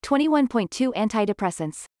21.2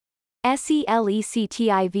 Antidepressants.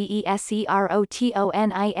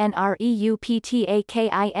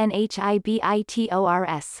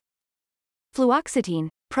 SELECTIVESCROTONINREUPTAKINHIBITORS. Fluoxetine,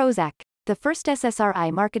 Prozac, the first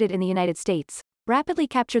SSRI marketed in the United States, rapidly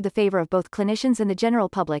captured the favor of both clinicians and the general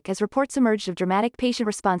public as reports emerged of dramatic patient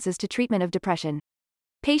responses to treatment of depression.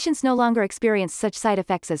 Patients no longer experienced such side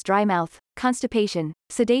effects as dry mouth, constipation,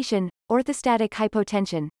 sedation, orthostatic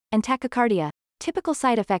hypotension, and tachycardia, typical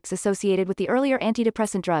side effects associated with the earlier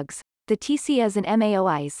antidepressant drugs, the TCAs and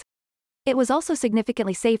MAOIs. It was also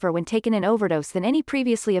significantly safer when taken in overdose than any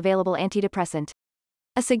previously available antidepressant.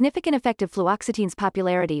 A significant effect of fluoxetine's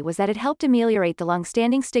popularity was that it helped ameliorate the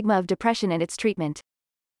long-standing stigma of depression and its treatment.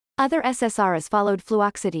 Other SSRIs followed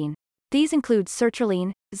fluoxetine. These include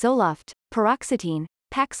sertraline, Zoloft, paroxetine,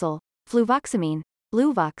 Paxil, fluvoxamine,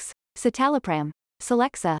 Luvox, citalopram,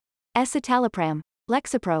 Celexa, escitalopram,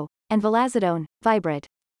 Lexapro, and vilazodone, Vibrad.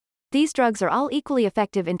 These drugs are all equally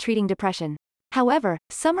effective in treating depression. However,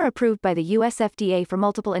 some are approved by the US FDA for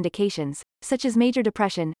multiple indications, such as major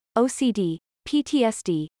depression, OCD,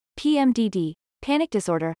 PTSD, PMDD, panic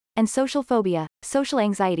disorder, and social phobia, social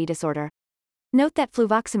anxiety disorder. Note that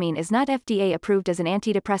fluvoxamine is not FDA approved as an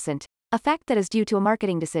antidepressant, a fact that is due to a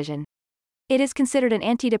marketing decision. It is considered an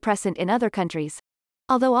antidepressant in other countries.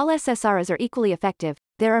 Although all SSRIs are equally effective,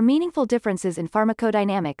 there are meaningful differences in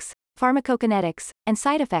pharmacodynamics, pharmacokinetics, and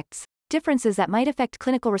side effects, differences that might affect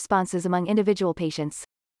clinical responses among individual patients.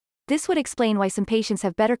 This would explain why some patients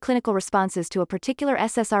have better clinical responses to a particular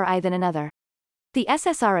SSRI than another. The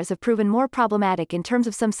SSRIs have proven more problematic in terms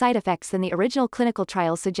of some side effects than the original clinical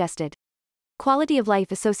trials suggested. Quality of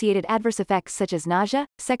life associated adverse effects such as nausea,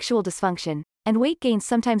 sexual dysfunction, and weight gain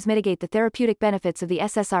sometimes mitigate the therapeutic benefits of the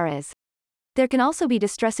SSRIs. There can also be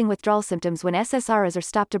distressing withdrawal symptoms when SSRIs are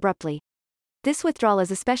stopped abruptly. This withdrawal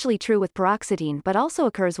is especially true with paroxetine but also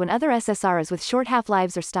occurs when other SSRIs with short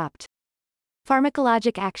half-lives are stopped.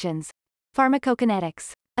 Pharmacologic actions.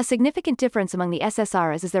 Pharmacokinetics. A significant difference among the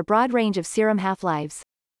SSRIs is their broad range of serum half-lives.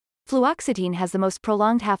 Fluoxetine has the most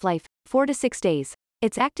prolonged half-life, 4 to 6 days.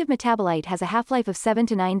 Its active metabolite has a half-life of 7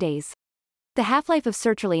 to 9 days. The half-life of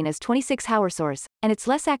sertraline is 26 hours, and its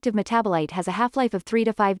less active metabolite has a half-life of 3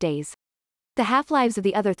 to 5 days. The half-lives of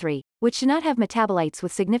the other three, which do not have metabolites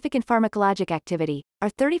with significant pharmacologic activity, are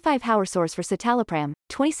 35 hours for citalopram,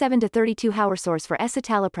 27 to 32 hours for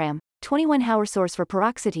escitalopram, 21 hours for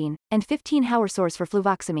paroxetine, and 15 hours for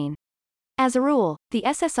fluvoxamine. As a rule, the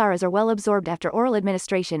SSRIs are well absorbed after oral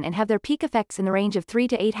administration and have their peak effects in the range of 3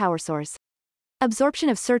 to 8 hours. Absorption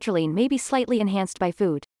of sertraline may be slightly enhanced by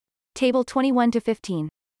food. Table 21 to 15.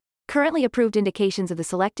 Currently approved indications of the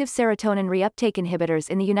selective serotonin reuptake inhibitors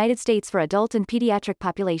in the United States for adult and pediatric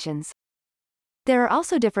populations. There are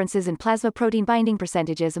also differences in plasma protein binding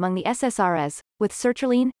percentages among the SSRIs, with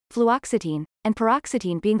sertraline, fluoxetine, and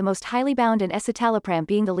paroxetine being the most highly bound and escitalopram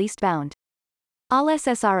being the least bound. All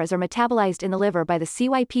SSRIs are metabolized in the liver by the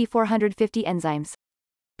CYP450 enzymes.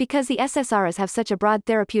 Because the SSRIs have such a broad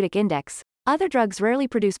therapeutic index, other drugs rarely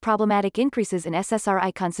produce problematic increases in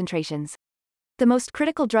SSRI concentrations. The most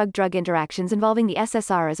critical drug-drug interactions involving the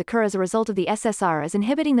SSRIs occur as a result of the SSRIs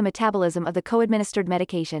inhibiting the metabolism of the co-administered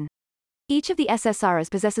medication. Each of the SSRIs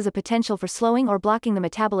possesses a potential for slowing or blocking the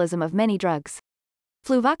metabolism of many drugs.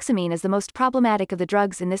 Fluvoxamine is the most problematic of the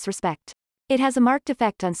drugs in this respect. It has a marked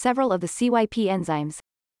effect on several of the CYP enzymes.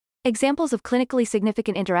 Examples of clinically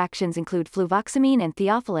significant interactions include fluvoxamine and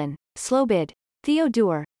theophylline, Slowbid,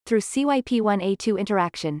 Theodur, through CYP1A2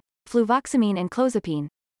 interaction, fluvoxamine and clozapine,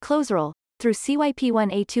 Clozaril, through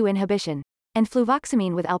CYP1A2 inhibition, and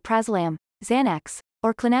fluvoxamine with alprazolam, Xanax,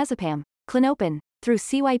 or clonazepam, Clonopin, through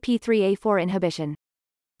CYP3A4 inhibition.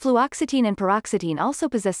 Fluoxetine and paroxetine also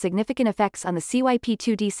possess significant effects on the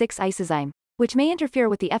CYP2D6 isozyme, which may interfere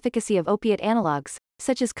with the efficacy of opiate analogs,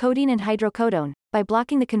 such as codeine and hydrocodone, by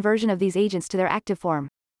blocking the conversion of these agents to their active form.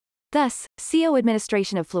 Thus, CO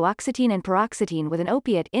administration of fluoxetine and paroxetine with an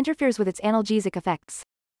opiate interferes with its analgesic effects.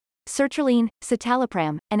 Sertraline,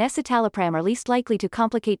 citalopram, and escitalopram are least likely to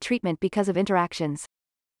complicate treatment because of interactions.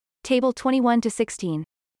 Table 21 to 16.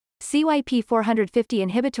 CYP450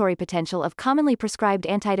 inhibitory potential of commonly prescribed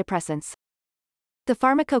antidepressants. The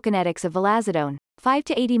pharmacokinetics of vilazodone, 5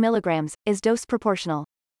 to 80 mg, is dose proportional.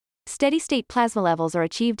 Steady-state plasma levels are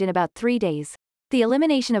achieved in about 3 days. The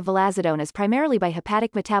elimination of vilazodone is primarily by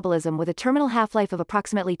hepatic metabolism with a terminal half-life of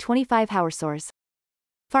approximately 25 hours.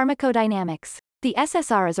 Pharmacodynamics. The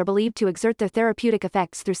SSRIs are believed to exert their therapeutic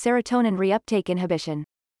effects through serotonin reuptake inhibition.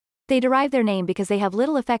 They derive their name because they have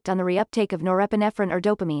little effect on the reuptake of norepinephrine or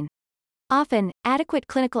dopamine. Often, adequate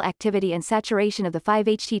clinical activity and saturation of the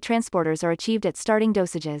 5-HT transporters are achieved at starting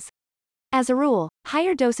dosages. As a rule,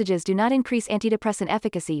 higher dosages do not increase antidepressant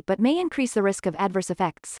efficacy but may increase the risk of adverse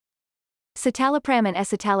effects. Citalopram and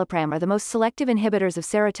escitalopram are the most selective inhibitors of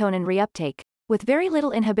serotonin reuptake, with very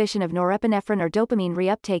little inhibition of norepinephrine or dopamine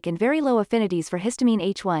reuptake and very low affinities for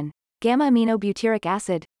histamine H1, gamma-aminobutyric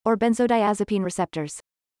acid, or benzodiazepine receptors.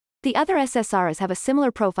 The other SSRIs have a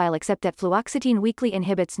similar profile except that fluoxetine weakly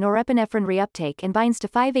inhibits norepinephrine reuptake and binds to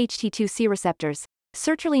 5-HT2C receptors,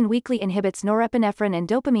 sertraline weakly inhibits norepinephrine and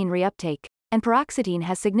dopamine reuptake, and paroxetine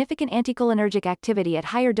has significant anticholinergic activity at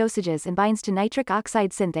higher dosages and binds to nitric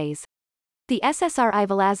oxide synthase. The SSRI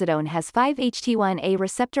vilazodone has 5-HT1A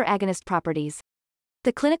receptor agonist properties.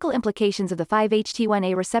 The clinical implications of the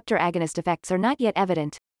 5-HT1A receptor agonist effects are not yet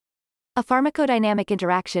evident. A pharmacodynamic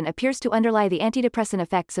interaction appears to underlie the antidepressant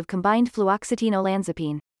effects of combined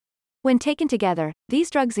fluoxetine-olanzapine. When taken together, these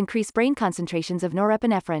drugs increase brain concentrations of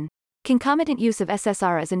norepinephrine. Concomitant use of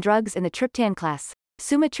SSRIs and drugs in the triptan class,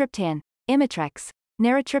 sumatriptan, Imitrex,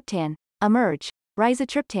 naratriptan, Emerge,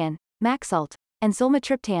 rizatriptan, Maxalt, and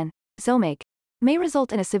zolmitriptan, Zomig, may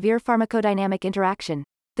result in a severe pharmacodynamic interaction,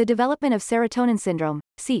 the development of serotonin syndrome,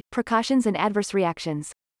 see, precautions and adverse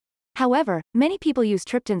reactions. However, many people use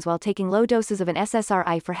triptans while taking low doses of an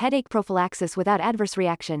SSRI for headache prophylaxis without adverse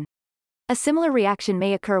reaction. A similar reaction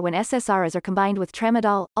may occur when SSRIs are combined with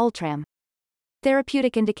tramadol, Ultram.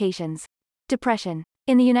 Therapeutic indications. Depression.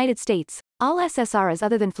 In the United States, all SSRIs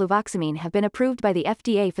other than fluvoxamine have been approved by the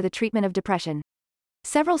FDA for the treatment of depression.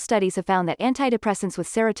 Several studies have found that antidepressants with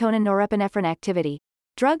serotonin norepinephrine activity,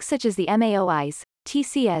 drugs such as the MAOIs,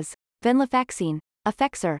 TCS, venlafaxine,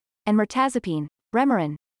 Effexor, and mirtazapine,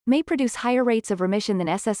 Remeron, may produce higher rates of remission than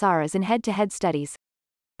SSRIs in head-to-head studies.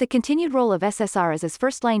 The continued role of SSRIs as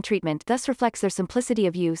first-line treatment thus reflects their simplicity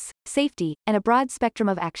of use, safety, and a broad spectrum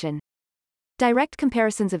of action. Direct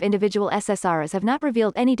comparisons of individual SSRIs have not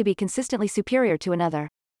revealed any to be consistently superior to another.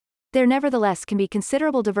 There nevertheless can be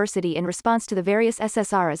considerable diversity in response to the various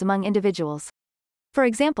SSRIs among individuals. For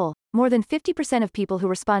example, more than 50% of people who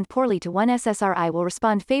respond poorly to one SSRI will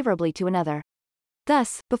respond favorably to another.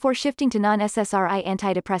 Thus, before shifting to non-SSRI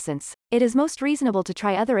antidepressants, it is most reasonable to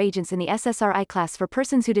try other agents in the SSRI class for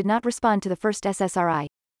persons who did not respond to the first SSRI.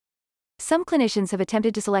 Some clinicians have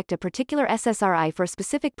attempted to select a particular SSRI for a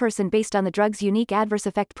specific person based on the drug's unique adverse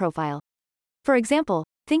effect profile. For example,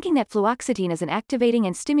 thinking that fluoxetine is an activating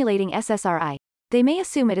and stimulating SSRI, they may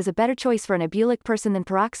assume it is a better choice for an ebulic person than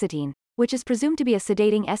paroxetine, which is presumed to be a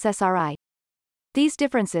sedating SSRI. These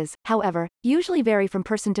differences, however, usually vary from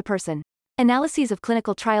person to person. Analyses of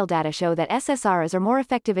clinical trial data show that SSRIs are more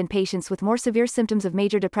effective in patients with more severe symptoms of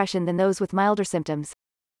major depression than those with milder symptoms.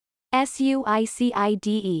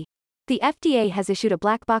 SUICIDE. The FDA has issued a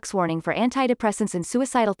black box warning for antidepressants and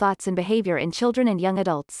suicidal thoughts and behavior in children and young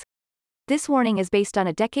adults. This warning is based on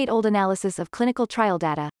a decade-old analysis of clinical trial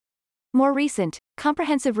data. More recent,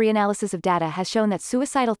 comprehensive reanalysis of data has shown that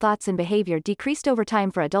suicidal thoughts and behavior decreased over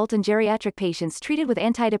time for adult and geriatric patients treated with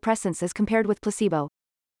antidepressants as compared with placebo.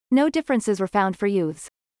 No differences were found for youths.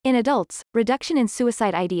 In adults, reduction in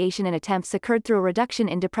suicide ideation and attempts occurred through a reduction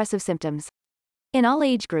in depressive symptoms. In all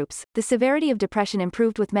age groups, the severity of depression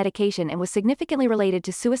improved with medication and was significantly related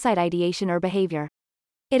to suicide ideation or behavior.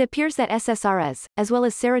 It appears that SSRIs, as well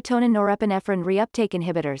as serotonin norepinephrine reuptake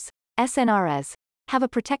inhibitors, SNRs, have a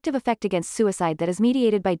protective effect against suicide that is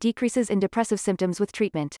mediated by decreases in depressive symptoms with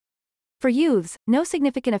treatment. For youths, no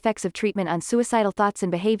significant effects of treatment on suicidal thoughts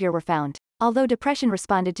and behavior were found, although depression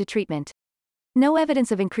responded to treatment. No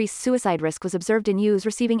evidence of increased suicide risk was observed in youths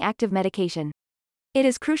receiving active medication. It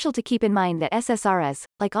is crucial to keep in mind that SSRIs,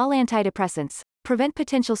 like all antidepressants, prevent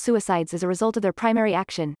potential suicides as a result of their primary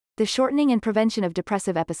action, the shortening and prevention of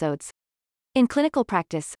depressive episodes. In clinical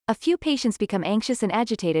practice, a few patients become anxious and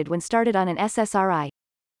agitated when started on an SSRI.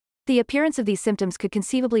 The appearance of these symptoms could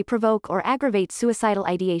conceivably provoke or aggravate suicidal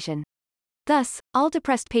ideation. Thus, all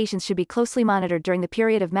depressed patients should be closely monitored during the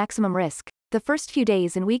period of maximum risk, the first few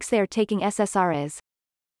days and weeks they are taking SSRIs.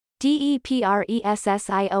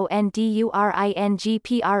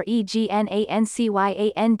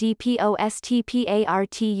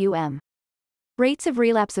 DEPRESSIONDURINGPREGNANCYANDPOSTPARTUM. Rates of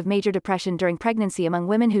relapse of major depression during pregnancy among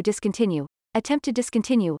women who discontinue, attempt to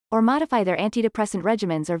discontinue, or modify their antidepressant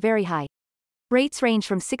regimens are very high. Rates range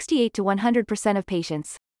from 68 to 100% of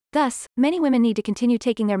patients. Thus, many women need to continue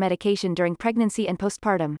taking their medication during pregnancy and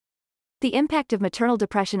postpartum. The impact of maternal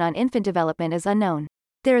depression on infant development is unknown.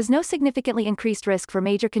 There is no significantly increased risk for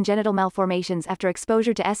major congenital malformations after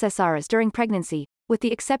exposure to SSRIs during pregnancy, with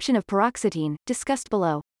the exception of paroxetine, discussed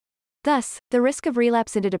below. Thus, the risk of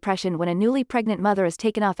relapse into depression when a newly pregnant mother is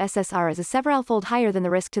taken off SSRIs is severalfold higher than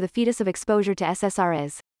the risk to the fetus of exposure to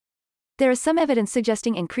SSRIs. There is some evidence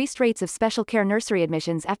suggesting increased rates of special care nursery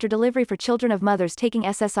admissions after delivery for children of mothers taking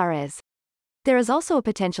SSRIs. There is also a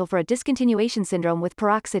potential for a discontinuation syndrome with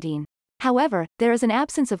paroxetine. However, there is an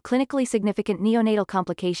absence of clinically significant neonatal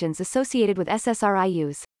complications associated with SSRI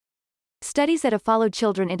use. Studies that have followed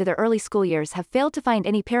children into their early school years have failed to find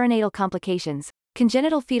any perinatal complications,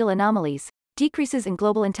 congenital fetal anomalies, decreases in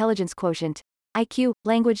global intelligence quotient, IQ,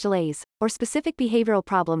 language delays, or specific behavioral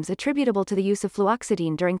problems attributable to the use of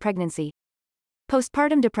fluoxetine during pregnancy.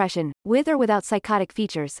 Postpartum depression, with or without psychotic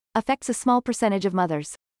features, affects a small percentage of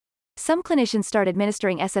mothers. Some clinicians start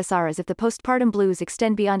administering SSRIs if the postpartum blues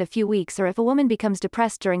extend beyond a few weeks or if a woman becomes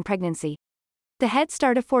depressed during pregnancy. The head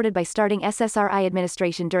start afforded by starting SSRI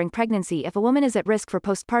administration during pregnancy if a woman is at risk for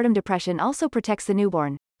postpartum depression also protects the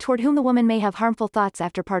newborn, toward whom the woman may have harmful thoughts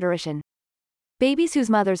after parturition. Babies whose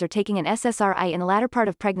mothers are taking an SSRI in the latter part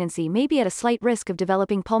of pregnancy may be at a slight risk of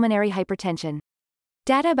developing pulmonary hypertension.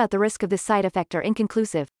 Data about the risk of this side effect are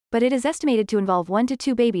inconclusive, but it is estimated to involve 1 to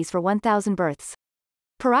 2 babies for 1,000 births.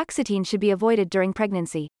 Paroxetine should be avoided during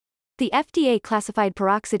pregnancy. The FDA classified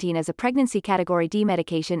paroxetine as a pregnancy Category D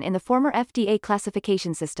medication in the former FDA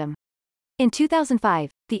classification system. In 2005,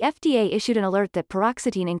 the FDA issued an alert that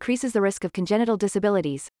paroxetine increases the risk of congenital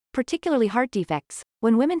disabilities, particularly heart defects,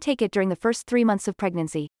 when women take it during the first 3 months of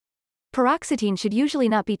pregnancy. Paroxetine should usually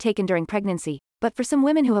not be taken during pregnancy, but for some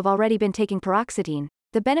women who have already been taking paroxetine,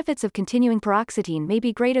 the benefits of continuing paroxetine may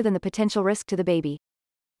be greater than the potential risk to the baby.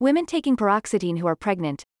 Women taking paroxetine who are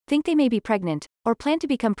pregnant, think they may be pregnant, or plan to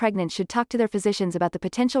become pregnant should talk to their physicians about the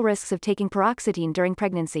potential risks of taking paroxetine during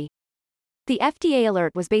pregnancy. The FDA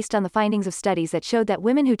alert was based on the findings of studies that showed that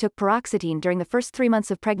women who took paroxetine during the first 3 months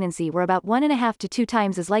of pregnancy were about 1.5 to 2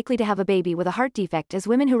 times as likely to have a baby with a heart defect as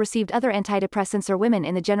women who received other antidepressants or women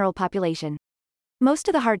in the general population. Most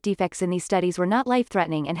of the heart defects in these studies were not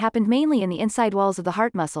life-threatening and happened mainly in the inside walls of the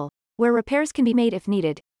heart muscle, where repairs can be made if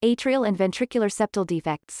needed, atrial and ventricular septal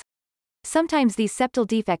defects. Sometimes these septal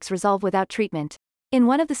defects resolve without treatment. In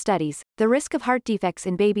one of the studies, the risk of heart defects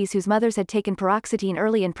in babies whose mothers had taken paroxetine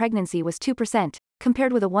early in pregnancy was 2%,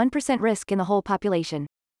 compared with a 1% risk in the whole population.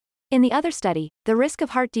 In the other study, the risk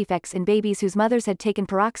of heart defects in babies whose mothers had taken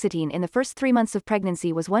paroxetine in the first 3 months of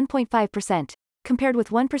pregnancy was 1.5%, compared with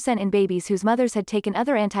 1% in babies whose mothers had taken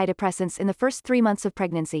other antidepressants in the first 3 months of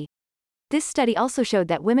pregnancy. This study also showed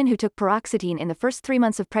that women who took paroxetine in the first 3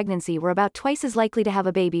 months of pregnancy were about twice as likely to have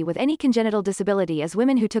a baby with any congenital disability as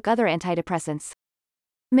women who took other antidepressants.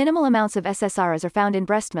 Minimal amounts of SSRIs are found in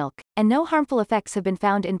breast milk, and no harmful effects have been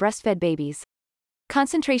found in breastfed babies.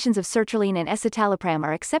 Concentrations of sertraline and escitalopram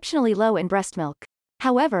are exceptionally low in breast milk.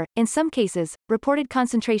 However, in some cases, reported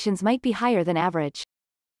concentrations might be higher than average.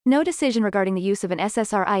 No decision regarding the use of an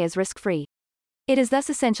SSRI is risk-free. It is thus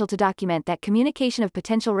essential to document that communication of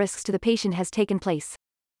potential risks to the patient has taken place.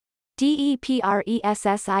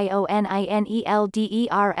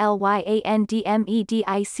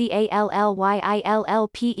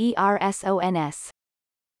 DEPRESSIONINELDERLYANDMEDICALLYILLPERSONS.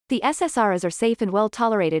 The SSRIs are safe and well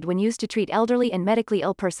tolerated when used to treat elderly and medically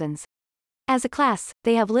ill persons. As a class,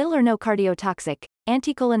 they have little or no cardiotoxic,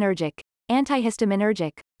 anticholinergic,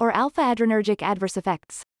 antihistaminergic, or alpha-adrenergic adverse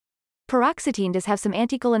effects. Paroxetine does have some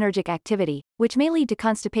anticholinergic activity, which may lead to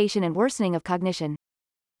constipation and worsening of cognition.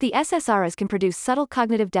 The SSRIs can produce subtle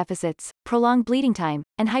cognitive deficits, prolonged bleeding time,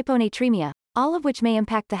 and hyponatremia, all of which may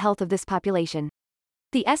impact the health of this population.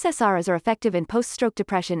 The SSRIs are effective in post-stroke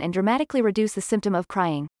depression and dramatically reduce the symptom of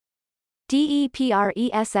crying.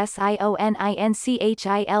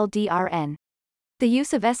 DEPRESSIONINCHILDRN. The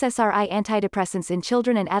use of SSRI antidepressants in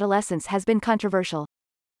children and adolescents has been controversial.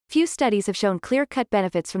 Few studies have shown clear-cut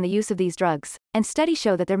benefits from the use of these drugs, and studies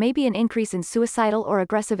show that there may be an increase in suicidal or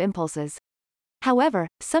aggressive impulses. However,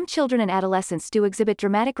 some children and adolescents do exhibit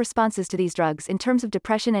dramatic responses to these drugs in terms of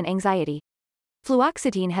depression and anxiety.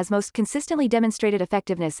 Fluoxetine has most consistently demonstrated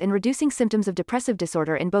effectiveness in reducing symptoms of depressive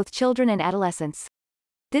disorder in both children and adolescents.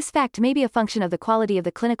 This fact may be a function of the quality of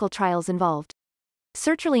the clinical trials involved.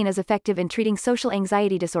 Sertraline is effective in treating social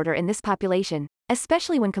anxiety disorder in this population,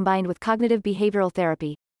 especially when combined with cognitive behavioral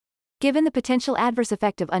therapy. Given the potential adverse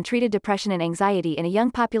effect of untreated depression and anxiety in a young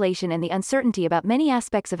population and the uncertainty about many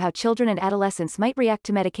aspects of how children and adolescents might react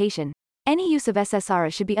to medication, any use of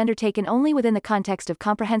SSRIs should be undertaken only within the context of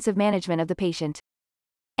comprehensive management of the patient.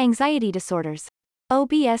 Anxiety disorders.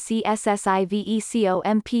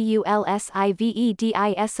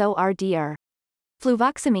 OBSESSIVECOMPULSIVEDISORDR.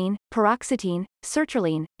 Fluvoxamine, paroxetine,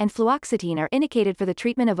 sertraline, and fluoxetine are indicated for the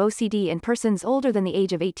treatment of OCD in persons older than the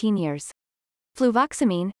age of 18 years.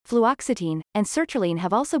 Fluvoxamine, fluoxetine, and sertraline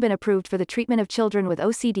have also been approved for the treatment of children with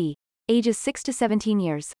OCD, ages 6 to 17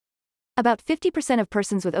 years. About 50% of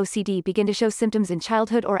persons with OCD begin to show symptoms in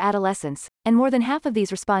childhood or adolescence, and more than half of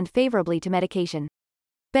these respond favorably to medication.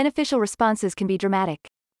 Beneficial responses can be dramatic.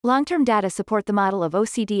 Long-term data support the model of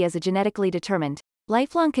OCD as a genetically determined,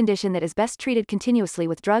 lifelong condition that is best treated continuously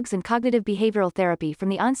with drugs and cognitive behavioral therapy from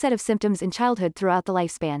the onset of symptoms in childhood throughout the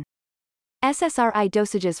lifespan. SSRI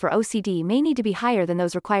dosages for OCD may need to be higher than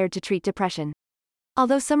those required to treat depression.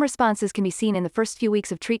 Although some responses can be seen in the first few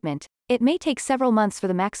weeks of treatment, it may take several months for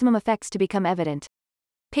the maximum effects to become evident.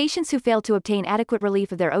 Patients who fail to obtain adequate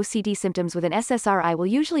relief of their OCD symptoms with an SSRI will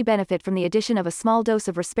usually benefit from the addition of a small dose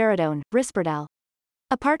of risperidone, Risperdal.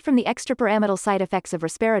 Apart from the extrapyramidal side effects of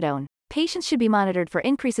risperidone, patients should be monitored for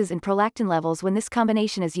increases in prolactin levels when this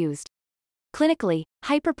combination is used. Clinically,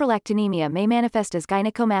 hyperprolactinemia may manifest as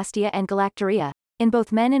gynecomastia and galactorrhea, in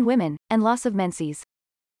both men and women, and loss of menses.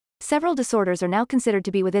 Several disorders are now considered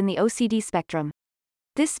to be within the OCD spectrum.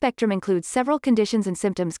 This spectrum includes several conditions and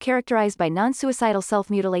symptoms characterized by non-suicidal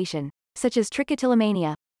self-mutilation, such as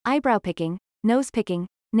trichotillomania, eyebrow picking, nose picking,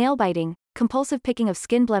 nail biting, compulsive picking of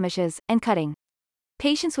skin blemishes, and cutting.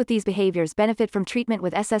 Patients with these behaviors benefit from treatment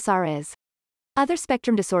with SSRIs. Other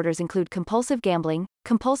spectrum disorders include compulsive gambling,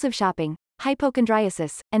 compulsive shopping,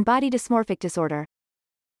 hypochondriasis, and body dysmorphic disorder.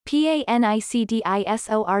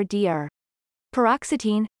 PANICDISORDR.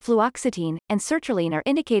 Paroxetine, fluoxetine, and sertraline are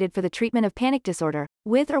indicated for the treatment of panic disorder,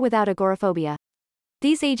 with or without agoraphobia.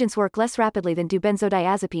 These agents work less rapidly than do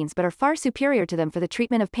benzodiazepines but are far superior to them for the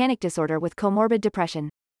treatment of panic disorder with comorbid depression.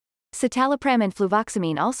 Citalopram and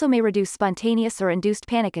fluvoxamine also may reduce spontaneous or induced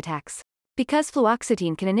panic attacks. Because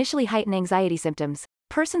fluoxetine can initially heighten anxiety symptoms,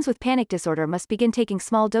 persons with panic disorder must begin taking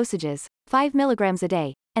small dosages, 5 mg a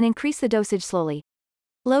day, and increase the dosage slowly.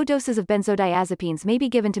 Low doses of benzodiazepines may be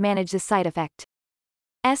given to manage this side effect.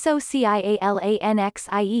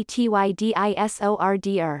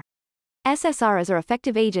 SOCIALANXIETYDISORDR. SSRIs are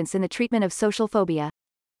effective agents in the treatment of social phobia.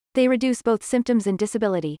 They reduce both symptoms and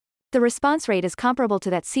disability. The response rate is comparable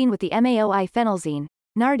to that seen with the MAOI phenelzine,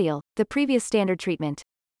 Nardial, the previous standard treatment.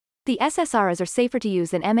 The SSRIs are safer to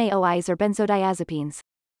use than MAOIs or benzodiazepines.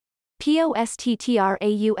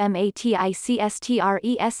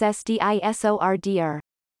 POSTTRAUMATICSTRESSDISORDR.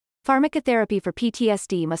 Pharmacotherapy for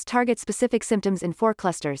PTSD must target specific symptoms in 4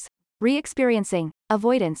 clusters: re-experiencing,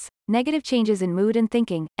 avoidance, negative changes in mood and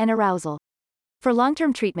thinking, and arousal. For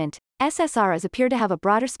long-term treatment, SSRIs appear to have a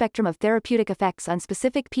broader spectrum of therapeutic effects on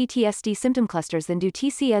specific PTSD symptom clusters than do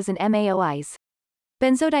TCAs and MAOIs.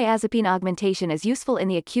 Benzodiazepine augmentation is useful in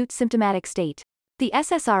the acute symptomatic state. The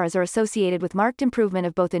SSRIs are associated with marked improvement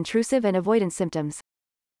of both intrusive and avoidance symptoms.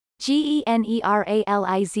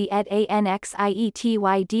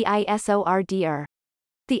 GENERALIZANXIETYDISORDR.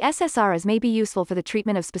 The SSRIs may be useful for the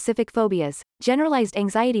treatment of specific phobias, generalized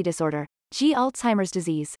anxiety disorder, Alzheimer's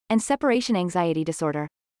disease, and separation anxiety disorder.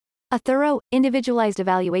 A thorough, individualized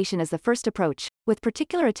evaluation is the first approach, with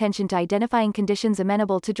particular attention to identifying conditions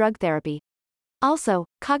amenable to drug therapy. Also,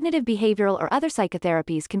 cognitive behavioral or other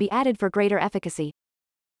psychotherapies can be added for greater efficacy.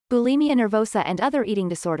 Bulimia nervosa and other eating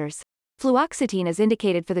disorders. Fluoxetine is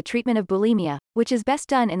indicated for the treatment of bulimia, which is best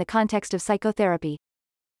done in the context of psychotherapy.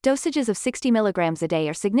 Dosages of 60 mg a day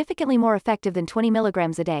are significantly more effective than 20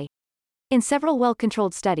 mg a day. In several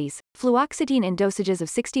well-controlled studies, fluoxetine in dosages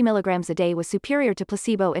of 60 mg a day was superior to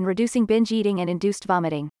placebo in reducing binge eating and induced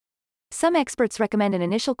vomiting. Some experts recommend an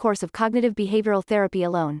initial course of cognitive behavioral therapy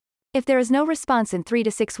alone. If there is no response in 3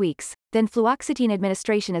 to 6 weeks, then fluoxetine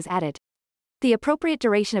administration is added. The appropriate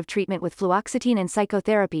duration of treatment with fluoxetine and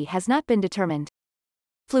psychotherapy has not been determined.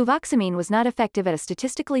 Fluvoxamine was not effective at a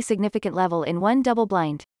statistically significant level in one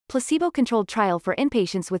double-blind, placebo-controlled trial for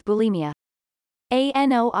inpatients with bulimia.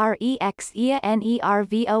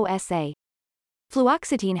 ANOREXIANERVOSA.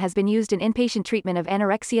 Fluoxetine has been used in inpatient treatment of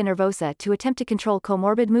anorexia nervosa to attempt to control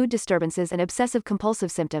comorbid mood disturbances and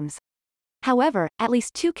obsessive-compulsive symptoms. However, at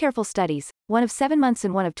least 2 careful studies, one of 7 months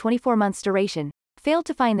and one of 24 months duration, failed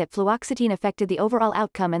to find that fluoxetine affected the overall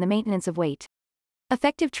outcome and the maintenance of weight.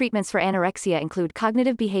 Effective treatments for anorexia include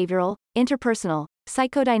cognitive behavioral, interpersonal,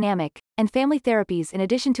 psychodynamic, and family therapies in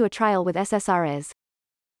addition to a trial with SSRIs.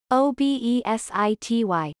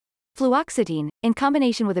 OBESITY. Fluoxetine, in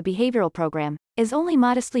combination with a behavioral program, is only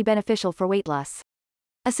modestly beneficial for weight loss.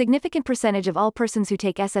 A significant percentage of all persons who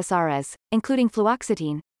take SSRIs, including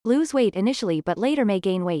fluoxetine, lose weight initially but later may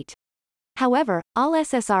gain weight. However, all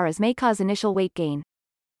SSRIs may cause initial weight gain.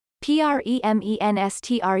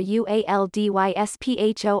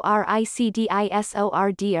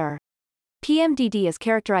 PREMENSTRUALDYSPHORICDISORDR. PMDD is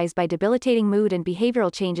characterized by debilitating mood and behavioral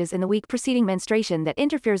changes in the week preceding menstruation that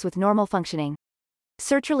interferes with normal functioning.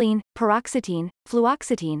 Sertraline, paroxetine,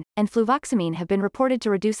 fluoxetine, and fluvoxamine have been reported to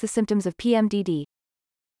reduce the symptoms of PMDD.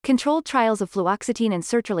 Controlled trials of fluoxetine and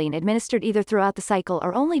sertraline administered either throughout the cycle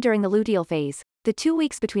or only during the luteal phase, the 2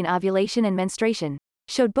 weeks between ovulation and menstruation,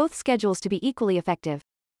 showed both schedules to be equally effective.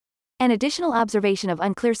 An additional observation of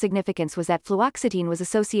unclear significance was that fluoxetine was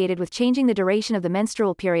associated with changing the duration of the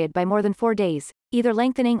menstrual period by more than 4 days, either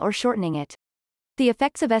lengthening or shortening it. The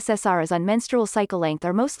effects of SSRIs on menstrual cycle length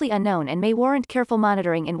are mostly unknown and may warrant careful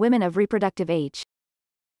monitoring in women of reproductive age.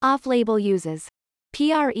 Off-label uses.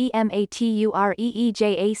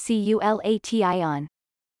 PREMATUREEJACULATION.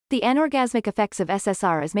 The anorgasmic effects of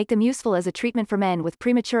SSRIs make them useful as a treatment for men with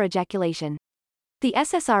premature ejaculation. The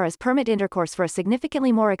SSRIs permit intercourse for a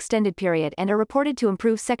significantly more extended period and are reported to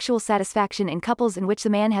improve sexual satisfaction in couples in which the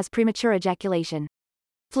man has premature ejaculation.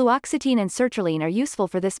 Fluoxetine and sertraline are useful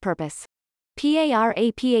for this purpose.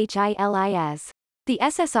 PARAPHILIAS. The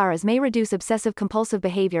SSRIs may reduce obsessive-compulsive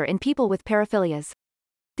behavior in people with paraphilias.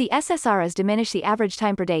 The SSRIs diminish the average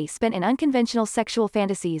time per day spent in unconventional sexual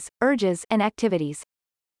fantasies, urges, and activities.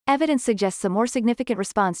 Evidence suggests a more significant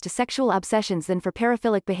response to sexual obsessions than for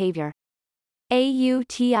paraphilic behavior.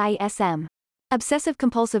 AUTISM.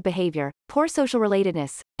 Obsessive-compulsive behavior, poor social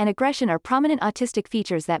relatedness, and aggression are prominent autistic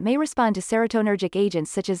features that may respond to serotonergic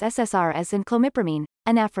agents such as SSRIs and clomipramine,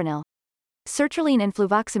 anafranil. Sertraline and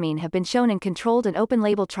fluvoxamine have been shown in controlled and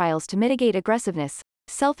open-label trials to mitigate aggressiveness,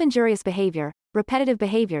 self-injurious behavior, repetitive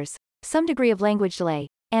behaviors, some degree of language delay,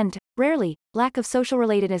 and, rarely, lack of social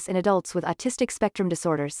relatedness in adults with autistic spectrum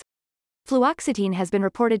disorders. Fluoxetine has been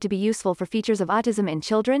reported to be useful for features of autism in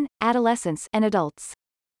children, adolescents, and adults.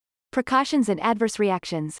 Precautions and adverse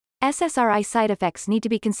reactions. SSRI side effects need to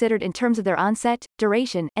be considered in terms of their onset,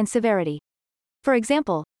 duration, and severity. For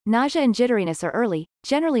example, nausea and jitteriness are early,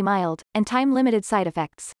 generally mild, and time-limited side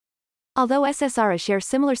effects. Although SSRIs share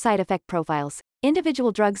similar side effect profiles,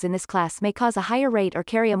 individual drugs in this class may cause a higher rate or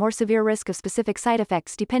carry a more severe risk of specific side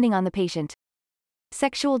effects depending on the patient.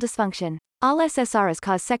 Sexual dysfunction. All SSRIs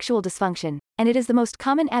cause sexual dysfunction, and it is the most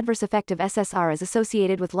common adverse effect of SSRIs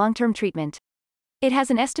associated with long-term treatment. It has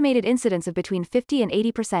an estimated incidence of between 50 and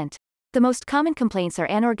 80%. The most common complaints are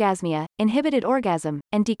anorgasmia, inhibited orgasm,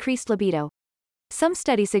 and decreased libido. Some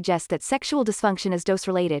studies suggest that sexual dysfunction is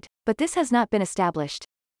dose-related, but this has not been established.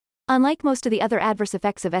 Unlike most of the other adverse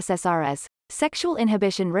effects of SSRIs, sexual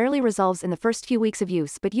inhibition rarely resolves in the first few weeks of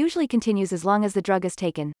use but usually continues as long as the drug is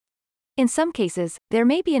taken. In some cases, there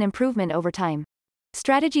may be an improvement over time.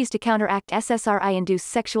 Strategies to counteract SSRI-induced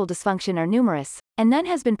sexual dysfunction are numerous, and none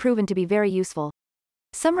has been proven to be very useful.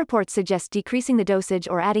 Some reports suggest decreasing the dosage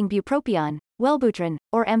or adding bupropion, Wellbutrin,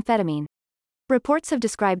 or amphetamine. Reports have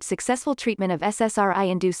described successful treatment of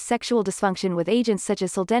SSRI-induced sexual dysfunction with agents such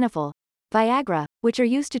as sildenafil, Viagra, which are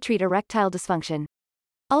used to treat erectile dysfunction.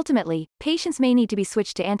 Ultimately, patients may need to be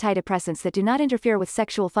switched to antidepressants that do not interfere with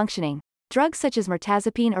sexual functioning, drugs such as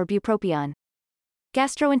mirtazapine or bupropion.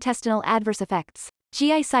 Gastrointestinal adverse effects.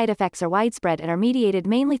 GI side effects are widespread and are mediated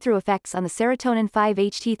mainly through effects on the serotonin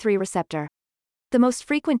 5-HT3 receptor. The most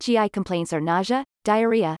frequent GI complaints are nausea,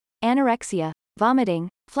 diarrhea, anorexia, vomiting,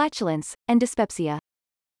 flatulence, and dyspepsia.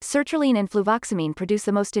 Sertraline and fluvoxamine produce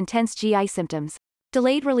the most intense GI symptoms.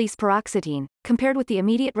 Delayed-release paroxetine, compared with the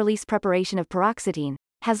immediate-release preparation of paroxetine,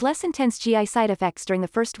 has less intense GI side effects during the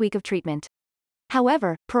first week of treatment.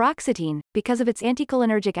 However, paroxetine, because of its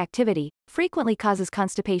anticholinergic activity, frequently causes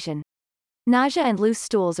constipation. Nausea and loose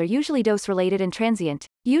stools are usually dose-related and transient,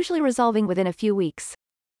 usually resolving within a few weeks.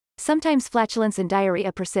 Sometimes flatulence and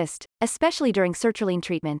diarrhea persist, especially during sertraline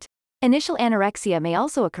treatment. Initial anorexia may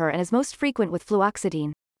also occur and is most frequent with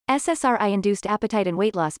fluoxetine. SSRI-induced appetite and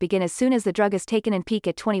weight loss begin as soon as the drug is taken and peak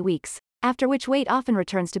at 20 weeks, after which weight often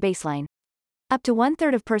returns to baseline. Up to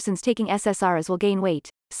 1/3 of persons taking SSRIs will gain weight,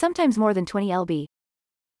 sometimes more than 20 lb.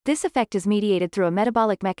 This effect is mediated through a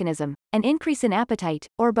metabolic mechanism, an increase in appetite,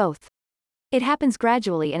 or both. It happens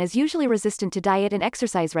gradually and is usually resistant to diet and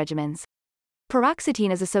exercise regimens.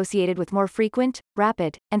 Paroxetine is associated with more frequent,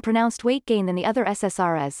 rapid, and pronounced weight gain than the other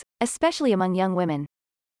SSRIs, especially among young women.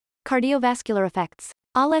 Cardiovascular effects.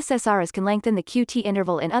 All SSRIs can lengthen the QT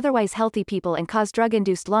interval in otherwise healthy people and cause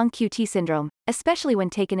drug-induced long QT syndrome, especially when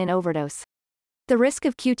taken in overdose. The risk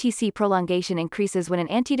of QTC prolongation increases when an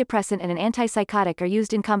antidepressant and an antipsychotic are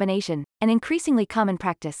used in combination, an increasingly common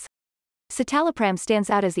practice. Citalopram stands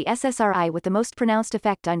out as the SSRI with the most pronounced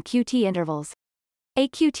effect on QT intervals. A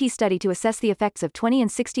QT study to assess the effects of 20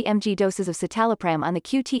 and 60 mg doses of citalopram on the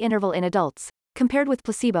QT interval in adults, compared with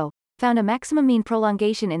placebo, found a maximum mean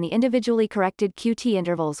prolongation in the individually corrected QT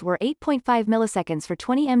intervals were 8.5 milliseconds for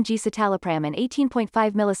 20 mg citalopram and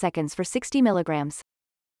 18.5 milliseconds for 60 mg.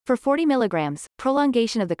 For 40 mg,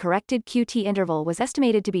 prolongation of the corrected QT interval was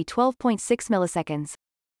estimated to be 12.6 milliseconds.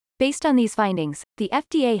 Based on these findings, the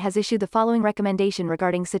FDA has issued the following recommendation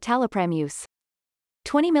regarding citalopram use.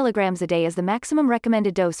 20 mg a day is the maximum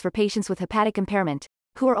recommended dose for patients with hepatic impairment,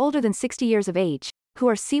 who are older than 60 years of age, who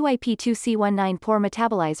are CYP2C19 poor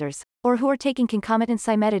metabolizers, or who are taking concomitant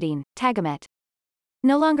cimetidine, Tagamet.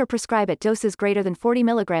 No longer prescribe at doses greater than 40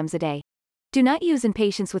 mg a day. Do not use in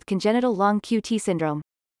patients with congenital long QT syndrome.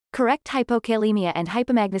 Correct hypokalemia and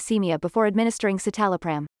hypomagnesemia before administering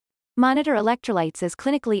citalopram. Monitor electrolytes as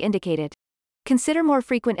clinically indicated. Consider more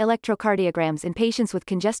frequent electrocardiograms in patients with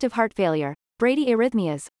congestive heart failure,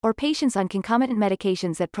 bradyarrhythmias, or patients on concomitant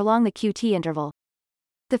medications that prolong the QT interval.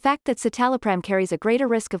 The fact that citalopram carries a greater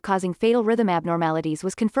risk of causing fatal rhythm abnormalities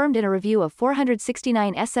was confirmed in a review of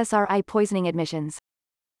 469 SSRI poisoning admissions.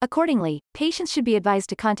 Accordingly, patients should be advised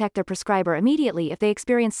to contact their prescriber immediately if they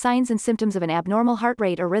experience signs and symptoms of an abnormal heart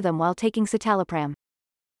rate or rhythm while taking citalopram.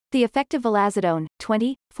 The effect of vilazodone,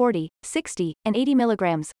 20, 40, 60, and 80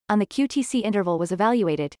 mg, on the QTC interval was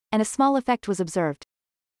evaluated, and a small effect was observed.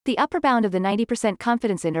 The upper bound of the 90%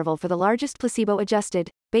 confidence interval for the largest placebo-adjusted,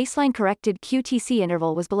 baseline-corrected QTC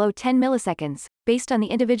interval was below 10 milliseconds, based on the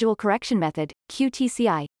individual correction method,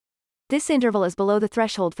 QTCI. This interval is below the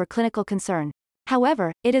threshold for clinical concern.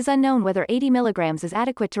 However, it is unknown whether 80 mg is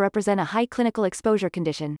adequate to represent a high clinical exposure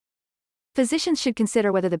condition. Physicians should consider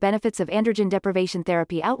whether the benefits of androgen deprivation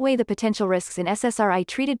therapy outweigh the potential risks in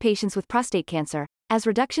SSRI-treated patients with prostate cancer, as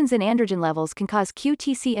reductions in androgen levels can cause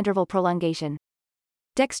QTC interval prolongation.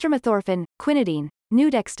 Dextromethorphan, quinidine,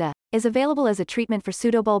 Nuedexta, is available as a treatment for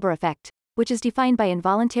pseudobulbar effect, which is defined by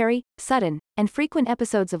involuntary, sudden, and frequent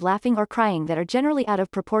episodes of laughing or crying that are generally out of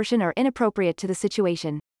proportion or inappropriate to the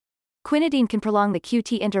situation. Quinidine can prolong the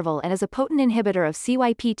QT interval and is a potent inhibitor of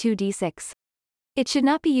CYP2D6. It should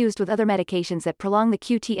not be used with other medications that prolong the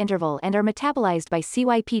QT interval and are metabolized by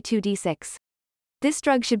CYP2D6. This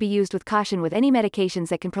drug should be used with caution with any medications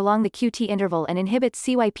that can prolong the QT interval and inhibit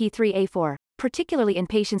CYP3A4, particularly in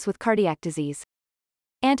patients with cardiac disease.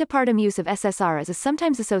 Antepartum use of SSRIs is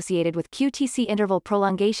sometimes associated with QTC interval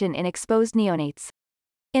prolongation in exposed neonates.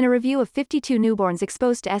 In a review of 52 newborns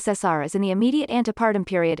exposed to SSRIs in the immediate antepartum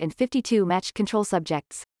period and 52 matched control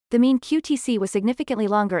subjects, the mean QTC was significantly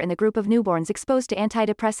longer in the group of newborns exposed to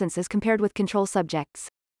antidepressants as compared with control subjects.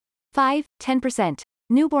 5–10%.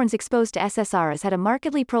 Newborns exposed to SSRIs had a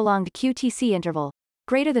markedly prolonged QTC interval,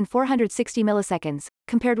 greater than 460 milliseconds,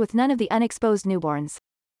 compared with none of the unexposed newborns.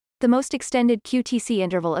 The most extended QTC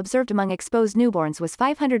interval observed among exposed newborns was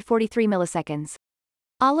 543 milliseconds.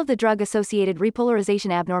 All of the drug-associated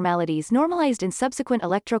repolarization abnormalities normalized in subsequent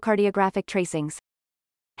electrocardiographic tracings.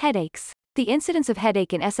 Headaches. The incidence of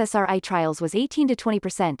headache in SSRI trials was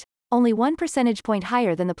 18–20%, only 1 percentage point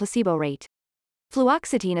higher than the placebo rate.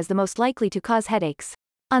 Fluoxetine is the most likely to cause headaches.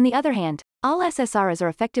 On the other hand, all SSRIs are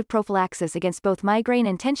effective prophylaxis against both migraine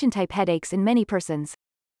and tension-type headaches in many persons.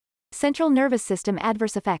 Central nervous system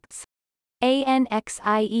adverse effects.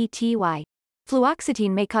 Anxiety.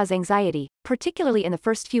 Fluoxetine may cause anxiety, particularly in the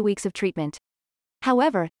first few weeks of treatment.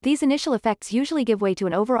 However, these initial effects usually give way to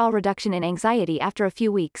an overall reduction in anxiety after a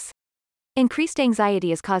few weeks. Increased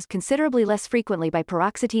anxiety is caused considerably less frequently by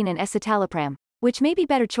paroxetine and escitalopram, which may be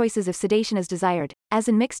better choices if sedation is desired, as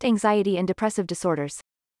in mixed anxiety and depressive disorders.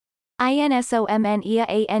 Insomnia.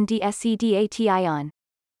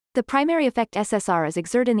 The primary effect SSRIs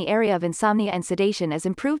exert in the area of insomnia and sedation is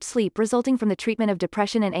improved sleep resulting from the treatment of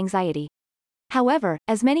depression and anxiety. However,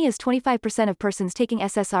 as many as 25% of persons taking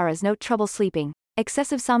SSRIs note trouble sleeping,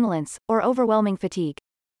 excessive somnolence, or overwhelming fatigue.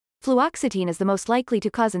 Fluoxetine is the most likely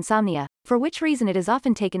to cause insomnia, for which reason it is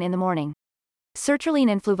often taken in the morning.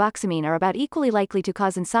 Sertraline and fluvoxamine are about equally likely to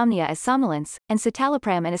cause insomnia as somnolence, and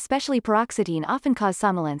citalopram and especially paroxetine often cause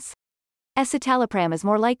somnolence. Escitalopram is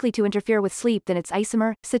more likely to interfere with sleep than its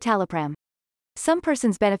isomer, citalopram. Some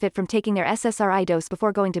persons benefit from taking their SSRI dose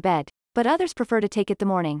before going to bed, but others prefer to take it the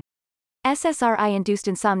morning. SSRI-induced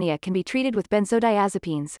insomnia can be treated with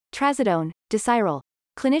benzodiazepines, trazodone, Decyral.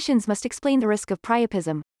 Clinicians must explain the risk of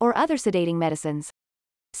priapism, or other sedating medicines.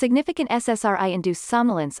 Significant SSRI-induced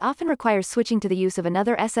somnolence often requires switching to the use of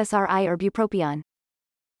another SSRI or bupropion.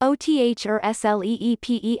 OTH or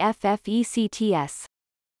SLEEPEFFECTS.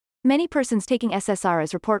 Many persons taking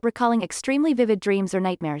SSRIs report recalling extremely vivid dreams or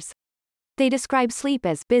nightmares. They describe sleep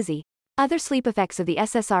as busy. Other sleep effects of the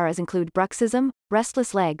SSRIs include bruxism,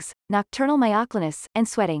 restless legs, nocturnal myoclonus, and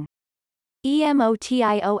sweating.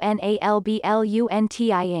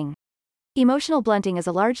 Emotionalblunting. Emotional blunting is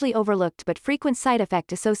a largely overlooked but frequent side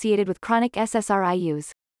effect associated with chronic SSRI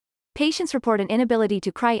use. Patients report an inability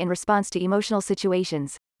to cry in response to emotional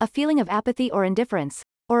situations, a feeling of apathy or indifference,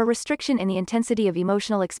 or a restriction in the intensity of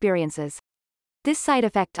emotional experiences. This side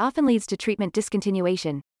effect often leads to treatment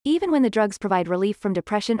discontinuation, even when the drugs provide relief from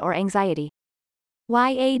depression or anxiety.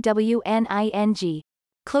 YAWNING.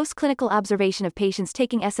 Close clinical observation of patients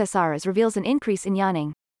taking SSRIs reveals an increase in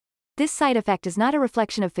yawning. This side effect is not a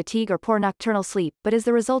reflection of fatigue or poor nocturnal sleep but is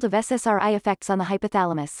the result of SSRI effects on the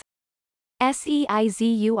hypothalamus.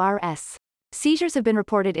 SEIZURS. Seizures have been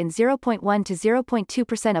reported in 0.1 to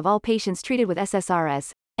 0.2% of all patients treated with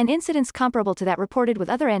SSRIs, an incidence comparable to that reported with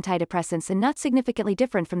other antidepressants and not significantly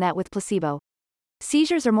different from that with placebo.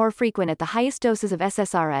 Seizures are more frequent at the highest doses of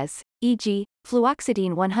SSRIs, e.g.,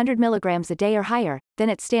 fluoxetine 100 mg a day or higher, than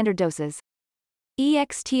at standard doses.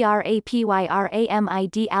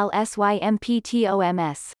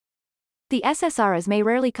 EXTRAPYRAMIDLSYMPTOMS. The SSRIs may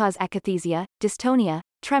rarely cause akathisia, dystonia,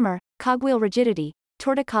 tremor, cogwheel rigidity,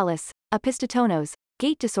 torticollis, opisthotonos,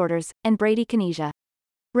 gait disorders, and bradykinesia.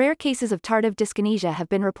 Rare cases of tardive dyskinesia have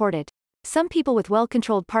been reported. Some people with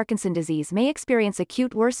well-controlled Parkinson disease may experience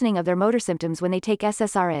acute worsening of their motor symptoms when they take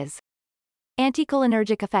SSRIs.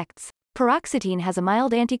 Anticholinergic effects. Paroxetine has a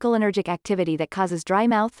mild anticholinergic activity that causes dry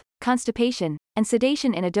mouth, constipation, and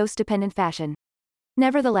sedation in a dose-dependent fashion.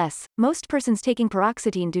 Nevertheless, most persons taking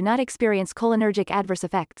paroxetine do not experience cholinergic adverse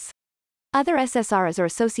effects. Other SSRIs are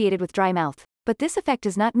associated with dry mouth, but this effect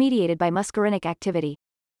is not mediated by muscarinic activity.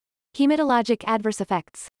 Hematologic adverse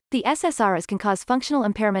effects. The SSRIs can cause functional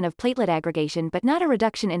impairment of platelet aggregation but not a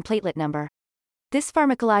reduction in platelet number. This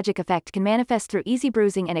pharmacologic effect can manifest through easy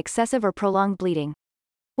bruising and excessive or prolonged bleeding.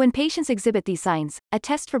 When patients exhibit these signs, a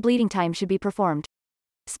test for bleeding time should be performed.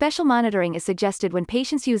 Special monitoring is suggested when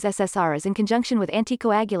patients use SSRIs in conjunction with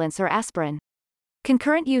anticoagulants or aspirin.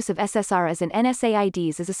 Concurrent use of SSRIs and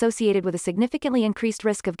NSAIDs is associated with a significantly increased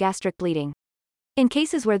risk of gastric bleeding. In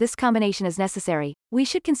cases where this combination is necessary, we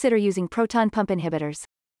should consider using proton pump inhibitors.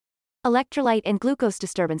 Electrolyte and glucose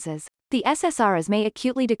disturbances. The SSRIs may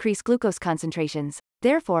acutely decrease glucose concentrations,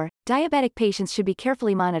 therefore, diabetic patients should be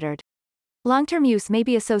carefully monitored. Long-term use may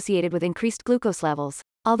be associated with increased glucose levels,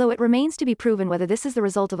 although it remains to be proven whether this is the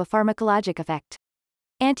result of a pharmacologic effect.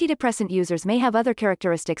 Antidepressant users may have other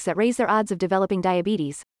characteristics that raise their odds of developing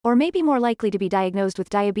diabetes, or may be more likely to be diagnosed with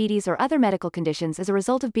diabetes or other medical conditions as a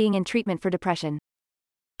result of being in treatment for depression.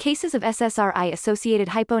 Cases of SSRI-associated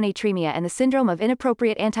hyponatremia and the syndrome of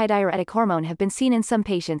inappropriate antidiuretic hormone have been seen in some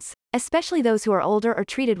patients, especially those who are older or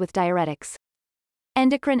treated with diuretics.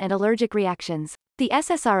 Endocrine and allergic reactions. The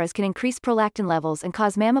SSRIs can increase prolactin levels and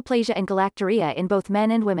cause mammoplasia and galactorrhea in both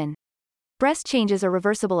men and women. Breast changes are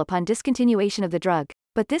reversible upon discontinuation of the drug,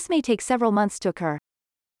 but this may take several months to occur.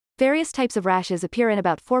 Various types of rashes appear in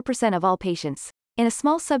about 4% of all patients. In a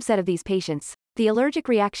small subset of these patients, the allergic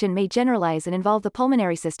reaction may generalize and involve the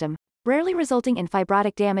pulmonary system, rarely resulting in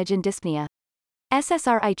fibrotic damage and dyspnea.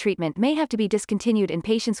 SSRI treatment may have to be discontinued in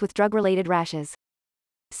patients with drug-related rashes.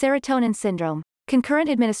 Serotonin syndrome. Concurrent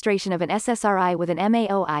administration of an SSRI with an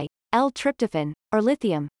MAOI, L-tryptophan, or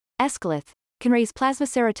lithium, escalith, can raise plasma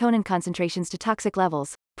serotonin concentrations to toxic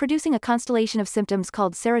levels, producing a constellation of symptoms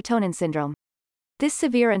called serotonin syndrome. This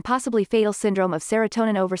severe and possibly fatal syndrome of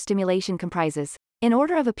serotonin overstimulation comprises, in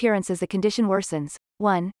order of appearance as the condition worsens,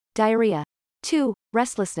 1. Diarrhea. 2.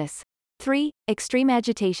 Restlessness. 3. Extreme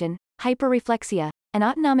agitation, hyperreflexia, and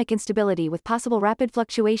autonomic instability with possible rapid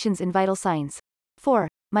fluctuations in vital signs. 4.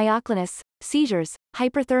 Myoclonus, seizures,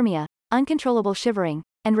 hyperthermia, uncontrollable shivering,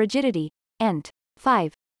 and rigidity, and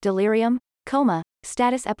 5. Delirium, coma,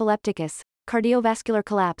 status epilepticus, cardiovascular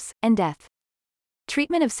collapse, and death.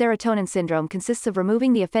 Treatment of serotonin syndrome consists of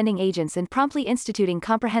removing the offending agents and promptly instituting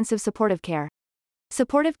comprehensive supportive care.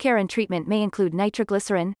 Supportive care and treatment may include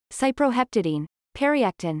nitroglycerin, cyproheptadine,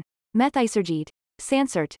 periactin, methysergide,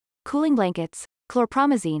 Sansert, cooling blankets,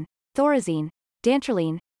 chlorpromazine, thorazine,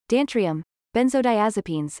 dantrolene, dantrium,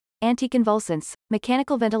 benzodiazepines, anticonvulsants,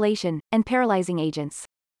 mechanical ventilation, and paralyzing agents.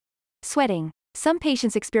 Sweating. Some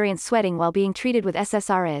patients experience sweating while being treated with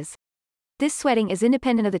SSRIs. This sweating is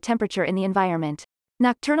independent of the temperature in the environment.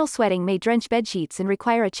 Nocturnal sweating may drench bedsheets and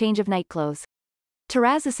require a change of nightclothes.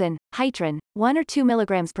 Terazosin, Hytrin, 1 or 2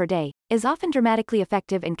 mg per day, is often dramatically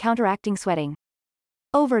effective in counteracting sweating.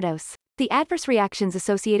 Overdose. The adverse reactions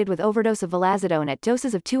associated with overdose of vilazodone at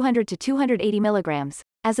doses of 200 to 280 mg,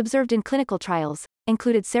 as observed in clinical trials,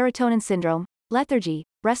 included serotonin syndrome, lethargy,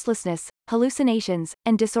 restlessness, hallucinations,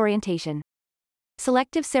 and disorientation.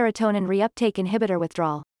 Selective serotonin reuptake inhibitor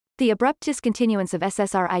withdrawal. The abrupt discontinuance of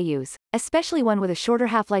SSRI use, especially one with a shorter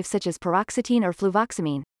half-life such as paroxetine or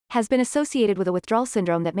fluvoxamine, has been associated with a withdrawal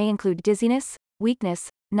syndrome that may include dizziness, weakness,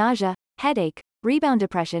 nausea, headache, rebound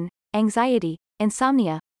depression, anxiety,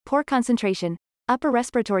 insomnia, poor concentration, upper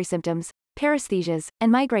respiratory symptoms, paresthesias,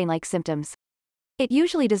 and migraine-like symptoms. It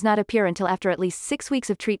usually does not appear until after at least 6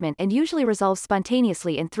 weeks of treatment and usually resolves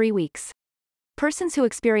spontaneously in 3 weeks. Persons who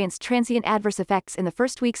experience transient adverse effects in the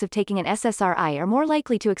first weeks of taking an SSRI are more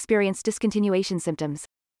likely to experience discontinuation symptoms.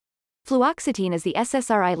 Fluoxetine is the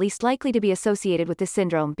SSRI least likely to be associated with this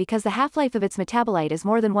syndrome because the half-life of its metabolite is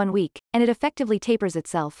more than 1 week, and it effectively tapers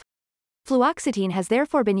itself. Fluoxetine has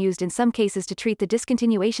therefore been used in some cases to treat the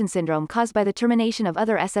discontinuation syndrome caused by the termination of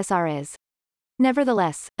other SSRIs.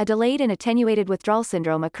 Nevertheless, a delayed and attenuated withdrawal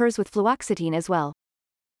syndrome occurs with fluoxetine as well.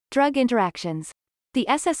 Drug interactions. The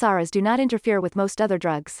SSRIs do not interfere with most other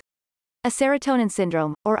drugs. A serotonin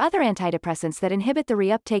syndrome, or other antidepressants that inhibit the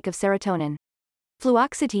reuptake of serotonin.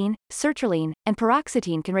 Fluoxetine, sertraline, and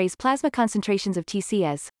paroxetine can raise plasma concentrations of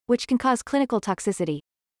TCS, which can cause clinical toxicity.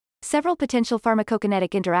 Several potential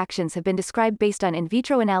pharmacokinetic interactions have been described based on in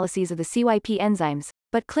vitro analyses of the CYP enzymes,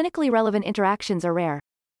 but clinically relevant interactions are rare.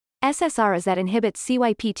 SSRIs that inhibit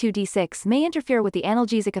CYP2D6 may interfere with the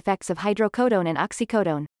analgesic effects of hydrocodone and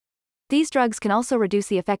oxycodone. These drugs can also reduce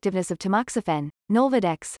the effectiveness of tamoxifen,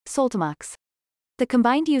 Nolvadex, Soltamox. The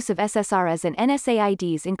combined use of SSRIs and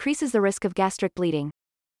NSAIDs increases the risk of gastric bleeding.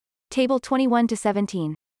 Table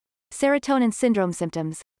 21-17. Serotonin syndrome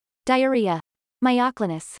symptoms. Diarrhea.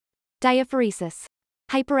 Myoclonus. Diaphoresis.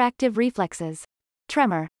 Hyperactive reflexes.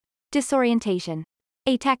 Tremor. Disorientation.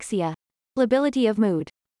 Ataxia. Lability of mood.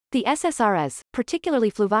 The SSRIs,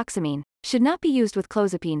 particularly fluvoxamine, should not be used with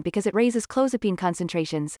clozapine because it raises clozapine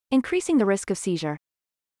concentrations, increasing the risk of seizure.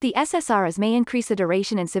 The SSRIs may increase the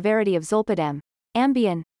duration and severity of zolpidem,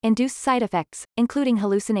 Ambien-induced side effects, including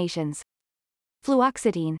hallucinations.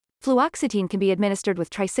 Fluoxetine. Fluoxetine can be administered with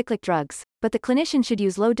tricyclic drugs, but the clinician should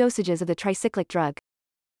use low dosages of the tricyclic drug.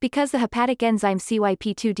 Because the hepatic enzyme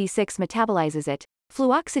CYP2D6 metabolizes it,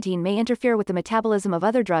 fluoxetine may interfere with the metabolism of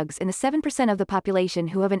other drugs in the 7% of the population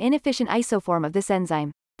who have an inefficient isoform of this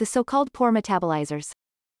enzyme, the so-called poor metabolizers.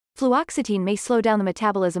 Fluoxetine may slow down the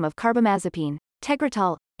metabolism of carbamazepine,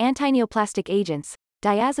 Tegretol, antineoplastic agents,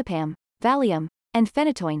 diazepam, Valium, and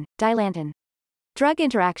phenytoin, Dilantin. Drug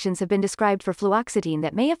interactions have been described for fluoxetine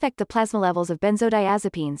that may affect the plasma levels of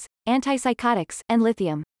benzodiazepines, antipsychotics, and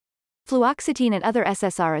lithium. Fluoxetine and other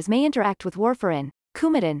SSRIs may interact with warfarin,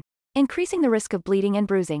 Coumadin, increasing the risk of bleeding and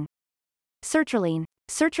bruising. Sertraline.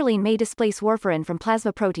 Sertraline may displace warfarin from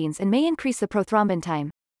plasma proteins and may increase the prothrombin time.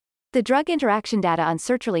 The drug interaction data on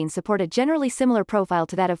sertraline support a generally similar profile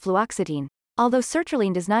to that of fluoxetine, although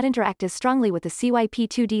sertraline does not interact as strongly with the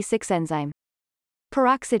CYP2D6 enzyme.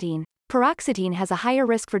 Paroxetine. Paroxetine has a higher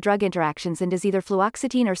risk for drug interactions than does either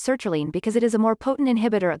fluoxetine or sertraline because it is a more potent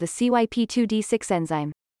inhibitor of the CYP2D6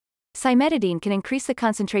 enzyme. Cimetidine can increase the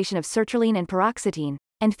concentration of sertraline and paroxetine,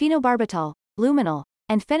 and phenobarbital, luminol,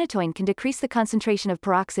 and phenytoin can decrease the concentration of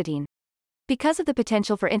paroxetine. Because of the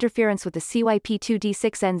potential for interference with the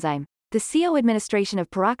CYP2D6 enzyme, the CO administration of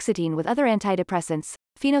paroxetine with other antidepressants,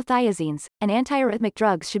 phenothiazines, and antiarrhythmic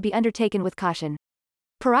drugs should be undertaken with caution.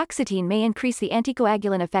 Paroxetine may increase the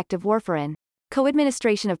anticoagulant effect of warfarin.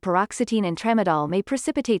 Co-administration of paroxetine and tramadol may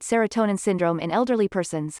precipitate serotonin syndrome in elderly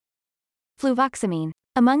persons. Fluvoxamine.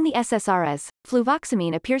 Among the SSRIs,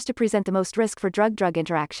 fluvoxamine appears to present the most risk for drug-drug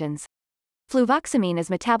interactions. Fluvoxamine is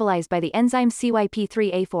metabolized by the enzyme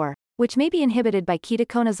CYP3A4, which may be inhibited by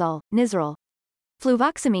ketoconazole, Nizoral.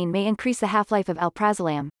 Fluvoxamine may increase the half-life of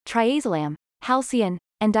alprazolam, triazolam, halcion,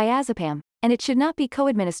 and diazepam, and it should not be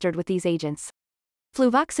co-administered with these agents.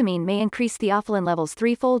 Fluvoxamine may increase theophylline levels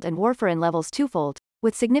threefold and warfarin levels twofold,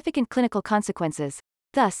 with significant clinical consequences.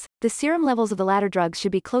 Thus, the serum levels of the latter drugs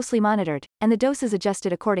should be closely monitored, and the doses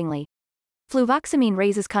adjusted accordingly. Fluvoxamine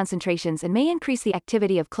raises concentrations and may increase the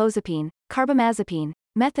activity of clozapine, carbamazepine,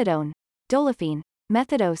 methadone, dolophine,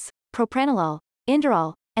 methadose, propranolol,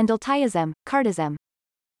 Inderal, and diltiazem, cardizem.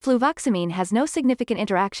 Fluvoxamine has no significant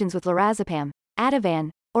interactions with lorazepam, Ativan,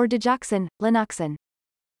 or digoxin, Lanoxin.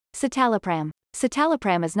 Citalopram.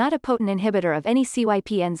 Citalopram is not a potent inhibitor of any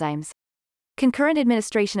CYP enzymes. Concurrent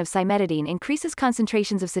administration of cimetidine increases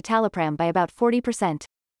concentrations of citalopram by about 40%.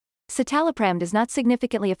 Citalopram does not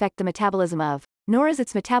significantly affect the metabolism of, nor is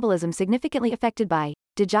its metabolism significantly affected by,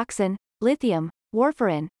 digoxin, lithium,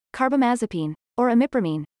 warfarin, carbamazepine, or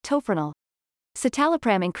imipramine, tofranol.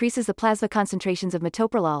 Citalopram increases the plasma concentrations of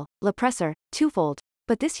metoprolol, Lopressor, twofold,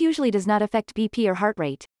 but this usually does not affect BP or heart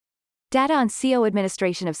rate. Data on CO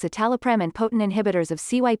administration of citalopram and potent inhibitors of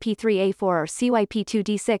CYP3A4 or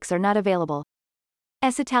CYP2D6 are not available.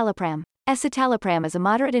 Escitalopram. Escitalopram is a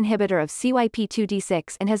moderate inhibitor of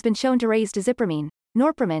CYP2D6 and has been shown to raise diazepam,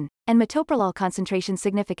 norpramine, and metoprolol concentrations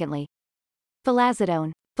significantly.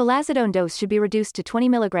 Vilazodone. Vilazodone dose should be reduced to 20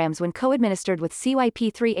 mg when co-administered with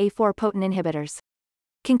CYP3A4 potent inhibitors.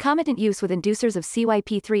 Concomitant use with inducers of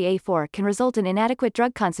CYP3A4 can result in inadequate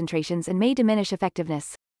drug concentrations and may diminish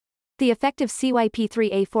effectiveness. The effect of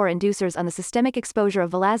CYP3A4 inducers on the systemic exposure of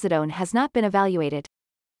vilazodone has not been evaluated.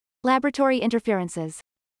 Laboratory interferences.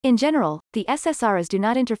 In general, the SSRIs do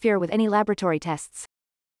not interfere with any laboratory tests.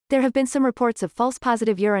 There have been some reports of false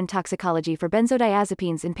positive urine toxicology for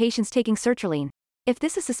benzodiazepines in patients taking sertraline. If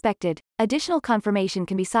this is suspected, additional confirmation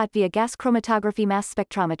can be sought via gas chromatography mass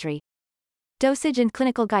spectrometry. Dosage and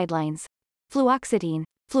clinical guidelines. Fluoxetine.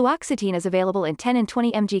 Fluoxetine is available in 10 and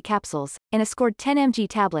 20 mg capsules, in a scored 10 mg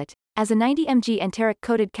tablet, as a 90 mg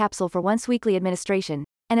enteric-coated capsule for once-weekly administration,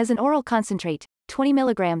 and as an oral concentrate, 20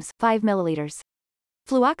 mg, 5 ml.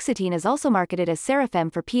 Fluoxetine is also marketed as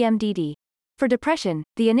Serafem for PMDD. For depression,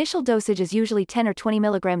 the initial dosage is usually 10 or 20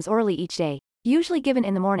 mg orally each day, usually given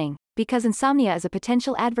in the morning, because insomnia is a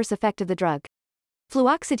potential adverse effect of the drug.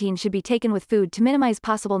 Fluoxetine should be taken with food to minimize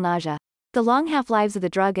possible nausea. The long half-lives of the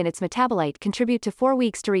drug and its metabolite contribute to 4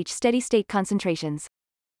 weeks to reach steady-state concentrations.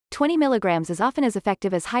 20 mg is often as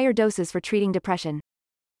effective as higher doses for treating depression.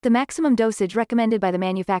 The maximum dosage recommended by the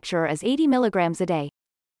manufacturer is 80 mg a day.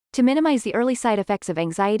 To minimize the early side effects of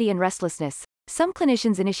anxiety and restlessness, some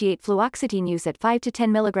clinicians initiate fluoxetine use at 5 to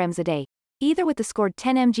 10 mg a day, either with the scored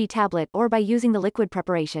 10 mg tablet or by using the liquid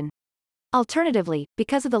preparation. Alternatively,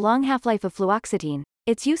 because of the long half-life of fluoxetine,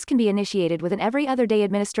 its use can be initiated with an every other day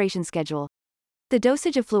administration schedule. The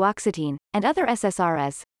dosage of fluoxetine, and other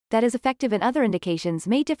SSRIs, that is effective in other indications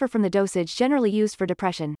may differ from the dosage generally used for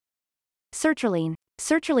depression. Sertraline.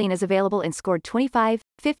 Sertraline is available in scored 25,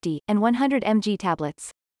 50, and 100 mg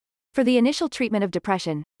tablets. For the initial treatment of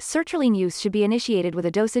depression, sertraline use should be initiated with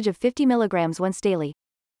a dosage of 50 mg once daily.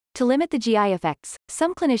 To limit the GI effects,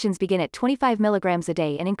 some clinicians begin at 25 mg a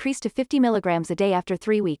day and increase to 50 mg a day after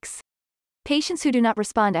 3 weeks. Patients who do not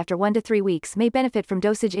respond after 1 to 3 weeks may benefit from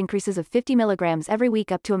dosage increases of 50 mg every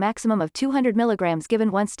week up to a maximum of 200 mg given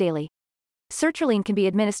once daily. Sertraline can be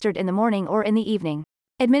administered in the morning or in the evening.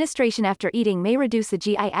 Administration after eating may reduce the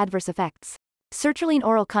GI adverse effects. Sertraline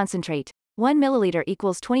oral concentrate, 1 ml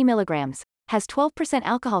equals 20 mg, has 12%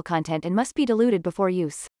 alcohol content and must be diluted before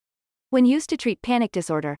use. When used to treat panic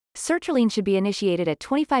disorder, sertraline should be initiated at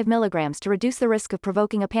 25 mg to reduce the risk of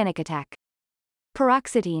provoking a panic attack.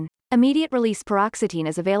 Paroxetine. Immediate release paroxetine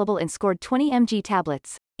is available in scored 20 mg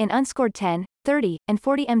tablets, in unscored 10, 30, and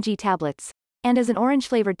 40 mg tablets, and as an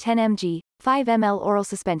orange-flavored 10 mg, 5 ml oral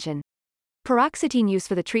suspension. Paroxetine use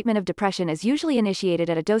for the treatment of depression is usually initiated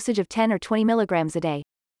at a dosage of 10 or 20 mg a day.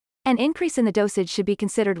 An increase in the dosage should be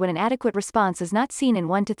considered when an adequate response is not seen in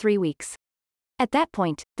 1 to 3 weeks. At that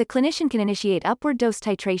point, the clinician can initiate upward dose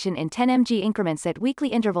titration in 10 mg increments at weekly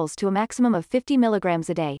intervals to a maximum of 50 mg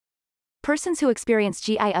a day. Persons who experience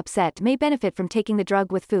GI upset may benefit from taking the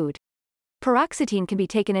drug with food. Paroxetine can be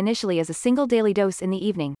taken initially as a single daily dose in the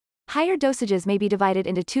evening. Higher dosages may be divided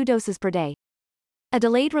into 2 doses per day. A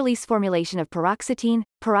delayed-release formulation of paroxetine,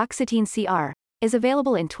 paroxetine CR, is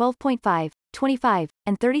available in 12.5, 25,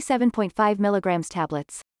 and 37.5 mg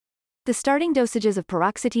tablets. The starting dosages of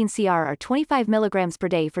paroxetine CR are 25 mg per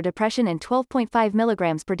day for depression and 12.5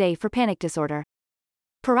 mg per day for panic disorder.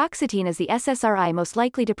 Paroxetine is the SSRI most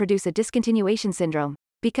likely to produce a discontinuation syndrome,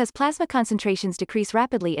 because plasma concentrations decrease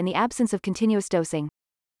rapidly in the absence of continuous dosing.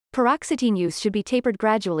 Paroxetine use should be tapered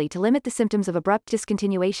gradually to limit the symptoms of abrupt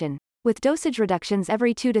discontinuation, with dosage reductions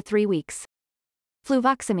every 2 to 3 weeks.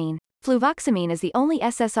 Fluvoxamine. Fluvoxamine is the only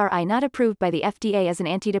SSRI not approved by the FDA as an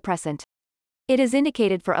antidepressant. It is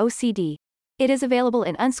indicated for OCD. It is available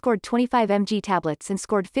in unscored 25 mg tablets and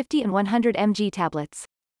scored 50 and 100 mg tablets.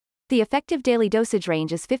 The effective daily dosage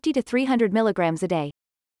range is 50 to 300 mg a day.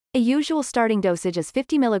 A usual starting dosage is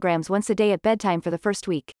 50 mg once a day at bedtime for the first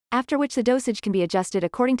week, after which the dosage can be adjusted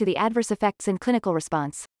according to the adverse effects and clinical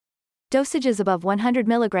response. Dosages above 100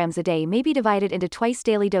 mg a day may be divided into twice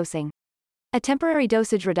daily dosing. A temporary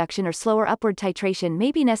dosage reduction or slower upward titration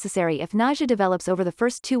may be necessary if nausea develops over the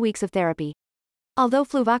first 2 weeks of therapy. Although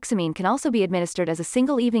fluvoxamine can also be administered as a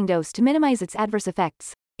single evening dose to minimize its adverse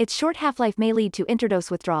effects, its short half-life may lead to interdose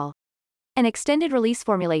withdrawal. An extended-release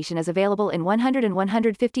formulation is available in 100 and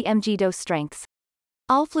 150 mg dose strengths.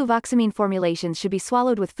 All fluvoxamine formulations should be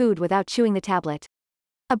swallowed with food without chewing the tablet.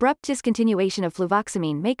 Abrupt discontinuation of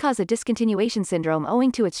fluvoxamine may cause a discontinuation syndrome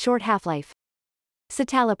owing to its short half-life.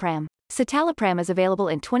 Citalopram. Citalopram is available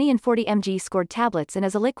in 20 and 40 mg scored tablets and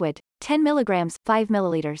as a liquid, 10 mg, 5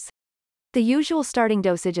 ml. The usual starting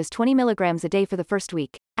dosage is 20 mg a day for the first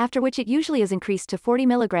week, after which it usually is increased to 40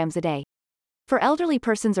 mg a day. For elderly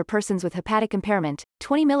persons or persons with hepatic impairment,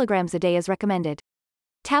 20 mg a day is recommended.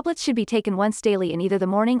 Tablets should be taken once daily in either the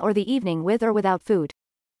morning or the evening with or without food.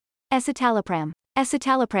 Escitalopram.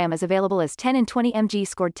 Escitalopram is available as 10 and 20 mg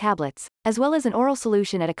scored tablets, as well as an oral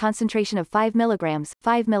solution at a concentration of 5 mg,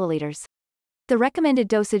 5 ml. The recommended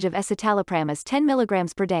dosage of escitalopram is 10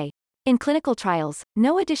 mg per day. In clinical trials,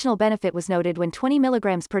 no additional benefit was noted when 20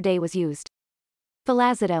 mg per day was used.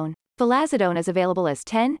 Vilazodone. Vilazodone is available as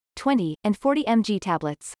 10, 20, and 40 mg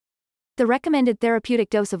tablets. The recommended therapeutic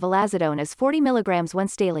dose of vilazodone is 40 mg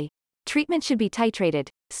once daily. Treatment should be titrated,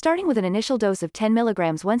 starting with an initial dose of 10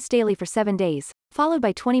 mg once daily for 7 days, followed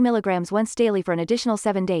by 20 mg once daily for an additional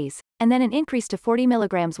 7 days, and then an increase to 40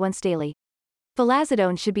 mg once daily.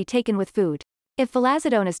 Vilazodone should be taken with food. If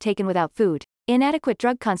vilazodone is taken without food, inadequate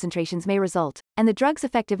drug concentrations may result, and the drug's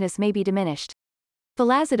effectiveness may be diminished.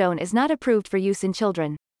 Vilazodone is not approved for use in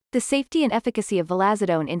children. The safety and efficacy of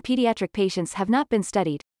vilazodone in pediatric patients have not been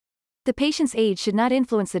studied. The patient's age should not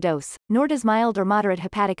influence the dose, nor does mild or moderate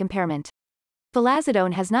hepatic impairment.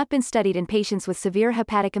 Vilazodone has not been studied in patients with severe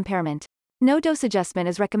hepatic impairment. No dose adjustment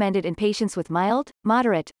is recommended in patients with mild,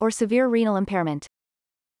 moderate, or severe renal impairment.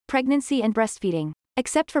 Pregnancy and breastfeeding.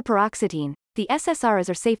 Except for paroxetine, the SSRIs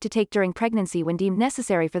are safe to take during pregnancy when deemed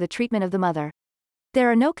necessary for the treatment of the mother.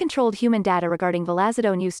 There are no controlled human data regarding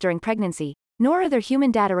vilazodone use during pregnancy, nor are there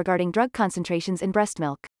human data regarding drug concentrations in breast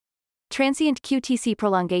milk. Transient QTc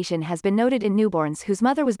prolongation has been noted in newborns whose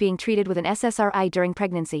mother was being treated with an SSRI during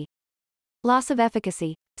pregnancy. Loss of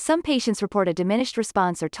efficacy. Some patients report a diminished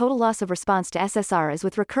response or total loss of response to SSRIs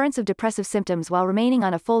with recurrence of depressive symptoms while remaining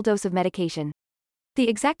on a full dose of medication. The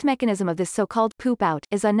exact mechanism of this so-called poop out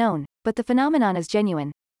is unknown, but the phenomenon is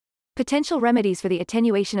genuine. Potential remedies for the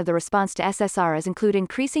attenuation of the response to SSRIs include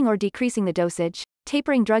increasing or decreasing the dosage,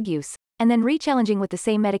 tapering drug use, and then re-challenging with the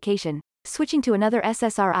same medication, switching to another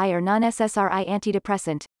SSRI or non-SSRI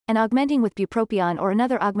antidepressant, and augmenting with bupropion or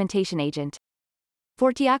another augmentation agent.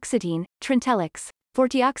 Vortioxetine, Trintellix.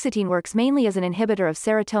 Vortioxetine works mainly as an inhibitor of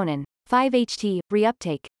serotonin, 5-HT,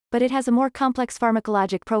 reuptake, but it has a more complex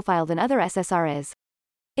pharmacologic profile than other SSRIs.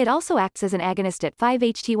 It also acts as an agonist at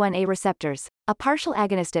 5-HT1A receptors, a partial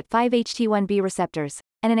agonist at 5-HT1B receptors,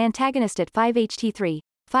 and an antagonist at 5-HT3,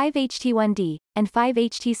 5-HT1D, and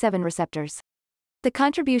 5-HT7 receptors. The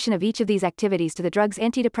contribution of each of these activities to the drug's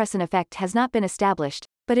antidepressant effect has not been established,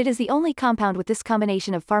 but it is the only compound with this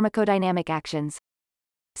combination of pharmacodynamic actions.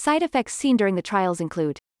 Side effects seen during the trials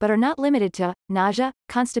include, but are not limited to, nausea,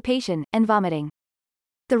 constipation, and vomiting.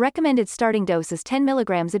 The recommended starting dose is 10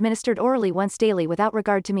 mg administered orally once daily without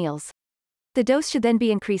regard to meals. The dose should then be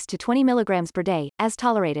increased to 20 mg per day, as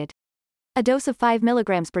tolerated. A dose of 5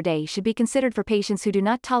 mg per day should be considered for patients who do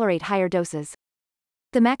not tolerate higher doses.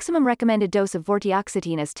 The maximum recommended dose of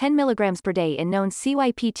vortioxetine is 10 mg per day in known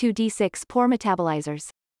CYP2D6 poor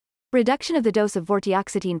metabolizers. Reduction of the dose of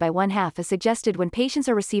vortioxetine by 1/2 is suggested when patients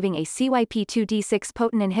are receiving a CYP2D6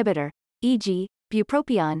 potent inhibitor, e.g.,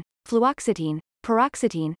 bupropion, fluoxetine,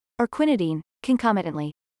 paroxetine, or quinidine,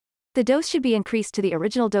 concomitantly. The dose should be increased to the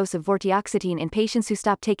original dose of vortioxetine in patients who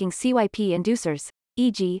stop taking CYP inducers,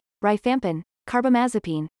 e.g., rifampin,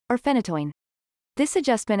 carbamazepine, or phenytoin. This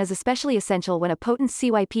adjustment is especially essential when a potent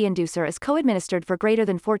CYP inducer is co-administered for greater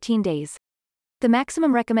than 14 days. The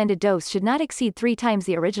maximum recommended dose should not exceed 3 times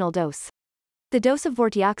the original dose. The dose of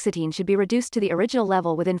vortioxetine should be reduced to the original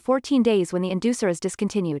level within 14 days when the inducer is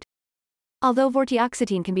discontinued. Although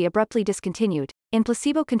vortioxetine can be abruptly discontinued, in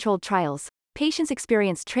placebo-controlled trials, patients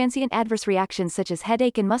experience transient adverse reactions such as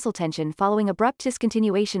headache and muscle tension following abrupt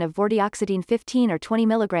discontinuation of vortioxetine 15 or 20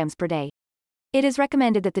 mg per day. It is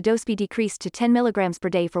recommended that the dose be decreased to 10 mg per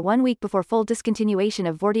day for 1 week before full discontinuation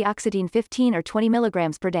of vortioxetine 15 or 20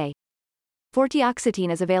 mg per day. Vortioxetine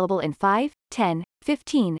is available in 5, 10,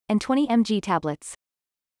 15, and 20 mg tablets.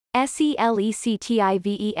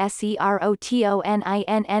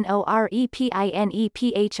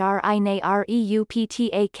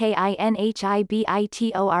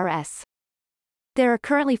 There are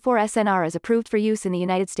currently 4 SNRs approved for use in the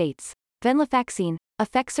United States: venlafaxine,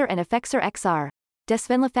 Effexor and Effexor XR,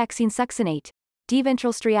 desvenlafaxine succinate,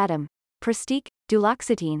 diventralstriatum, Pristiq,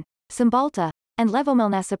 duloxetine, Cymbalta, and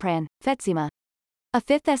levomilnacipran, Fetzima. A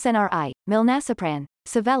 5th SNRI, milnacipran,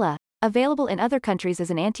 Savella, available in other countries as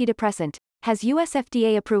an antidepressant, has US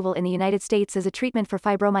FDA approval in the United States as a treatment for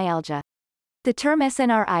fibromyalgia. The term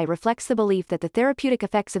SNRI reflects the belief that the therapeutic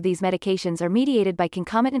effects of these medications are mediated by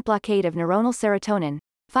concomitant blockade of neuronal serotonin,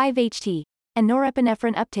 5-HT, and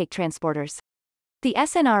norepinephrine uptake transporters. The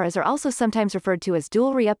SNRs are also sometimes referred to as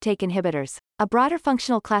dual reuptake inhibitors, a broader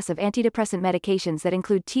functional class of antidepressant medications that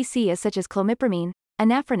include TCs such as clomipramine,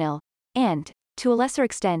 anafranil, and, to a lesser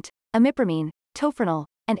extent, imipramine, tofranil,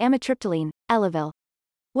 and amitriptyline, Elavil.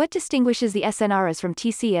 What distinguishes the SNRs from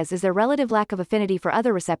TCs is their relative lack of affinity for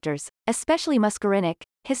other receptors, especially muscarinic,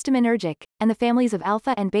 histaminergic, and the families of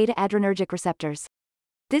alpha and beta adrenergic receptors.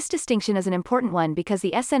 This distinction is an important one because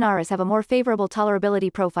the SNRs have a more favorable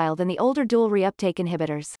tolerability profile than the older dual reuptake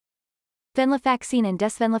inhibitors. Venlafaxine and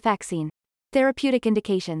desvenlafaxine. Therapeutic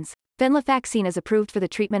indications. Venlafaxine is approved for the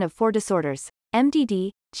treatment of 4 disorders: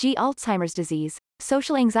 MDD, Alzheimer's disease,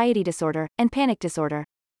 social anxiety disorder, and panic disorder.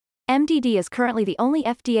 MDD is currently the only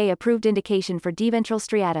FDA-approved indication for D-ventral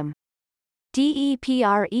striatum.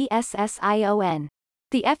 Depression.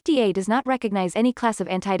 The FDA does not recognize any class of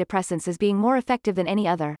antidepressants as being more effective than any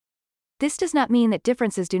other. This does not mean that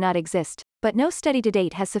differences do not exist, but no study to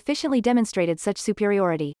date has sufficiently demonstrated such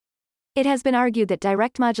superiority. It has been argued that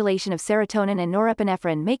direct modulation of serotonin and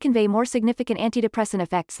norepinephrine may convey more significant antidepressant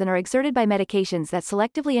effects than are exerted by medications that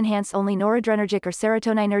selectively enhance only noradrenergic or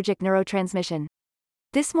serotoninergic neurotransmission.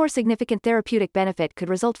 This more significant therapeutic benefit could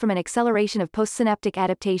result from an acceleration of postsynaptic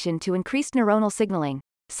adaptation to increased neuronal signaling,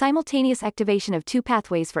 simultaneous activation of 2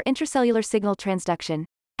 pathways for intracellular signal transduction,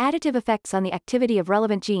 additive effects on the activity of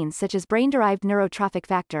relevant genes such as brain-derived neurotrophic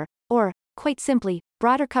factor, or, quite simply,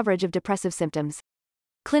 broader coverage of depressive symptoms.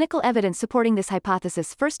 Clinical evidence supporting this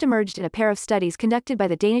hypothesis first emerged in a pair of studies conducted by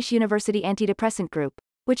the Danish University Antidepressant Group,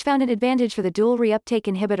 which found an advantage for the dual reuptake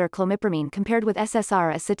inhibitor clomipramine compared with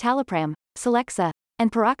SSR as citalopram, Celexa,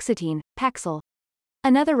 and paroxetine, Paxil.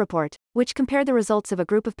 Another report, which compared the results of a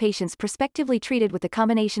group of patients prospectively treated with the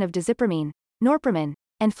combination of diazepam, norepinephrine,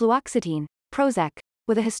 and fluoxetine, Prozac,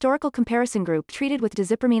 with a historical comparison group treated with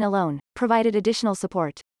diazepam alone, provided additional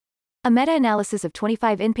support. A meta-analysis of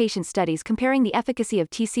 25 inpatient studies comparing the efficacy of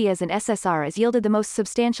TCAs and SSRs yielded the most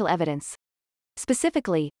substantial evidence.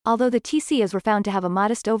 Specifically, although the TCAs were found to have a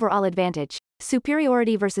modest overall advantage,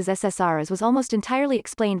 superiority versus SSRs was almost entirely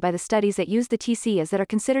explained by the studies that used the TCAs that are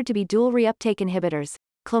considered to be dual reuptake inhibitors: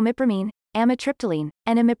 clomipramine, amitriptyline,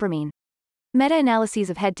 and imipramine. Meta-analyses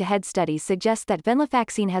of head-to-head studies suggest that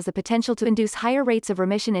venlafaxine has the potential to induce higher rates of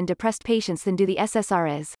remission in depressed patients than do the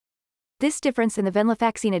SSRIs. This difference in the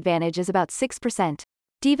venlafaxine advantage is about 6%.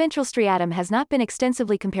 D-ventral striatum has not been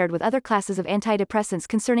extensively compared with other classes of antidepressants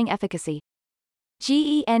concerning efficacy.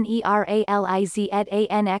 Generalized.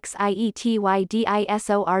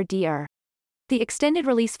 The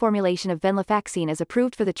extended-release formulation of venlafaxine is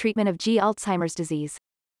approved for the treatment of Alzheimer's disease.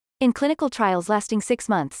 In clinical trials lasting 6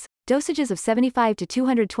 months, dosages of 75 to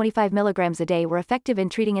 225 mg a day were effective in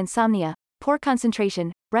treating insomnia, poor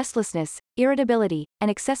concentration, restlessness, irritability,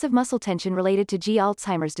 and excessive muscle tension related to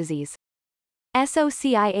Alzheimer's disease.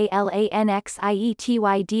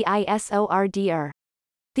 Socialanxietydisordr.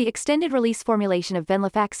 The extended-release formulation of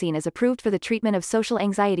venlafaxine is approved for the treatment of social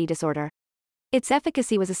anxiety disorder. Its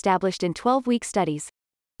efficacy was established in 12-week studies.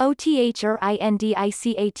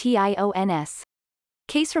 OTHRINDICATIONS.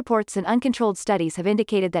 Case reports and uncontrolled studies have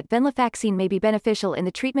indicated that venlafaxine may be beneficial in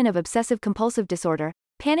the treatment of obsessive-compulsive disorder,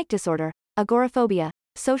 panic disorder, agoraphobia,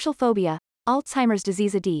 social phobia, Alzheimer's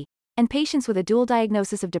disease AD, and patients with a dual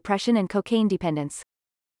diagnosis of depression and cocaine dependence.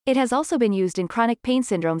 It has also been used in chronic pain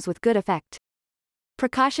syndromes with good effect.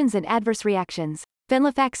 Precautions and adverse reactions.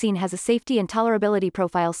 Venlafaxine has a safety and tolerability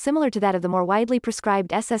profile similar to that of the more widely prescribed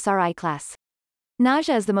SSRI class.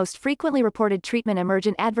 Nausea is the most frequently reported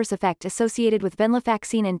treatment-emergent adverse effect associated with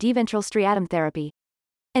venlafaxine and D-ventral striatum therapy.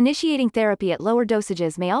 Initiating therapy at lower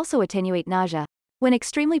dosages may also attenuate nausea. When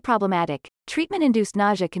extremely problematic, treatment-induced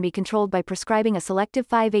nausea can be controlled by prescribing a selective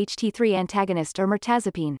 5-HT3 antagonist or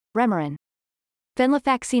mirtazapine, Remeron.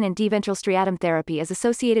 Venlafaxine and D-ventral striatum therapy is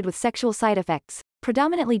associated with sexual side effects,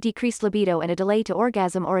 predominantly decreased libido and a delay to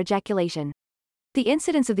orgasm or ejaculation. The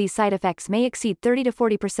incidence of these side effects may exceed 30 to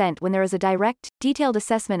 40% when there is a direct, detailed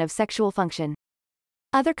assessment of sexual function.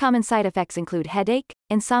 Other common side effects include headache,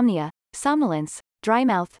 insomnia, somnolence, dry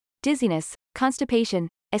mouth, dizziness, constipation,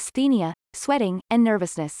 asthenia, sweating, and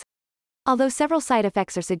nervousness. Although several side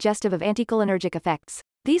effects are suggestive of anticholinergic effects,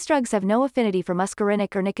 these drugs have no affinity for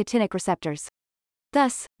muscarinic or nicotinic receptors.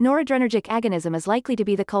 Thus, noradrenergic agonism is likely to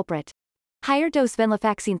be the culprit. Higher dose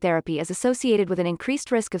venlafaxine therapy is associated with an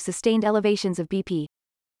increased risk of sustained elevations of BP.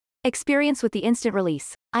 Experience with the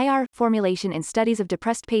instant-release (IR) formulation in studies of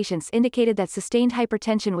depressed patients indicated that sustained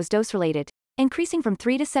hypertension was dose-related, increasing from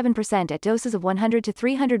 3 to 7% at doses of 100 to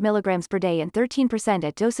 300 mg per day and 13%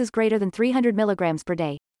 at doses greater than 300 mg per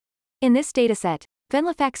day. In this dataset,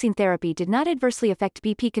 venlafaxine therapy did not adversely affect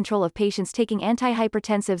BP control of patients taking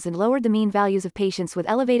antihypertensives and lowered the mean values of patients with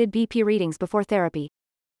elevated BP readings before therapy.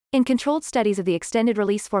 In controlled studies of the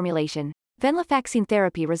extended-release formulation, venlafaxine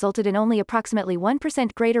therapy resulted in only approximately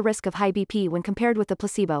 1% greater risk of high BP when compared with the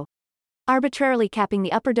placebo. Arbitrarily capping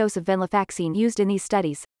the upper dose of venlafaxine used in these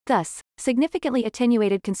studies, thus, significantly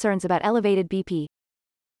attenuated concerns about elevated BP.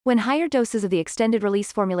 When higher doses of the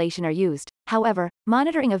extended-release formulation are used, however,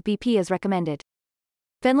 monitoring of BP is recommended.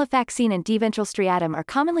 Venlafaxine and diventral striatum are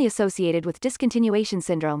commonly associated with discontinuation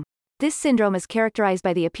syndrome. This syndrome is characterized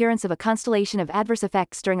by the appearance of a constellation of adverse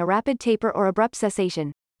effects during a rapid taper or abrupt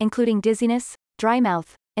cessation, including dizziness, dry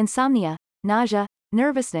mouth, insomnia, nausea,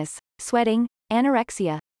 nervousness, sweating,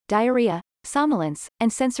 anorexia, diarrhea, somnolence,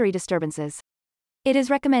 and sensory disturbances. It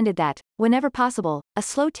is recommended that, whenever possible, a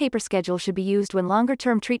slow taper schedule should be used when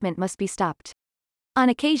longer-term treatment must be stopped. On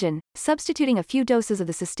occasion, substituting a few doses of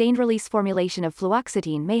the sustained-release formulation of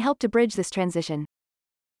fluoxetine may help to bridge this transition.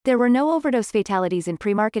 There were no overdose fatalities in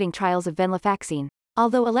pre-marketing trials of venlafaxine,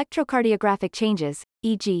 although electrocardiographic changes,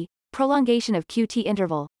 e.g., prolongation of QT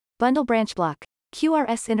interval, bundle branch block,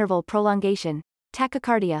 QRS interval prolongation,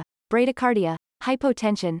 tachycardia, bradycardia,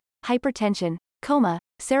 hypotension, hypertension, coma,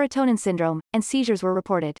 serotonin syndrome, and seizures were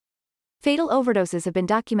reported. Fatal overdoses have been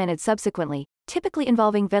documented subsequently, typically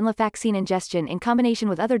involving venlafaxine ingestion in combination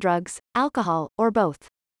with other drugs, alcohol, or both.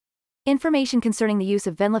 Information concerning the use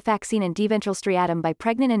of venlafaxine and diventral striatum by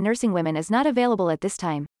pregnant and nursing women is not available at this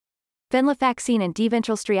time. Venlafaxine and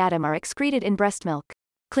diventral striatum are excreted in breast milk.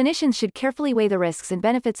 Clinicians should carefully weigh the risks and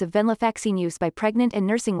benefits of venlafaxine use by pregnant and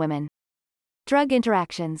nursing women. Drug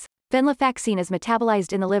interactions. Venlafaxine is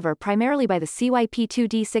metabolized in the liver primarily by the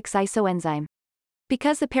CYP2D6 isoenzyme.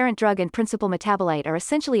 Because the parent drug and principal metabolite are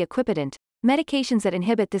essentially equipotent, medications that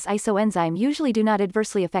inhibit this isoenzyme usually do not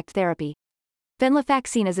adversely affect therapy.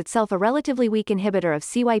 Venlafaxine is itself a relatively weak inhibitor of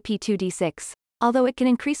CYP2D6, although it can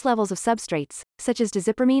increase levels of substrates, such as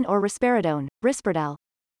dizipramine or risperidone, Risperdal.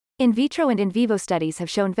 In vitro and in vivo studies have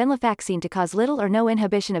shown venlafaxine to cause little or no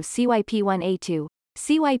inhibition of CYP1A2,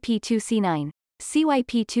 CYP2C9,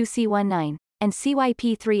 CYP2C19, and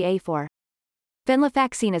CYP3A4.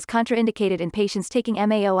 Venlafaxine is contraindicated in patients taking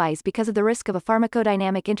MAOIs because of the risk of a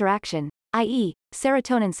pharmacodynamic interaction, i.e.,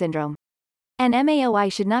 serotonin syndrome. An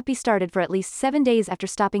MAOI should not be started for at least 7 days after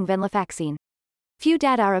stopping venlafaxine. Few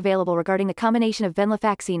data are available regarding the combination of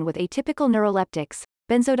venlafaxine with atypical neuroleptics,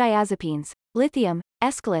 benzodiazepines, lithium,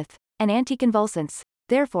 escalith, and anticonvulsants.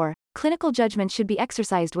 Therefore, clinical judgment should be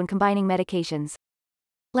exercised when combining medications.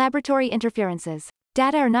 Laboratory interferences.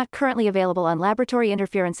 Data are not currently available on laboratory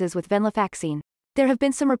interferences with venlafaxine. There have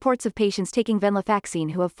been some reports of patients taking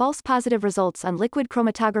venlafaxine who have false positive results on liquid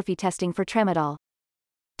chromatography testing for tramadol.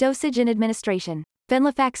 Dosage and administration.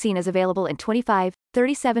 Venlafaxine is available in 25,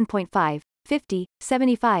 37.5, 50,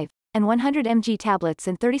 75, and 100 mg tablets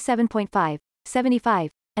and 37.5,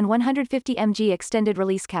 75, and 150 mg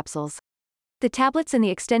extended-release capsules. The tablets and the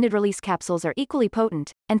extended-release capsules are equally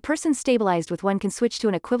potent, and persons stabilized with one can switch to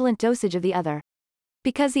an equivalent dosage of the other.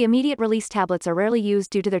 Because the immediate-release tablets are rarely used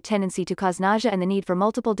due to their tendency to cause nausea and the need for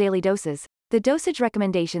multiple daily doses, the dosage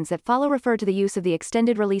recommendations that follow refer to the use of the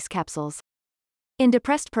extended-release capsules. In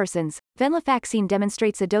depressed persons, venlafaxine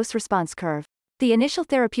demonstrates a dose-response curve. The initial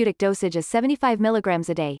therapeutic dosage is 75 mg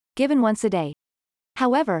a day, given once a day.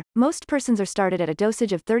 However, most persons are started at a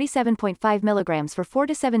dosage of 37.5 mg for 4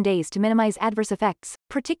 to 7 days to minimize adverse effects,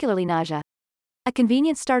 particularly nausea. A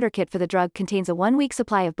convenient starter kit for the drug contains a 1-week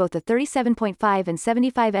supply of both the 37.5 and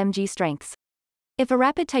 75 mg strengths. If a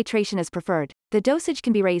rapid titration is preferred, the dosage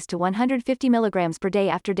can be raised to 150 mg per day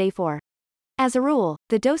after day 4. As a rule,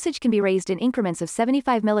 the dosage can be raised in increments of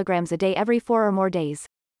 75 mg a day every 4 or more days.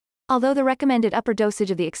 Although the recommended upper dosage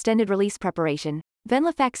of the extended-release preparation,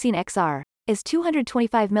 venlafaxine XR, is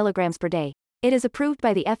 225 mg per day, it is approved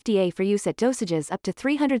by the FDA for use at dosages up to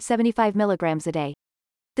 375 mg a day.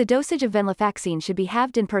 The dosage of venlafaxine should be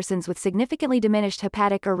halved in persons with significantly diminished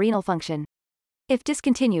hepatic or renal function. If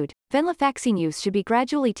discontinued, venlafaxine use should be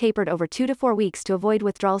gradually tapered over 2 to 4 weeks to avoid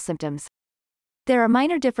withdrawal symptoms. There are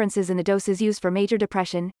minor differences in the doses used for major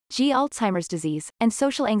depression, Alzheimer's disease, and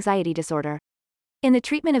social anxiety disorder. In the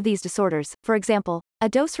treatment of these disorders, for example, a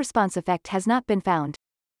dose-response effect has not been found.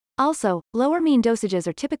 Also, lower mean dosages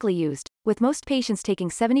are typically used, with most patients taking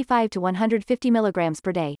 75 to 150 mg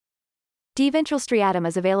per day. Diventral striatum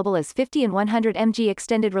is available as 50 and 100 mg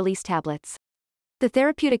extended-release tablets. The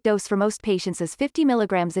therapeutic dose for most patients is 50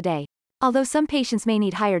 mg a day. Although some patients may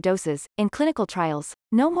need higher doses, in clinical trials,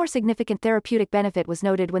 no more significant therapeutic benefit was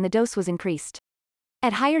noted when the dose was increased.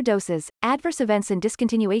 At higher doses, adverse events and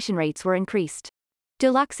discontinuation rates were increased.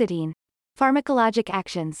 Duloxetine. Pharmacologic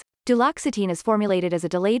actions. Duloxetine is formulated as a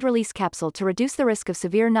delayed-release capsule to reduce the risk of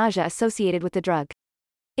severe nausea associated with the drug.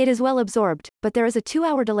 It is well absorbed, but there is a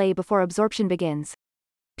 2-hour delay before absorption begins.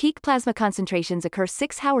 Peak plasma concentrations occur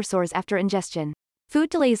 6 hours after ingestion. Food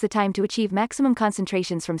delays the time to achieve maximum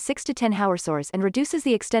concentrations from 6 to 10 hours and reduces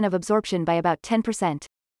the extent of absorption by about 10%.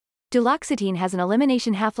 Duloxetine has an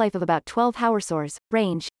elimination half-life of about 12 hours,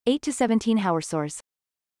 range, 8 to 17 hours.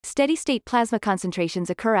 Steady-state plasma concentrations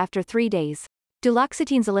occur after 3 days.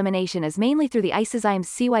 Duloxetine's elimination is mainly through the isozymes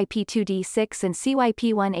CYP2D6 and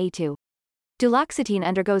CYP1A2. Duloxetine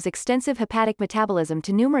undergoes extensive hepatic metabolism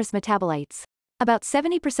to numerous metabolites. About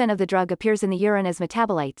 70% of the drug appears in the urine as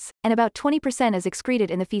metabolites, and about 20% is excreted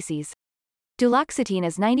in the feces. Duloxetine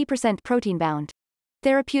is 90% protein-bound.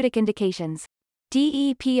 Therapeutic indications.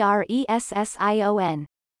 DEPRESSION.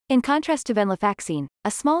 In contrast to venlafaxine, a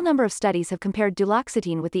small number of studies have compared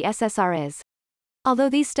duloxetine with the SSRIs. Although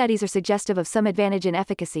these studies are suggestive of some advantage in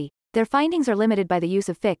efficacy, their findings are limited by the use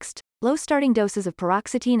of fixed, low starting doses of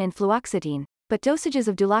paroxetine and fluoxetine, but dosages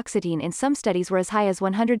of duloxetine in some studies were as high as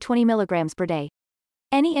 120 mg per day.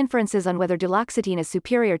 Any inferences on whether duloxetine is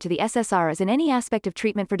superior to the SSRIs in any aspect of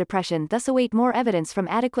treatment for depression thus await more evidence from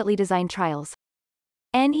adequately designed trials.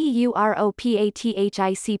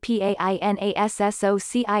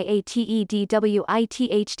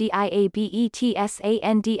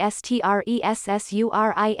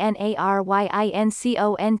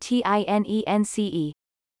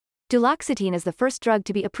 Duloxetine is the first drug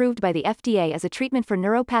to be approved by the FDA as a treatment for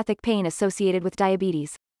neuropathic pain associated with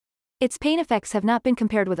diabetes. Its pain effects have not been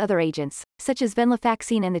compared with other agents, such as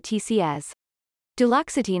venlafaxine and the TCS.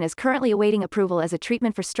 Duloxetine is currently awaiting approval as a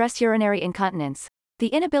treatment for stress urinary incontinence, the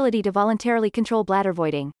inability to voluntarily control bladder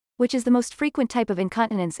voiding, which is the most frequent type of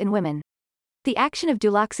incontinence in women. The action of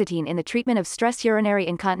duloxetine in the treatment of stress urinary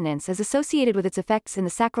incontinence is associated with its effects in the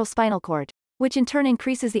sacral spinal cord, which in turn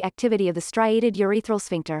increases the activity of the striated urethral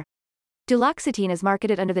sphincter. Duloxetine is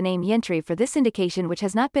marketed under the name Yentry for this indication, which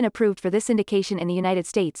has not been approved for this indication in the United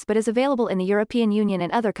States but is available in the European Union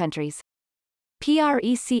and other countries.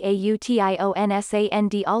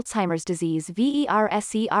 PRECAUTIONSAND Alzheimer's disease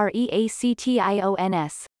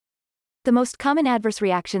VERSEREACTIONS. The most common adverse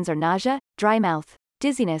reactions are nausea, dry mouth,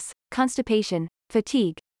 dizziness, constipation,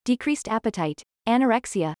 fatigue, decreased appetite,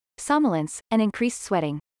 anorexia, somnolence, and increased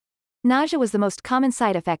sweating. Nausea was the most common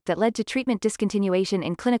side effect that led to treatment discontinuation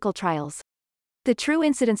in clinical trials. The true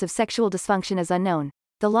incidence of sexual dysfunction is unknown.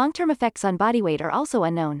 The long-term effects on body weight are also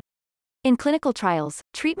unknown. In clinical trials,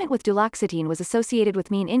 treatment with duloxetine was associated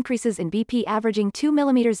with mean increases in BP averaging 2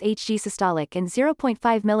 mm Hg systolic and 0.5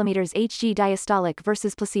 mm Hg diastolic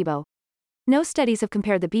versus placebo. No studies have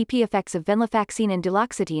compared the BP effects of venlafaxine and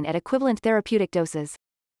duloxetine at equivalent therapeutic doses.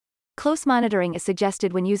 Close monitoring is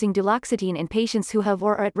suggested when using duloxetine in patients who have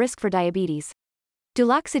or are at risk for diabetes.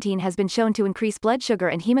 Duloxetine has been shown to increase blood sugar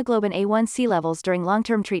and hemoglobin A1C levels during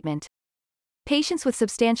long-term treatment. Patients with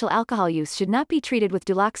substantial alcohol use should not be treated with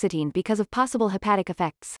duloxetine because of possible hepatic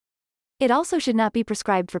effects. It also should not be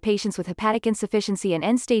prescribed for patients with hepatic insufficiency and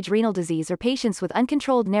end-stage renal disease or patients with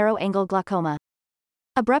uncontrolled narrow-angle glaucoma.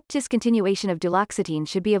 Abrupt discontinuation of duloxetine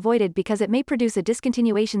should be avoided because it may produce a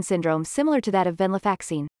discontinuation syndrome similar to that of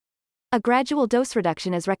venlafaxine. A gradual dose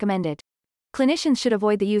reduction is recommended. Clinicians should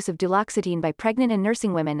avoid the use of duloxetine by pregnant and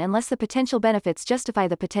nursing women unless the potential benefits justify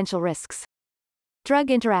the potential risks.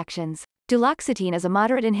 Drug interactions. Duloxetine is a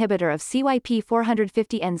moderate inhibitor of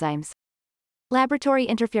CYP450 enzymes. Laboratory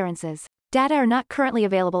interferences. Data are not currently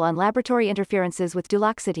available on laboratory interferences with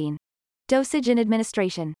duloxetine. Dosage and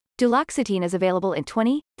administration. Duloxetine is available in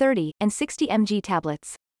 20, 30, and 60 mg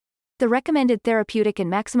tablets. The recommended therapeutic and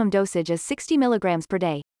maximum dosage is 60 mg per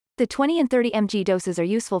day. The 20 and 30 mg doses are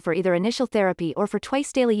useful for either initial therapy or for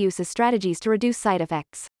twice-daily use as strategies to reduce side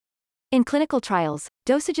effects. In clinical trials,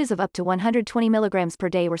 dosages of up to 120 mg per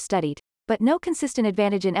day were studied, but no consistent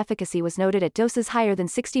advantage in efficacy was noted at doses higher than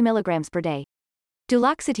 60 mg per day.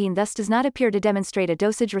 Duloxetine thus does not appear to demonstrate a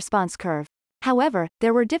dosage response curve. However,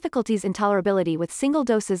 there were difficulties in tolerability with single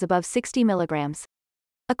doses above 60 mg.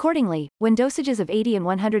 Accordingly, when dosages of 80 and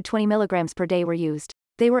 120 mg per day were used,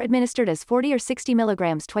 they were administered as 40 or 60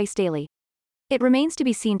 mg twice daily. It remains to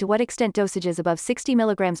be seen to what extent dosages above 60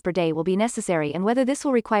 mg per day will be necessary and whether this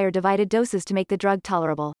will require divided doses to make the drug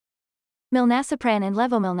tolerable. Milnacipran and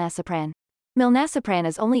levomilnacipran. Milnacipran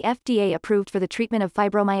is only FDA approved for the treatment of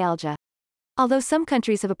fibromyalgia. Although some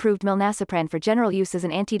countries have approved milnacipran for general use as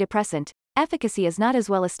an antidepressant, efficacy is not as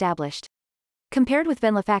well established. Compared with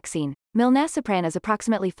venlafaxine, milnacipran is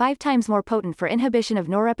approximately 5 times more potent for inhibition of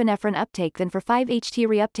norepinephrine uptake than for 5-HT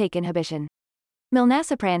reuptake inhibition.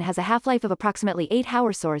 Milnacipran has a half-life of approximately 8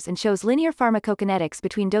 hours and shows linear pharmacokinetics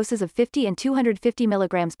between doses of 50 and 250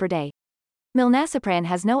 mg per day. Milnacipran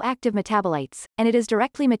has no active metabolites, and it is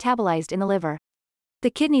directly metabolized in the liver. The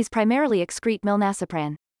kidneys primarily excrete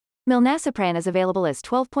milnacipran. Milnacipran is available as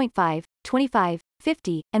 12.5, 25,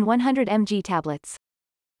 50, and 100 mg tablets.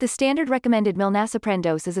 The standard recommended milnacipran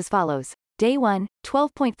dose is as follows. Day 1,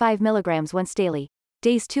 12.5 mg once daily.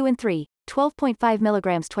 Days 2 and 3, 12.5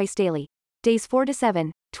 mg twice daily. Days 4 to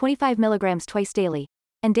 7, 25 mg twice daily.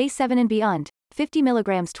 And day 7 and beyond, 50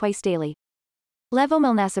 mg twice daily.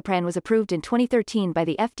 Levomilnacipran was approved in 2013 by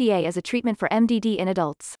the FDA as a treatment for MDD in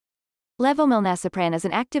adults. Levomilnacipran is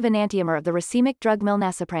an active enantiomer of the racemic drug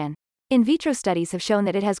milnacipran. In vitro studies have shown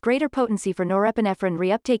that it has greater potency for norepinephrine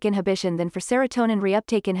reuptake inhibition than for serotonin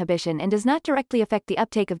reuptake inhibition and does not directly affect the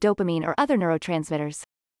uptake of dopamine or other neurotransmitters.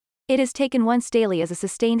 It is taken once daily as a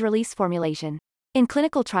sustained-release formulation. In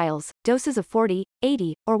clinical trials, doses of 40,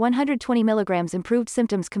 80, or 120 mg improved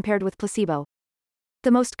symptoms compared with placebo.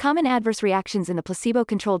 The most common adverse reactions in the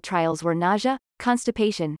placebo-controlled trials were nausea,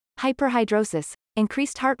 constipation, hyperhidrosis,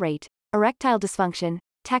 increased heart rate, erectile dysfunction,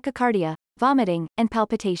 tachycardia, vomiting, and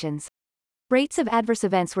palpitations. Rates of adverse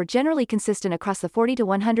events were generally consistent across the 40 to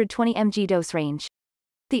 120 mg dose range.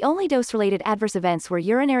 The only dose-related adverse events were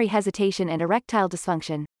urinary hesitation and erectile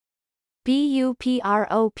dysfunction.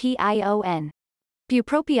 Bupropion.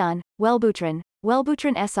 Bupropion, Wellbutrin,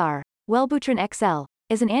 Wellbutrin SR, Wellbutrin XL,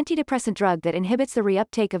 is an antidepressant drug that inhibits the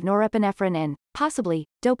reuptake of norepinephrine and, possibly,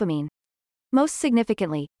 dopamine. Most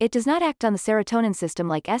significantly, it does not act on the serotonin system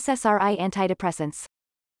like SSRI antidepressants.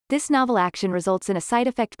 This novel action results in a side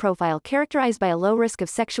effect profile characterized by a low risk of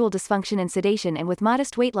sexual dysfunction and sedation and with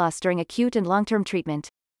modest weight loss during acute and long-term treatment.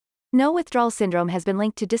 No withdrawal syndrome has been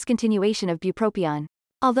linked to discontinuation of bupropion.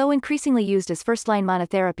 Although increasingly used as first-line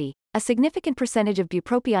monotherapy, a significant percentage of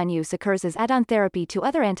bupropion use occurs as add-on therapy to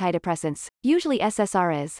other antidepressants, usually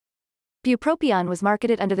SSRIs. Bupropion was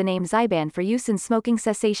marketed under the name Zyban for use in smoking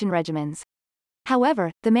cessation regimens.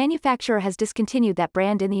 However, the manufacturer has discontinued that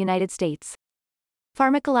brand in the United States.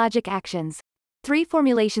 Pharmacologic actions. 3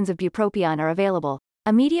 formulations of bupropion are available: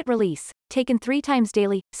 immediate release, taken 3 times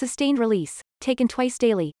daily, sustained release, taken twice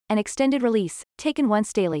daily, and extended release, taken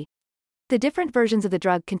once daily. The different versions of the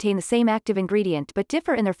drug contain the same active ingredient but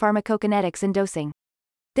differ in their pharmacokinetics and dosing.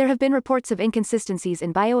 There have been reports of inconsistencies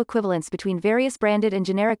in bioequivalence between various branded and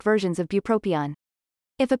generic versions of bupropion.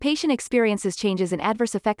 If a patient experiences changes in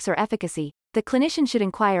adverse effects or efficacy, the clinician should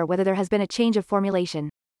inquire whether there has been a change of formulation.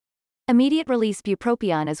 Immediate release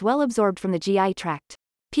bupropion is well absorbed from the GI tract.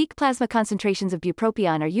 Peak plasma concentrations of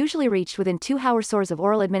bupropion are usually reached within 2 hours of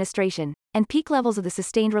oral administration, and peak levels of the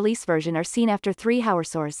sustained release version are seen after 3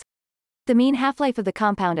 hours. The mean half-life of the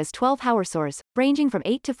compound is 12 hours, ranging from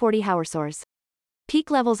 8 to 40 hours.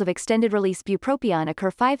 Peak levels of extended-release bupropion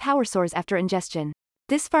occur 5 hours after ingestion.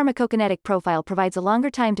 This pharmacokinetic profile provides a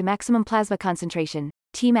longer time to maximum plasma concentration,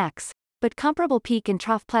 Tmax, but comparable peak and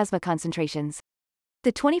trough plasma concentrations.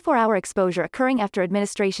 The 24-hour exposure occurring after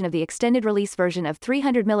administration of the extended-release version of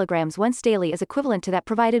 300 mg once daily is equivalent to that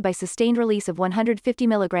provided by sustained release of 150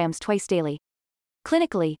 mg twice daily.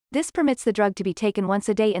 Clinically, this permits the drug to be taken once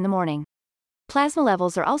a day in the morning. Plasma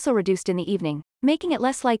levels are also reduced in the evening, making it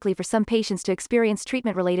less likely for some patients to experience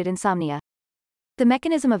treatment-related insomnia. The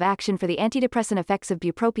mechanism of action for the antidepressant effects of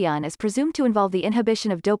bupropion is presumed to involve the inhibition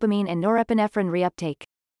of dopamine and norepinephrine reuptake.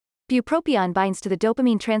 Bupropion binds to the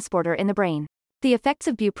dopamine transporter in the brain. The effects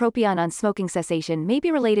of bupropion on smoking cessation may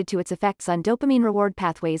be related to its effects on dopamine reward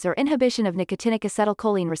pathways or inhibition of nicotinic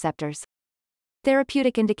acetylcholine receptors.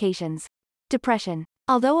 Therapeutic indications. Depression.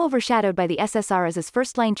 Although overshadowed by the SSRIs as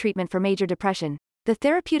first-line treatment for major depression, the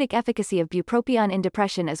therapeutic efficacy of bupropion in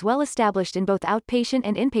depression is well established in both outpatient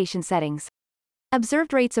and inpatient settings.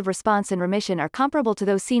 Observed rates of response and remission are comparable to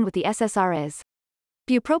those seen with the SSRIs.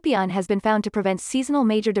 Bupropion has been found to prevent seasonal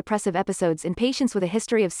major depressive episodes in patients with a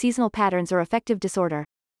history of seasonal patterns or affective disorder.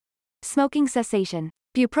 Smoking cessation.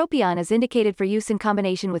 Bupropion is indicated for use in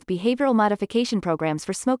combination with behavioral modification programs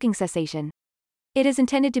for smoking cessation. It is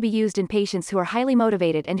intended to be used in patients who are highly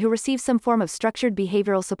motivated and who receive some form of structured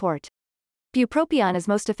behavioral support. Bupropion is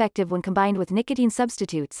most effective when combined with nicotine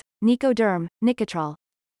substitutes, Nicoderm, Nicotrol.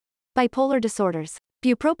 Bipolar disorders.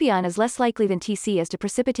 Bupropion is less likely than TC as to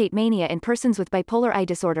precipitate mania in persons with bipolar I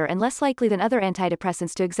disorder and less likely than other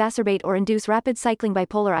antidepressants to exacerbate or induce rapid cycling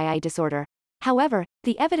bipolar II disorder. However,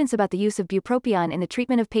 the evidence about the use of bupropion in the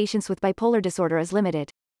treatment of patients with bipolar disorder is limited.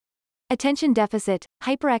 Attention deficit,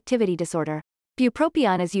 hyperactivity disorder.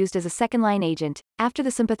 Bupropion is used as a second-line agent, after the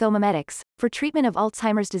sympathomimetics, for treatment of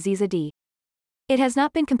Alzheimer's disease AD. It has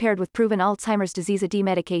not been compared with proven Alzheimer's disease AD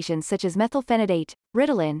medications such as methylphenidate,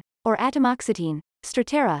 Ritalin, or atomoxetine,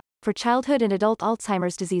 Strattera, for childhood and adult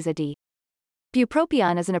Alzheimer's disease AD.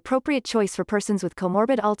 Bupropion is an appropriate choice for persons with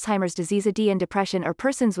comorbid Alzheimer's disease AD and depression or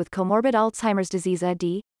persons with comorbid Alzheimer's disease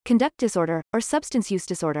AD, conduct disorder, or substance use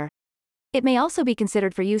disorder. It may also be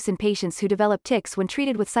considered for use in patients who develop tics when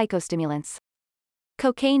treated with psychostimulants.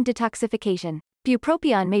 Cocaine detoxification.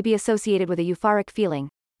 Bupropion may be associated with a euphoric feeling.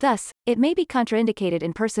 Thus, it may be contraindicated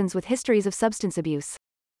in persons with histories of substance abuse.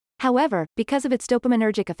 However, because of its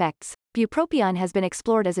dopaminergic effects, bupropion has been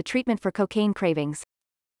explored as a treatment for cocaine cravings.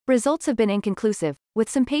 Results have been inconclusive, with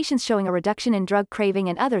some patients showing a reduction in drug craving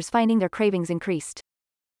and others finding their cravings increased.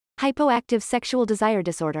 Hypoactive sexual desire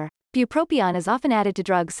disorder. Bupropion is often added to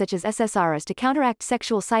drugs such as SSRIs to counteract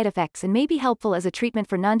sexual side effects and may be helpful as a treatment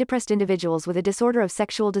for non-depressed individuals with a disorder of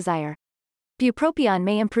sexual desire. Bupropion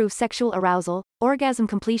may improve sexual arousal, orgasm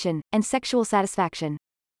completion, and sexual satisfaction.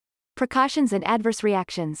 Precautions and adverse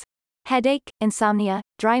reactions. Headache, insomnia,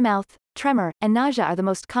 dry mouth, tremor, and nausea are the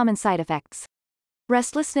most common side effects.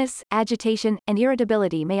 Restlessness, agitation, and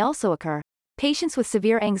irritability may also occur. Patients with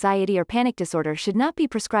severe anxiety or panic disorder should not be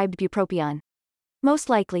prescribed bupropion. Most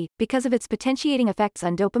likely, because of its potentiating effects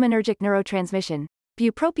on dopaminergic neurotransmission,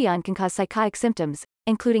 bupropion can cause psychotic symptoms,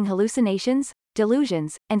 including hallucinations,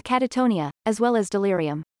 delusions, and catatonia, as well as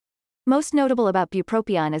delirium. Most notable about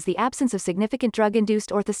bupropion is the absence of significant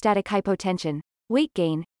drug-induced orthostatic hypotension, weight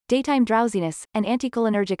gain, daytime drowsiness, and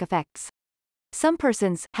anticholinergic effects. Some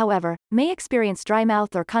persons, however, may experience dry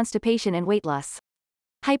mouth or constipation and weight loss.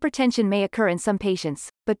 Hypertension may occur in some patients,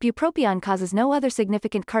 but bupropion causes no other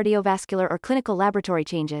significant cardiovascular or clinical laboratory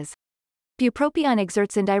changes. Bupropion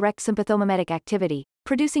exerts indirect sympathomimetic activity,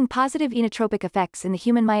 producing positive inotropic effects in the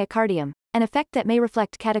human myocardium, an effect that may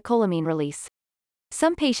reflect catecholamine release.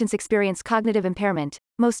 Some patients experience cognitive impairment,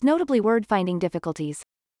 most notably word-finding difficulties.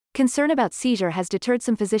 Concern about seizure has deterred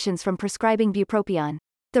some physicians from prescribing bupropion.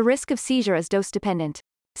 The risk of seizure is dose-dependent.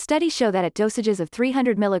 Studies show that at dosages of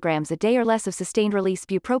 300 mg a day or less of sustained-release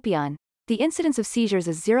bupropion, the incidence of seizures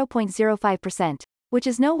is 0.05%, which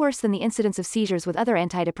is no worse than the incidence of seizures with other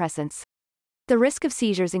antidepressants. The risk of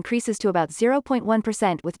seizures increases to about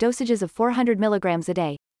 0.1% with dosages of 400 mg a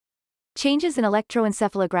day. Changes in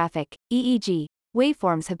electroencephalographic, EEG,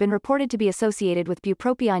 waveforms have been reported to be associated with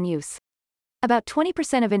bupropion use. About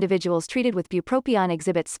 20% of individuals treated with bupropion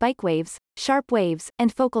exhibit spike waves, sharp waves,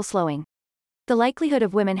 and focal slowing. The likelihood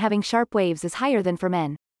of women having sharp waves is higher than for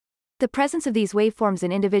men. The presence of these waveforms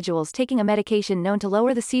in individuals taking a medication known to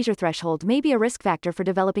lower the seizure threshold may be a risk factor for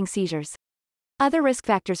developing seizures. Other risk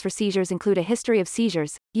factors for seizures include a history of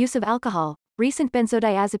seizures, use of alcohol, recent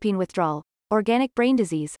benzodiazepine withdrawal, organic brain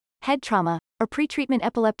disease, head trauma, or pretreatment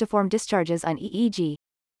epileptiform discharges on EEG.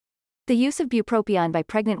 The use of bupropion by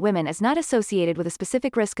pregnant women is not associated with a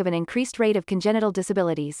specific risk of an increased rate of congenital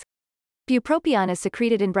disabilities. Bupropion is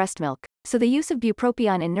secreted in breast milk, so the use of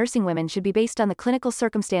bupropion in nursing women should be based on the clinical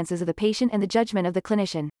circumstances of the patient and the judgment of the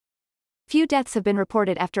clinician. Few deaths have been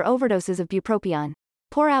reported after overdoses of bupropion.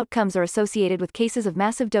 Poor outcomes are associated with cases of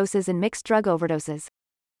massive doses and mixed drug overdoses.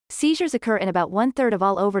 Seizures occur in about 1/3 of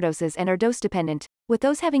all overdoses and are dose-dependent, with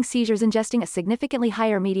those having seizures ingesting a significantly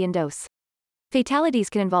higher median dose. Fatalities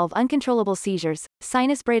can involve uncontrollable seizures,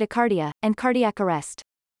 sinus bradycardia, and cardiac arrest.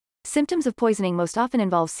 Symptoms of poisoning most often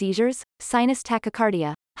involve seizures, sinus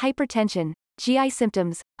tachycardia, hypertension, GI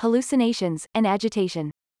symptoms, hallucinations, and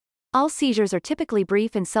agitation. All seizures are typically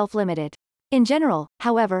brief and self-limited. In general,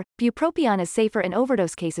 however, bupropion is safer in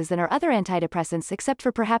overdose cases than are other antidepressants except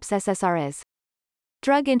for perhaps SSRIs.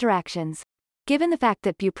 Drug interactions. Given the fact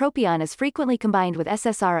that bupropion is frequently combined with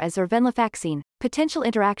SSRIs or venlafaxine, potential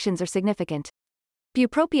interactions are significant.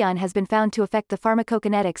 Bupropion has been found to affect the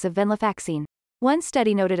pharmacokinetics of venlafaxine. One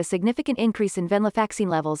study noted a significant increase in venlafaxine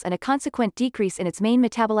levels and a consequent decrease in its main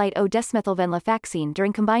metabolite O-desmethylvenlafaxine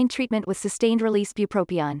during combined treatment with sustained-release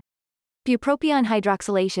bupropion. Bupropion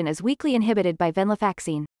hydroxylation is weakly inhibited by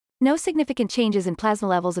venlafaxine. No significant changes in plasma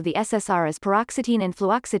levels of the SSRIs paroxetine and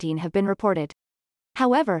fluoxetine have been reported.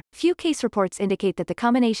 However, few case reports indicate that the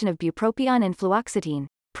combination of bupropion and fluoxetine,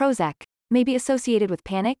 Prozac, may be associated with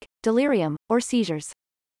panic, delirium, or seizures.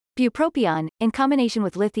 Bupropion, in combination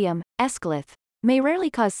with lithium, escalith, may rarely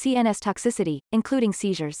cause CNS toxicity, including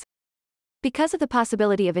seizures. Because of the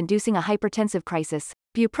possibility of inducing a hypertensive crisis,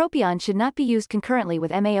 bupropion should not be used concurrently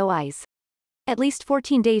with MAOIs. At least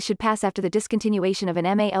 14 days should pass after the discontinuation of an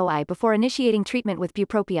MAOI before initiating treatment with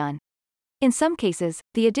bupropion. In some cases,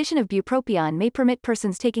 the addition of bupropion may permit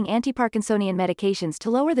persons taking antiparkinsonian medications to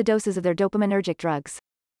lower the doses of their dopaminergic drugs.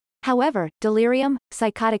 However, delirium,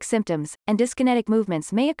 psychotic symptoms, and dyskinetic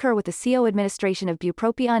movements may occur with the CO administration of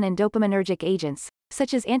bupropion and dopaminergic agents,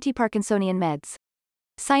 such as antiparkinsonian meds.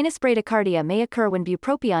 Sinus bradycardia may occur when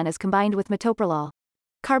bupropion is combined with metoprolol.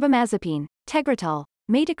 Carbamazepine, Tegretol,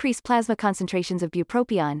 may decrease plasma concentrations of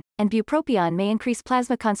bupropion, and bupropion may increase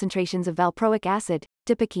plasma concentrations of valproic acid,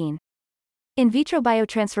 dipakine. In vitro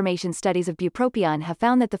biotransformation studies of bupropion have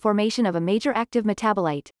found that the formation of a major active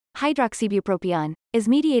metabolite, hydroxybupropion, is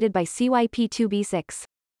mediated by CYP2B6.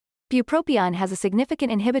 Bupropion has a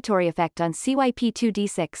significant inhibitory effect on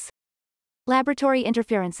CYP2D6. Laboratory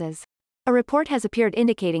interferences. A report has appeared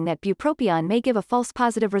indicating that bupropion may give a false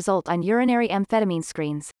positive result on urinary amphetamine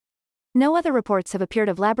screens. No other reports have appeared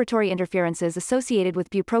of laboratory interferences associated with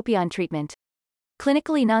bupropion treatment.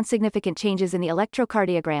 Clinically non-significant changes in the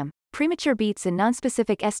electrocardiogram, premature beats and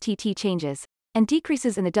nonspecific STT changes, and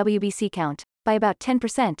decreases in the WBC count, by about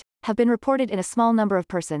 10%, have been reported in a small number of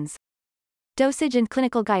persons. Dosage and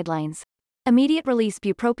clinical guidelines. Immediate-release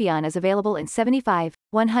bupropion is available in 75,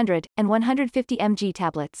 100, and 150 mg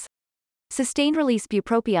tablets. Sustained-release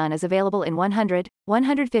bupropion is available in 100,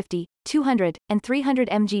 150, 200, and 300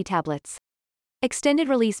 mg tablets.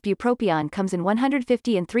 Extended-release bupropion comes in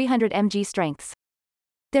 150 and 300 mg strengths.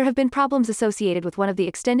 There have been problems associated with one of the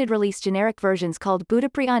extended-release generic versions called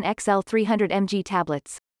Budoprion XL 300 mg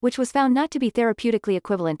tablets, which was found not to be therapeutically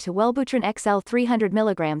equivalent to Wellbutrin XL 300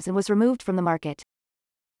 mg and was removed from the market.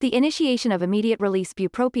 The initiation of immediate-release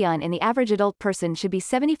bupropion in the average adult person should be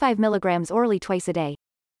 75 mg orally twice a day.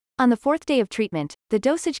 On the fourth day of treatment, the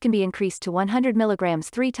dosage can be increased to 100 mg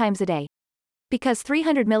 3 times a day. Because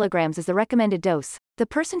 300 mg is the recommended dose, the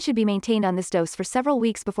person should be maintained on this dose for several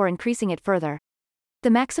weeks before increasing it further. The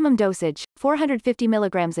maximum dosage, 450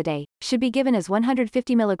 mg a day, should be given as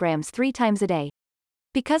 150 mg 3 times a day.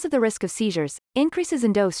 Because of the risk of seizures, increases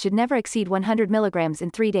in dose should never exceed 100 mg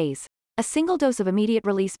in 3 days. A single dose of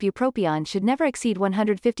immediate-release bupropion should never exceed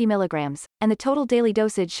 150 mg, and the total daily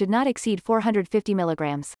dosage should not exceed 450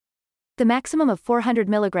 mg. The maximum of 400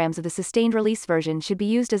 mg of the sustained-release version should be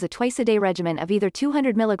used as a twice-a-day regimen of either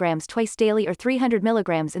 200 mg twice daily or 300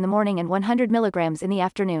 mg in the morning and 100 mg in the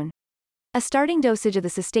afternoon. A starting dosage of the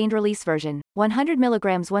sustained-release version, 100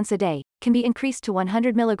 mg once a day, can be increased to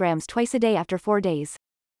 100 mg twice a day after 4 days.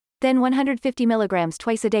 Then 150 mg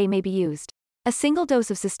twice a day may be used. A single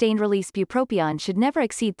dose of sustained-release bupropion should never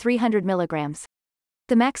exceed 300 mg.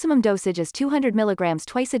 The maximum dosage is 200 mg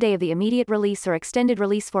twice a day of the immediate-release or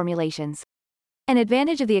extended-release formulations. An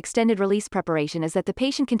advantage of the extended-release preparation is that the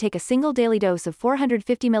patient can take a single daily dose of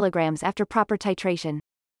 450 mg after proper titration.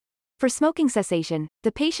 For smoking cessation,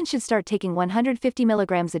 the patient should start taking 150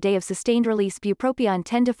 mg a day of sustained-release bupropion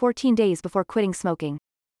 10 to 14 days before quitting smoking.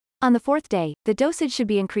 On the fourth day, the dosage should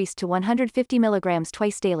be increased to 150 mg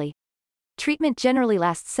twice daily. Treatment generally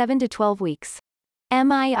lasts 7 to 12 weeks.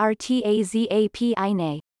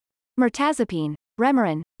 Mirtazapine. Mirtazapine,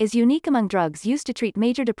 Remeron, is unique among drugs used to treat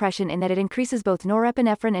major depression in that it increases both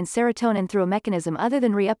norepinephrine and serotonin through a mechanism other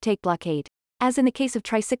than reuptake blockade, as in the case of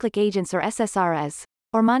tricyclic agents or SSRIs,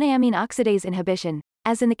 or monoamine oxidase inhibition,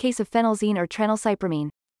 as in the case of phenelzine or tranylcypromine.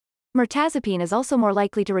 Mirtazapine is also more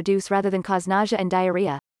likely to reduce rather than cause nausea and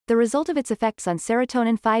diarrhea, the result of its effects on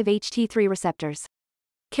serotonin 5-HT3 receptors.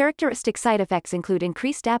 Characteristic side effects include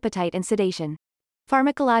increased appetite and sedation.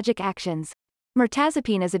 Pharmacologic actions.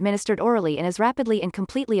 Mirtazapine is administered orally and is rapidly and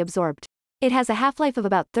completely absorbed. It has a half-life of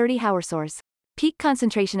about 30 hours. Peak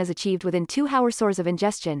concentration is achieved within 2 hours of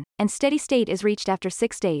ingestion, and steady state is reached after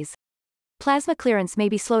 6 days. Plasma clearance may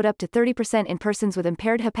be slowed up to 30% in persons with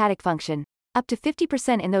impaired hepatic function, up to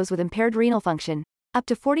 50% in those with impaired renal function, up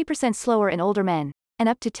to 40% slower in older men, and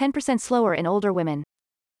up to 10% slower in older women.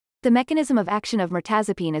 The mechanism of action of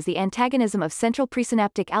mirtazapine is the antagonism of central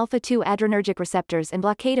presynaptic alpha-2 adrenergic receptors and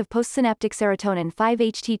blockade of postsynaptic serotonin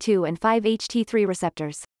 5-HT2 and 5-HT3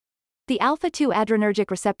 receptors. The alpha-2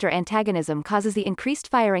 adrenergic receptor antagonism causes the increased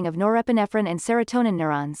firing of norepinephrine and serotonin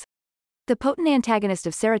neurons. The potent antagonist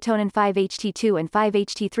of serotonin 5-HT2 and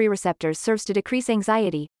 5-HT3 receptors serves to decrease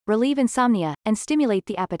anxiety, relieve insomnia, and stimulate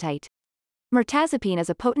the appetite. Mirtazapine is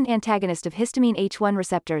a potent antagonist of histamine H1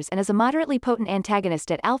 receptors and is a moderately potent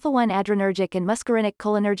antagonist at alpha-1 adrenergic and muscarinic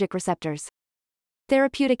cholinergic receptors.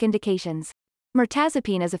 Therapeutic indications.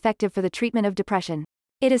 Mirtazapine is effective for the treatment of depression.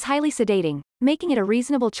 It is highly sedating, making it a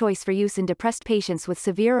reasonable choice for use in depressed patients with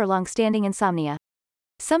severe or long-standing insomnia.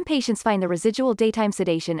 Some patients find the residual daytime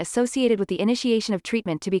sedation associated with the initiation of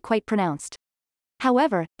treatment to be quite pronounced.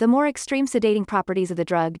 However, the more extreme sedating properties of the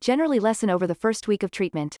drug generally lessen over the first week of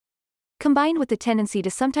treatment. Combined with the tendency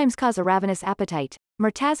to sometimes cause a ravenous appetite,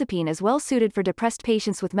 mirtazapine is well suited for depressed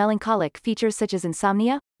patients with melancholic features such as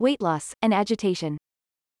insomnia, weight loss, and agitation.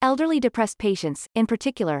 Elderly depressed patients, in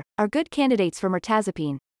particular, are good candidates for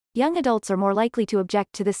mirtazapine. Young adults are more likely to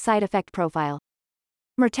object to this side effect profile.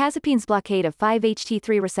 Mirtazapine's blockade of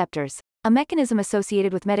 5-HT3 receptors, a mechanism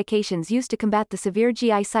associated with medications used to combat the severe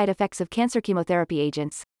GI side effects of cancer chemotherapy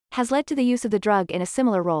agents, has led to the use of the drug in a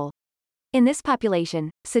similar role. In this population,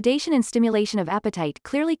 sedation and stimulation of appetite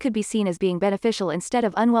clearly could be seen as being beneficial instead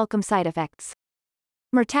of unwelcome side effects.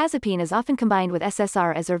 Mirtazapine is often combined with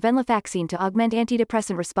SSRIs or venlafaxine to augment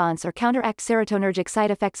antidepressant response or counteract serotonergic side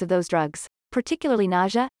effects of those drugs, particularly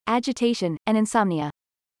nausea, agitation, and insomnia.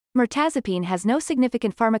 Mirtazapine has no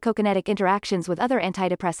significant pharmacokinetic interactions with other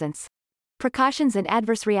antidepressants. Precautions and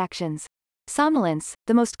adverse reactions. Somnolence,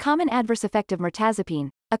 the most common adverse effect of mirtazapine,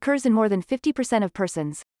 occurs in more than 50% of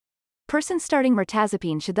persons. Persons starting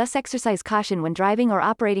mirtazapine should thus exercise caution when driving or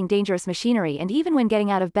operating dangerous machinery and even when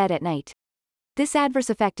getting out of bed at night. This adverse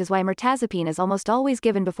effect is why mirtazapine is almost always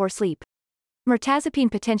given before sleep.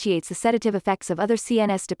 Mirtazapine potentiates the sedative effects of other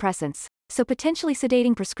CNS depressants, so potentially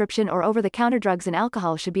sedating prescription or over-the-counter drugs and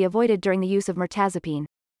alcohol should be avoided during the use of mirtazapine.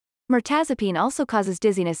 Mirtazapine also causes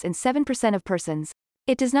dizziness in 7% of persons.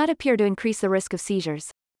 It does not appear to increase the risk of seizures.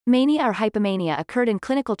 Mania or hypomania occurred in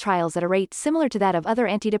clinical trials at a rate similar to that of other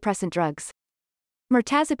antidepressant drugs.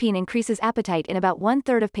 Mirtazapine increases appetite in about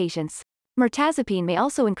 1/3 of patients. Mirtazapine may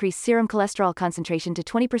also increase serum cholesterol concentration to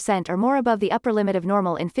 20% or more above the upper limit of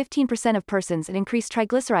normal in 15% of persons and increase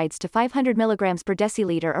triglycerides to 500 mg per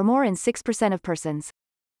deciliter or more in 6% of persons.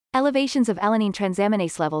 Elevations of alanine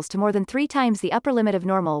transaminase levels to more than 3 times the upper limit of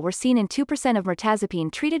normal were seen in 2% of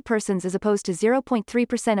mirtazapine-treated persons as opposed to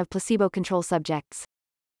 0.3% of placebo-control subjects.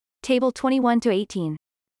 Table 21-18.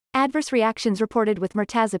 Adverse reactions reported with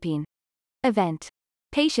mirtazapine. Event.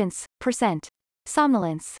 Patients, percent.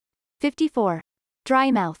 Somnolence. 54.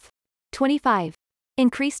 Dry mouth. 25.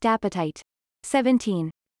 Increased appetite.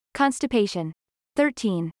 17. Constipation.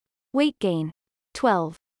 13. Weight gain.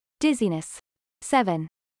 12. Dizziness. 7.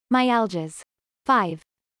 Myalgias. 5.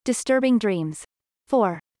 Disturbing dreams.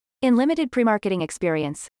 4. In limited premarketing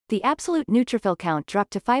experience, the absolute neutrophil count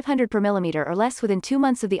dropped to 500 per milliliter or less within 2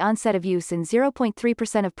 months of the onset of use in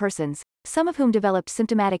 0.3% of persons, some of whom developed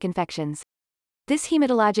symptomatic infections. This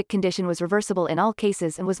hematologic condition was reversible in all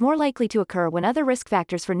cases and was more likely to occur when other risk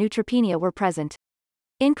factors for neutropenia were present.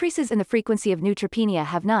 Increases in the frequency of neutropenia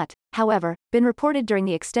have not, however, been reported during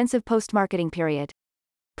the extensive post-marketing period.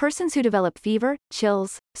 Persons who develop fever,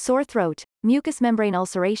 chills, sore throat, mucous membrane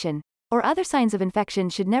ulceration, or other signs of infection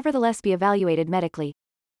should nevertheless be evaluated medically.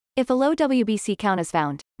 If a low WBC count is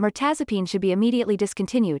found, mirtazapine should be immediately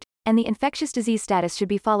discontinued, and the infectious disease status should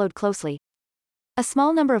be followed closely. A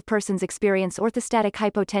small number of persons experience orthostatic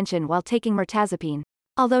hypotension while taking mirtazapine.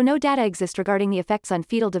 Although no data exist regarding the effects on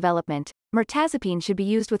fetal development, mirtazapine should be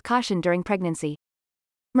used with caution during pregnancy.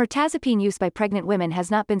 Mirtazapine use by pregnant women has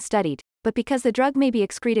not been studied, but because the drug may be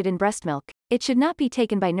excreted in breast milk, it should not be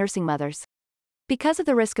taken by nursing mothers. Because of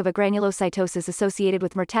the risk of a granulocytosis associated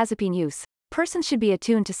with mirtazapine use, persons should be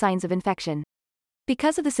attuned to signs of infection.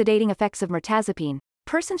 Because of the sedating effects of mirtazapine,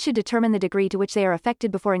 persons should determine the degree to which they are affected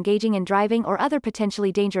before engaging in driving or other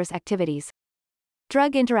potentially dangerous activities.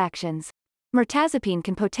 Drug interactions. Mirtazapine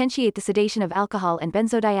can potentiate the sedation of alcohol and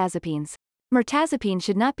benzodiazepines. Mirtazapine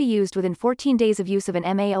should not be used within 14 days of use of an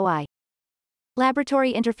MAOI.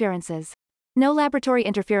 Laboratory interferences. No laboratory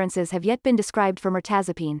interferences have yet been described for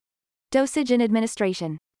mirtazapine. Dosage and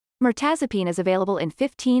administration. Mirtazapine is available in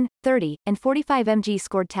 15, 30, and 45 mg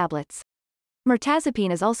scored tablets.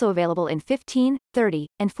 Mirtazapine is also available in 15, 30,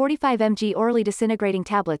 and 45 mg orally disintegrating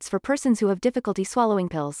tablets for persons who have difficulty swallowing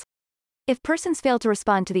pills. If persons fail to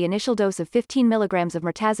respond to the initial dose of 15 mg of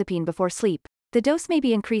mirtazapine before sleep, the dose may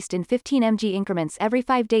be increased in 15 mg increments every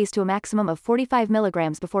 5 days to a maximum of 45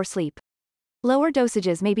 mg before sleep. Lower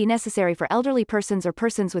dosages may be necessary for elderly persons or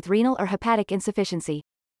persons with renal or hepatic insufficiency.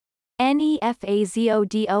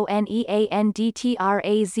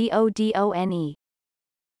 Nefazodoneandtrazodone.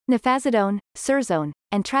 Nefazodone, Surzone,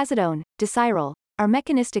 and Trazodone, Desirol, are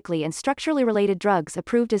mechanistically and structurally related drugs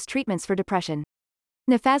approved as treatments for depression.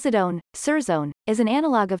 Nefazodone, Surzone, is an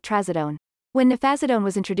analog of Trazodone. When nefazodone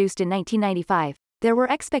was introduced in 1995, there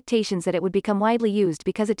were expectations that it would become widely used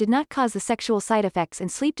because it did not cause the sexual side effects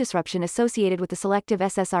and sleep disruption associated with the selective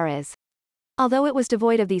SSRIs. Although it was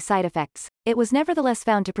devoid of these side effects, it was nevertheless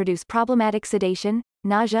found to produce problematic sedation,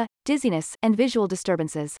 nausea, dizziness, and visual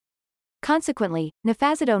disturbances. Consequently,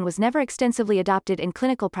 nefazodone was never extensively adopted in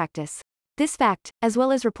clinical practice. This fact, as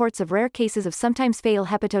well as reports of rare cases of sometimes fatal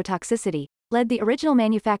hepatotoxicity, led the original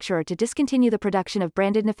manufacturer to discontinue the production of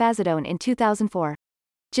branded nefazodone in 2004.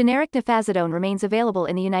 Generic nefazodone remains available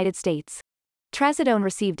in the United States. Trazodone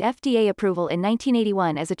received FDA approval in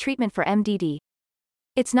 1981 as a treatment for MDD.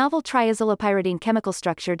 Its novel triazolopyridine chemical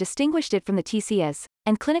structure distinguished it from the TCS,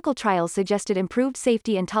 and clinical trials suggested improved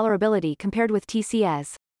safety and tolerability compared with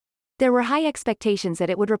TCS. There were high expectations that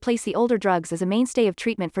it would replace the older drugs as a mainstay of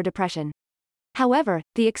treatment for depression. However,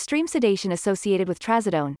 the extreme sedation associated with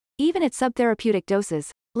trazodone, even at subtherapeutic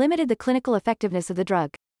doses, limited the clinical effectiveness of the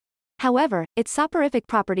drug. However, its soporific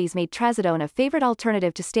properties made trazodone a favorite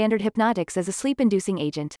alternative to standard hypnotics as a sleep-inducing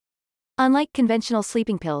agent. Unlike conventional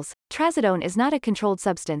sleeping pills, trazodone is not a controlled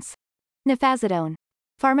substance. Nefazodone.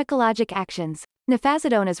 Pharmacologic actions.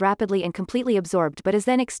 Nefazodone is rapidly and completely absorbed but is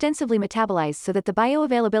then extensively metabolized so that the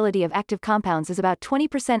bioavailability of active compounds is about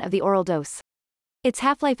 20% of the oral dose. Its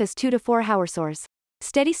half-life is 2 to 4 hours.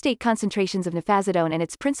 Steady-state concentrations of nifazodone and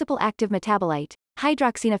its principal active metabolite,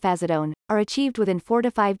 hydroxynifazodone, are achieved within 4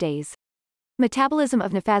 to 5 days. Metabolism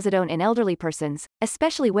of nifazodone in elderly persons,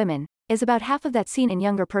 especially women, is about half of that seen in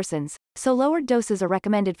younger persons, so lowered doses are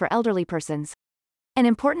recommended for elderly persons. An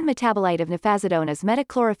important metabolite of nifazodone is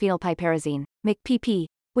metachlorophenylpiperazine, MCPP,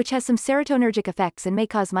 which has some serotonergic effects and may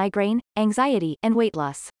cause migraine, anxiety, and weight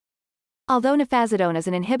loss. Although nifazodone is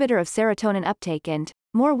an inhibitor of serotonin uptake and,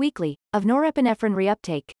 more weakly, of norepinephrine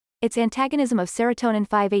reuptake, its antagonism of serotonin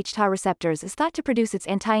 5-HTAA receptors is thought to produce its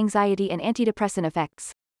anti-anxiety and antidepressant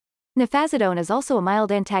effects. Nifazodone is also a mild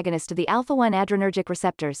antagonist of the alpha-1 adrenergic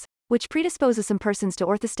receptors, which predisposes some persons to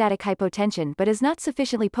orthostatic hypotension but is not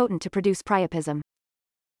sufficiently potent to produce priapism.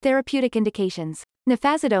 Therapeutic indications.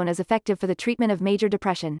 Nifazodone is effective for the treatment of major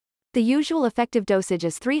depression. The usual effective dosage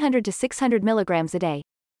is 300 to 600 mg a day.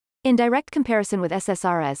 In direct comparison with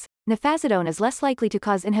SSRIs, nifazodone is less likely to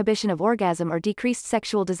cause inhibition of orgasm or decreased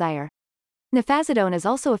sexual desire. Nifazodone is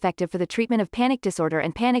also effective for the treatment of panic disorder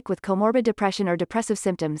and panic with comorbid depression or depressive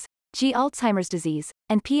symptoms, g. Alzheimer's disease,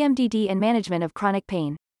 and PMDD and management of chronic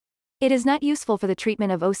pain. It is not useful for the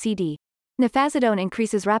treatment of OCD. Nifazodone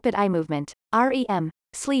increases rapid eye movement, REM,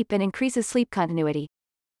 sleep and increases sleep continuity.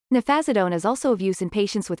 Nifazodone is also of use in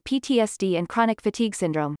patients with PTSD and chronic fatigue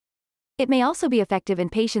syndrome. It may also be effective in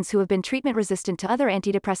patients who have been treatment-resistant to other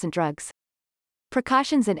antidepressant drugs.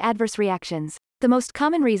 Precautions and adverse reactions. The most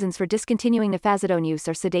common reasons for discontinuing nifazodone use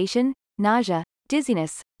are sedation, nausea,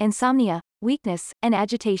 dizziness, insomnia, weakness, and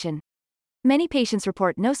agitation. Many patients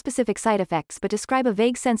report no specific side effects but describe a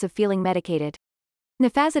vague sense of feeling medicated.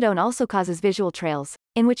 Nifazodone also causes visual trails,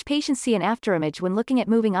 in which patients see an afterimage when looking at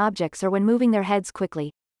moving objects or when moving their heads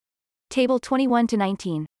quickly. Table 21 to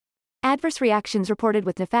 19. Adverse reactions reported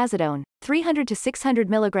with nifazodone, 300 to 600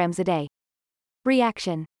 mg a day.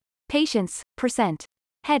 Reaction. Patients, percent.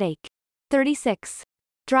 Headache. 36.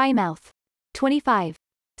 Dry mouth. 25.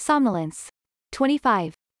 Somnolence.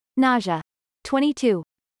 25. Nausea. 22.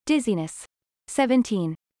 Dizziness.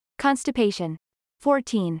 17. Constipation.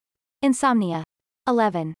 14. Insomnia.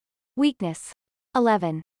 11. Weakness.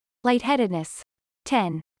 11. Lightheadedness.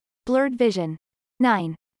 10. Blurred vision.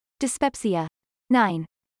 9. Dyspepsia. 9.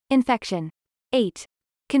 Infection. 8.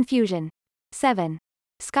 Confusion. 7.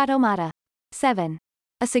 Scotomata. 7.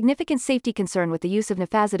 A significant safety concern with the use of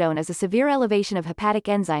nifazodone is a severe elevation of hepatic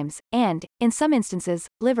enzymes, and, in some instances,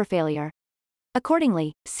 liver failure.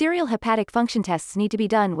 Accordingly, serial hepatic function tests need to be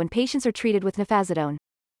done when patients are treated with nifazodone.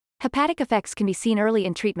 Hepatic effects can be seen early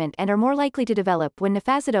in treatment and are more likely to develop when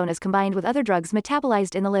nifazodone is combined with other drugs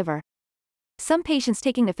metabolized in the liver. Some patients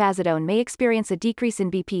taking nifazodone may experience a decrease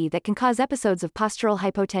in BP that can cause episodes of postural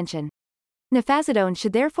hypotension. Nifazodone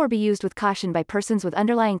should therefore be used with caution by persons with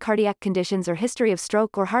underlying cardiac conditions or history of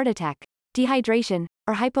stroke or heart attack, dehydration,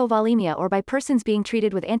 or hypovolemia, or by persons being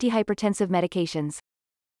treated with antihypertensive medications.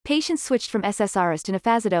 Patients switched from SSRIs to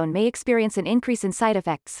nifazodone may experience an increase in side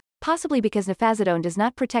effects, possibly because nifazodone does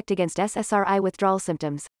not protect against SSRI withdrawal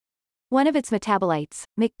symptoms. One of its metabolites,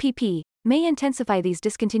 MCPP, may intensify these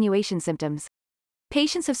discontinuation symptoms.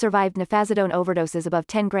 Patients have survived nifazodone overdoses above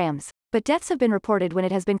 10 grams, but deaths have been reported when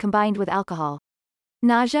it has been combined with alcohol.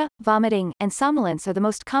 Nausea, vomiting, and somnolence are the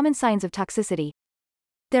most common signs of toxicity.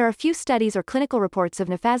 There are few studies or clinical reports of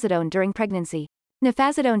nifazodone during pregnancy.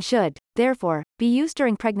 Nifazodone should, therefore, be used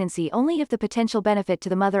during pregnancy only if the potential benefit to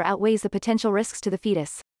the mother outweighs the potential risks to the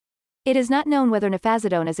fetus. It is not known whether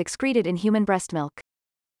nifazodone is excreted in human breast milk.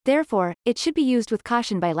 Therefore, it should be used with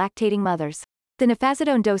caution by lactating mothers. The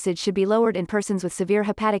nifazodone dosage should be lowered in persons with severe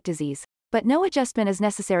hepatic disease, but no adjustment is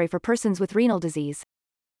necessary for persons with renal disease.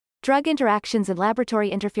 Drug interactions and laboratory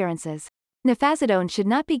interferences. Nifazodone should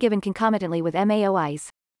not be given concomitantly with MAOIs.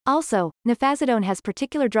 Also, nifazodone has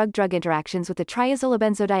particular drug-drug interactions with the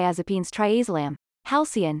triazolobenzodiazepines triazolam,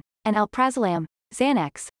 halcion, and alprazolam,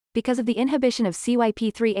 Xanax, because of the inhibition of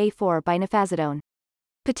CYP3A4 by nifazodone.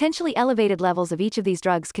 Potentially elevated levels of each of these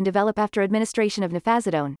drugs can develop after administration of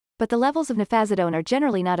nifazodone, but the levels of nifazodone are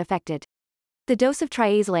generally not affected. The dose of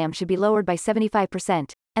triazolam should be lowered by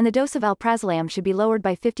 75%, and the dose of alprazolam should be lowered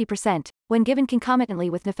by 50%, when given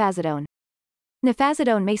concomitantly with nifazodone.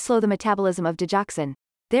 Nifazodone may slow the metabolism of digoxin.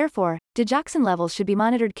 Therefore, digoxin levels should be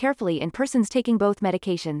monitored carefully in persons taking both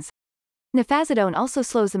medications. Nifazodone also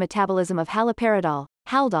slows the metabolism of haloperidol,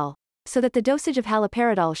 Haldol, so that the dosage of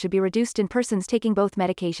haloperidol should be reduced in persons taking both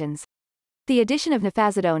medications. The addition of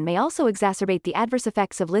nifazodone may also exacerbate the adverse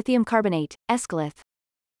effects of lithium carbonate, escalith.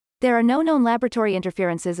 There are no known laboratory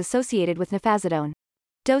interferences associated with nifazodone.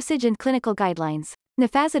 Dosage and clinical guidelines.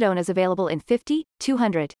 Nifazodone is available in 50,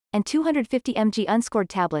 200, and 250 mg unscored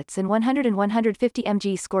tablets and 100 and 150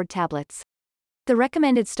 mg scored tablets. The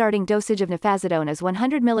recommended starting dosage of nifazodone is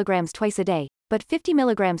 100 mg twice a day, but 50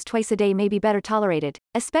 mg twice a day may be better tolerated,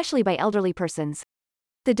 especially by elderly persons.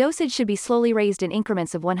 The dosage should be slowly raised in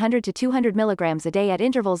increments of 100 to 200 mg a day at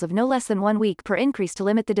intervals of no less than 1 week per increase to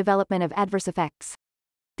limit the development of adverse effects.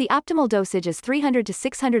 The optimal dosage is 300 to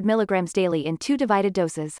 600 mg daily in 2 divided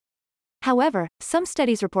doses. However, some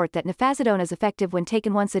studies report that nifazodone is effective when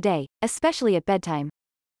taken once a day, especially at bedtime.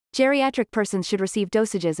 Geriatric persons should receive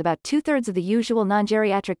dosages about 2/3 of the usual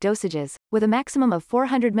non-geriatric dosages, with a maximum of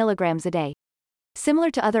 400 mg a day.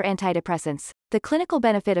 Similar to other antidepressants, the clinical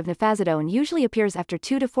benefit of nifazodone usually appears after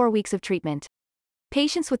 2 to 4 weeks of treatment.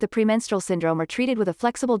 Patients with the premenstrual syndrome are treated with a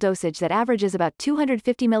flexible dosage that averages about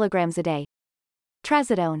 250 mg a day.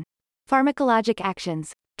 Trazodone. Pharmacologic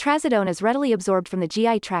actions. Trazodone is readily absorbed from the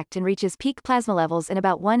GI tract and reaches peak plasma levels in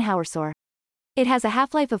about 1 hour. It has a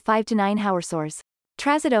half-life of 5 to 9 hours.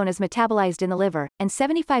 Trazodone is metabolized in the liver, and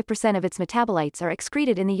 75% of its metabolites are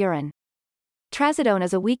excreted in the urine. Trazodone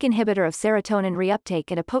is a weak inhibitor of serotonin reuptake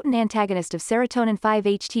and a potent antagonist of serotonin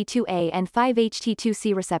 5-HT2A and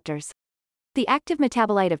 5-HT2C receptors. The active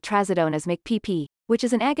metabolite of trazodone is MICPP, which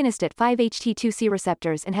is an agonist at 5-HT2C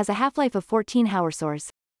receptors and has a half-life of 14 hours.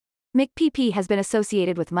 MICPP has been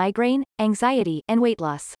associated with migraine, anxiety, and weight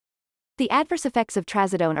loss. The adverse effects of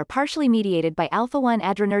trazodone are partially mediated by alpha-1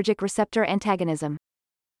 adrenergic receptor antagonism.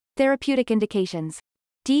 Therapeutic indications.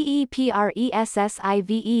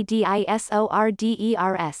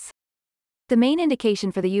 DEPRESSIVEDISORDERS. The main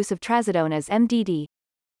indication for the use of trazodone is MDD.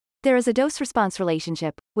 There is a dose-response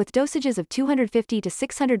relationship, with dosages of 250 to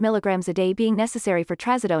 600 mg a day being necessary for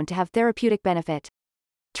trazodone to have therapeutic benefit.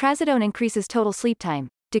 Trazodone increases total sleep time,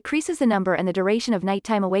 decreases the number and the duration of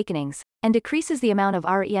nighttime awakenings, and decreases the amount of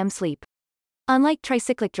REM sleep. Unlike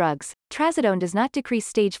tricyclic drugs, trazodone does not decrease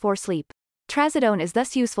stage 4 sleep. Trazodone is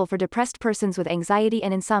thus useful for depressed persons with anxiety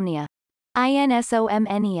and insomnia.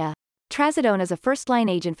 Insomnia. Trazodone is a first-line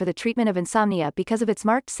agent for the treatment of insomnia because of its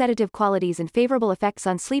marked sedative qualities and favorable effects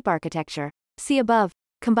on sleep architecture, see above,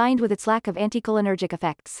 combined with its lack of anticholinergic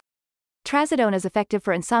effects. Trazodone is effective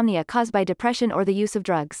for insomnia caused by depression or the use of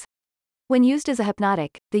drugs. When used as a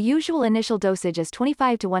hypnotic, the usual initial dosage is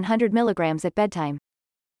 25 to 100 mg at bedtime.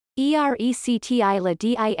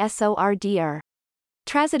 ERECTILA-DISORDER.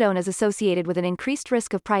 Trazodone is associated with an increased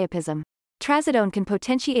risk of priapism. Trazodone can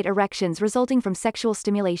potentiate erections resulting from sexual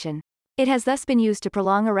stimulation. It has thus been used to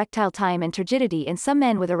prolong erectile time and turgidity in some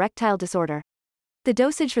men with erectile disorder. The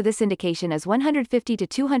dosage for this indication is 150 to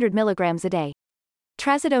 200 mg a day.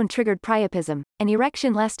 Trazodone-triggered priapism, an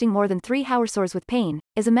erection lasting more than 3 hours with pain,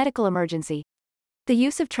 is a medical emergency. The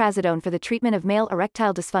use of trazodone for the treatment of male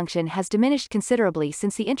erectile dysfunction has diminished considerably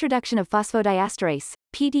since the introduction of phosphodiesterase,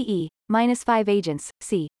 PDE-5 agents,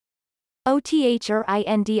 c.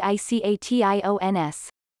 OTHRINDICATIONS.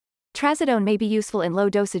 Trazodone may be useful in low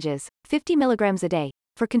dosages, 50 mg a day,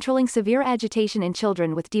 for controlling severe agitation in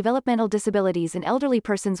children with developmental disabilities and elderly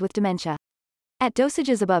persons with dementia. At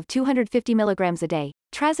dosages above 250 mg a day,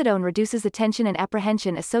 trazodone reduces the tension and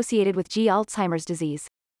apprehension associated with Alzheimer's disease.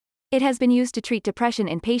 It has been used to treat depression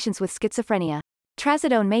in patients with schizophrenia.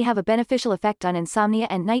 Trazodone may have a beneficial effect on insomnia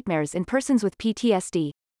and nightmares in persons with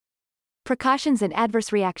PTSD. Precautions and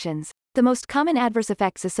adverse reactions. The most common adverse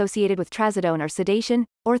effects associated with trazodone are sedation,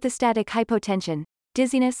 orthostatic hypotension,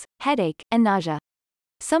 dizziness, headache, and nausea.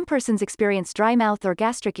 Some persons experience dry mouth or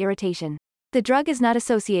gastric irritation. The drug is not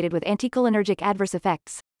associated with anticholinergic adverse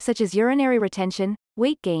effects, such as urinary retention,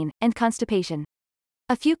 weight gain, and constipation.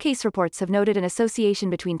 A few case reports have noted an association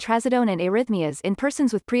between trazodone and arrhythmias in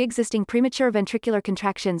persons with pre-existing premature ventricular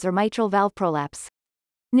contractions or mitral valve prolapse.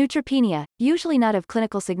 Neutropenia, usually not of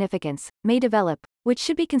clinical significance, may develop, which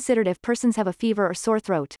should be considered if persons have a fever or sore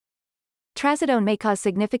throat. Trazodone may cause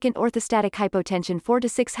significant orthostatic hypotension 4 to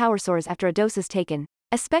 6 hours after a dose is taken,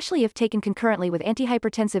 especially if taken concurrently with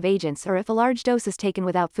antihypertensive agents or if a large dose is taken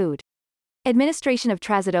without food. Administration of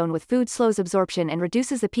trazodone with food slows absorption and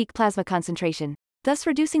reduces the peak plasma concentration, thus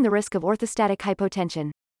reducing the risk of orthostatic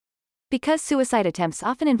hypotension. Because suicide attempts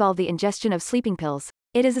often involve the ingestion of sleeping pills,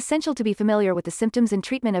 it is essential to be familiar with the symptoms and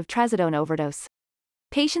treatment of trazodone overdose.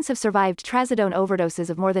 Patients have survived trazodone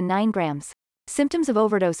overdoses of more than 9 grams. Symptoms of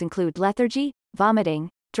overdose include lethargy, vomiting,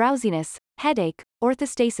 drowsiness, headache,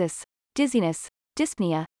 orthostasis, dizziness,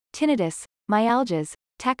 dyspnea, tinnitus, myalgias,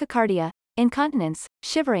 tachycardia, incontinence,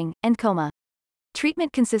 shivering, and coma.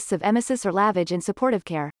 Treatment consists of emesis or lavage and supportive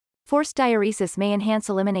care. Forced diuresis may enhance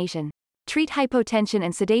elimination. Treat hypotension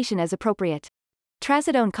and sedation as appropriate.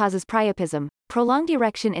 Trazodone causes priapism, prolonged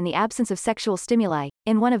erection in the absence of sexual stimuli,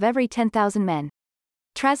 in 1 of every 10,000 men.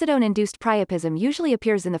 Trazodone-induced priapism usually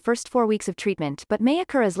appears in the first 4 weeks of treatment but may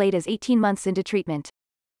occur as late as 18 months into treatment.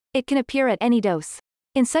 It can appear at any dose.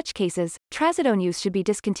 In such cases, trazodone use should be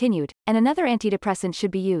discontinued, and another antidepressant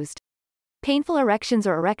should be used. Painful erections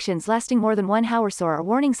or erections lasting more than 1 hour are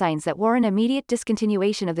warning signs that warrant immediate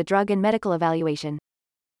discontinuation of the drug and medical evaluation.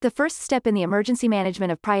 The first step in the emergency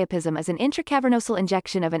management of priapism is an intracavernosal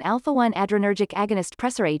injection of an alpha-1 adrenergic agonist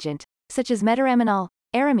pressor agent, such as metaraminol,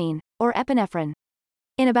 aramine, or epinephrine.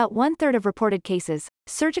 In about 1/3 of reported cases,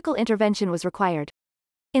 surgical intervention was required.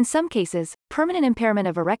 In some cases, permanent impairment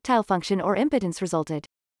of erectile function or impotence resulted.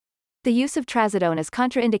 The use of trazodone is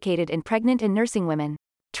contraindicated in pregnant and nursing women.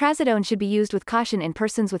 Trazodone should be used with caution in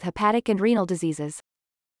persons with hepatic and renal diseases.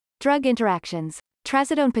 Drug interactions.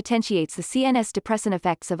 Trazodone potentiates the CNS depressant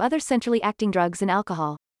effects of other centrally acting drugs and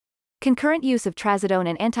alcohol. Concurrent use of trazodone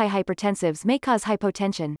and antihypertensives may cause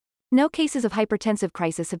hypotension. No cases of hypertensive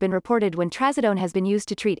crisis have been reported when trazodone has been used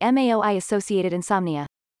to treat MAOI-associated insomnia.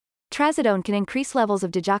 Trazodone can increase levels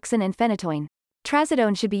of digoxin and phenytoin.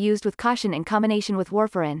 Trazodone should be used with caution in combination with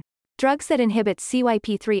warfarin. Drugs that inhibit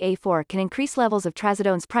CYP3A4 can increase levels of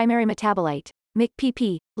trazodone's primary metabolite,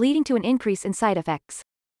 MYC-PP, leading to an increase in side effects.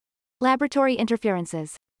 Laboratory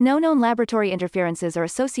interferences. No known laboratory interferences are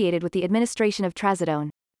associated with the administration of trazodone.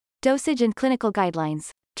 Dosage and clinical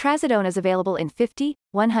guidelines. Trazodone is available in 50,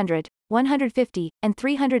 100, 150, and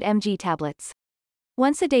 300 mg tablets.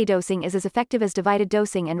 Once-a-day dosing is as effective as divided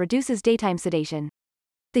dosing and reduces daytime sedation.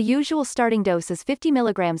 The usual starting dose is 50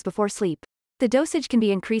 mg before sleep. The dosage can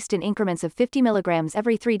be increased in increments of 50 mg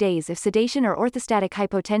every 3 days if sedation or orthostatic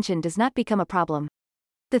hypotension does not become a problem.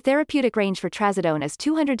 The therapeutic range for trazodone is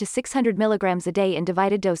 200 to 600 mg a day in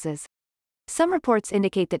divided doses. Some reports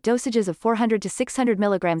indicate that dosages of 400 to 600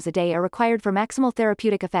 mg a day are required for maximal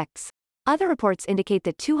therapeutic effects. Other reports indicate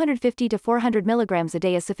that 250 to 400 mg a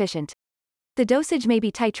day is sufficient. The dosage may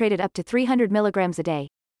be titrated up to 300 mg a day.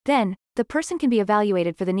 Then, the person can be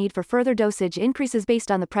evaluated for the need for further dosage increases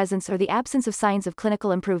based on the presence or the absence of signs of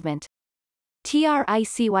clinical improvement.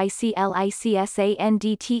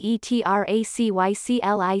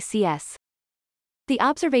 TRICYCLICSANDTETRACYCLICS. The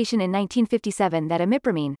observation in 1957 that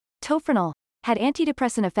imipramine, tofranol, had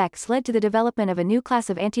antidepressant effects led to the development of a new class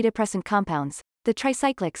of antidepressant compounds, the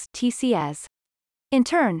tricyclics, TCS. In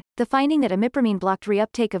turn, the finding that imipramine blocked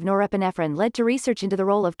reuptake of norepinephrine led to research into the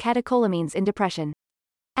role of catecholamines in depression.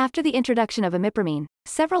 After the introduction of imipramine,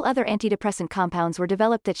 several other antidepressant compounds were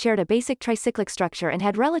developed that shared a basic tricyclic structure and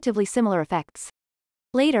had relatively similar effects.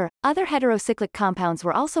 Later, other heterocyclic compounds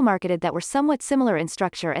were also marketed that were somewhat similar in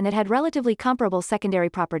structure and that had relatively comparable secondary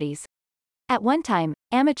properties. At one time,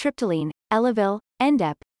 amitriptyline, Elavil,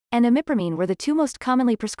 Endep, and imipramine were the two most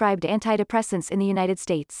commonly prescribed antidepressants in the United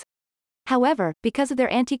States. However, because of their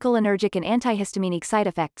anticholinergic and antihistaminic side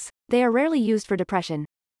effects, they are rarely used for depression.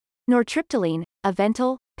 Nortriptyline,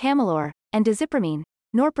 Avental, Pamelor, and dizipramine,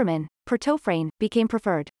 norpramine, pertofrane, became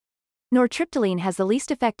preferred. Nortriptyline has the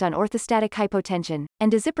least effect on orthostatic hypotension,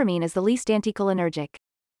 and dizipramine is the least anticholinergic.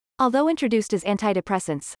 Although introduced as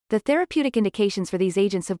antidepressants, the therapeutic indications for these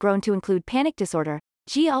agents have grown to include panic disorder,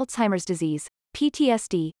 Alzheimer's disease,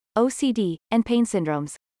 PTSD, OCD, and pain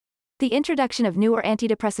syndromes. The introduction of newer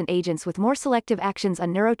antidepressant agents with more selective actions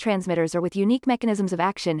on neurotransmitters or with unique mechanisms of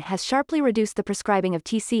action has sharply reduced the prescribing of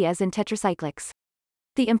TCS and tetracyclics.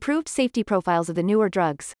 The improved safety profiles of the newer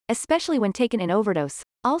drugs, especially when taken in overdose,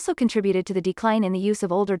 also contributed to the decline in the use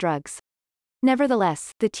of older drugs.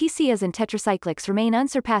 Nevertheless, the TCS and tetracyclics remain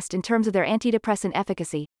unsurpassed in terms of their antidepressant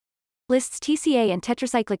efficacy. Lists TCA and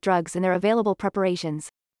tetracyclic drugs and their available preparations.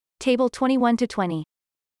 Table 21-20.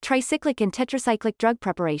 Tricyclic and tetracyclic drug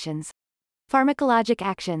preparations. Pharmacologic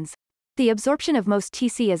actions. The absorption of most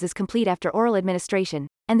TCS is complete after oral administration,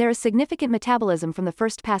 and there is significant metabolism from the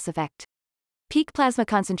first pass effect. Peak plasma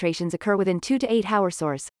concentrations occur within 2 to 8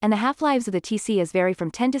 hours, and the half-lives of the TCS vary from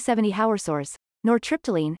 10 to 70 hours.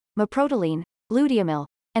 Nortriptyline, meprogyline, luteamil,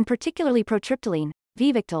 and particularly protriptyline,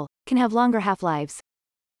 Vivictal, can have longer half-lives.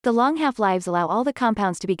 The long half-lives allow all the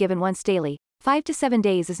compounds to be given once daily. 5 to 7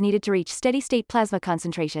 days is needed to reach steady-state plasma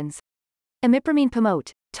concentrations. Imipramine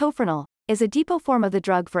pomote, tofranol, is a depot form of the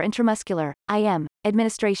drug for intramuscular, IM,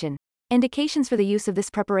 administration. Indications for the use of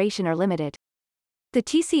this preparation are limited. The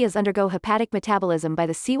TCS undergo hepatic metabolism by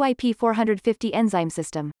the CYP450 enzyme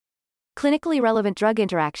system. Clinically relevant drug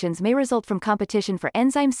interactions may result from competition for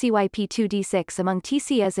enzyme CYP2D6 among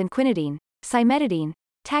TCS and quinidine, cimetidine,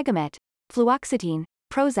 tagamet, fluoxetine,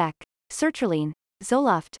 Prozac, sertraline,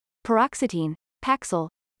 Zoloft, paroxetine, Paxil,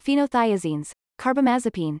 phenothiazines,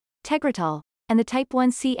 carbamazepine, Tegretol, and the type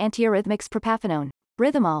 1C antiarrhythmics propafenone,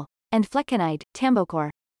 Rhythmol, and flecainide, Tambocor.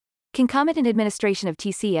 Concomitant administration of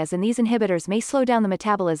TCS and these inhibitors may slow down the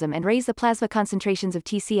metabolism and raise the plasma concentrations of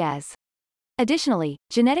TCS. Additionally,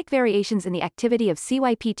 genetic variations in the activity of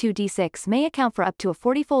CYP2D6 may account for up to a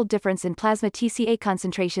 40-fold difference in plasma TCA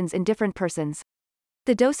concentrations in different persons.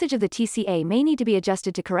 The dosage of the TCA may need to be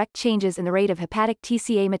adjusted to correct changes in the rate of hepatic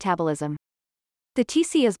TCA metabolism. The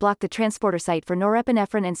TCAs block the transporter site for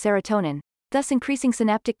norepinephrine and serotonin, thus increasing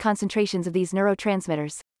synaptic concentrations of these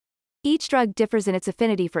neurotransmitters. Each drug differs in its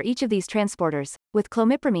affinity for each of these transporters, with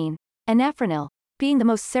clomipramine, anafranil, being the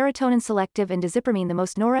most serotonin selective and diazepamine the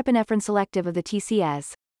most norepinephrine selective of the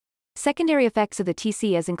TCAs. Secondary effects of the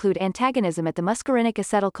TCAs include antagonism at the muscarinic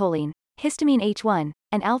acetylcholine, histamine H1,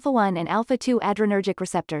 and alpha-1 and alpha-2 adrenergic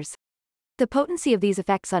receptors. The potency of these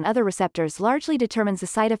effects on other receptors largely determines the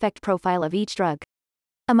side effect profile of each drug.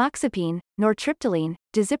 Amoxapine, nortriptyline,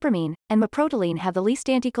 diazepamine, and meprotilene have the least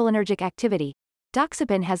anticholinergic activity.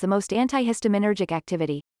 Doxepin has the most antihistaminergic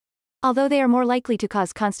activity. Although they are more likely to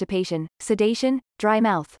cause constipation, sedation, dry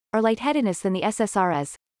mouth, or lightheadedness than the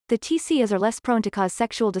SSRIs, the TCAs are less prone to cause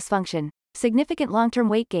sexual dysfunction, significant long-term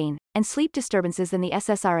weight gain, and sleep disturbances than the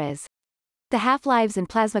SSRIs. The half-lives and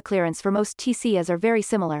plasma clearance for most TCAs are very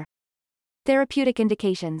similar. Therapeutic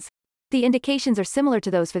indications. The indications are similar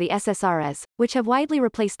to those for the SSRIs, which have widely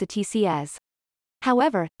replaced the TCAs.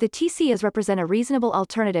 However, the TCAs represent a reasonable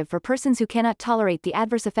alternative for persons who cannot tolerate the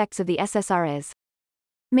adverse effects of the SSRIs.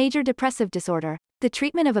 Major depressive disorder. The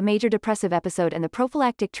treatment of a major depressive episode and the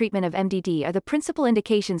prophylactic treatment of MDD are the principal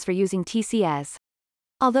indications for using TCAs.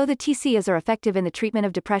 Although the TCAs are effective in the treatment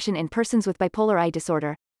of depression in persons with bipolar I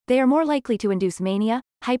disorder, they are more likely to induce mania,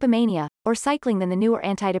 hypomania, or cycling than the newer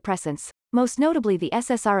antidepressants, most notably the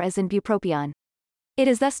SSRIs and bupropion. It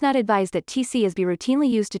is thus not advised that TCAs be routinely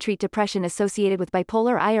used to treat depression associated with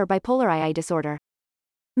bipolar I or bipolar II disorder.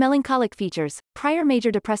 Melancholic features, prior major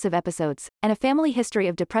depressive episodes, and a family history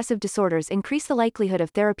of depressive disorders increase the likelihood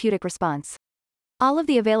of therapeutic response. All of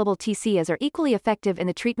the available TCAs are equally effective in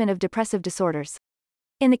the treatment of depressive disorders.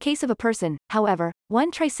 In the case of a person, however, one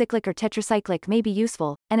tricyclic or tetracyclic may be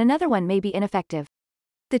useful, and another one may be ineffective.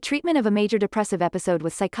 The treatment of a major depressive episode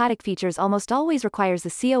with psychotic features almost always requires the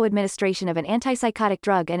CO administration of an antipsychotic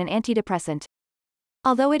drug and an antidepressant.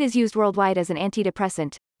 Although it is used worldwide as an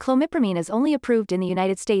antidepressant, clomipramine is only approved in the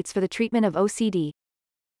United States for the treatment of OCD.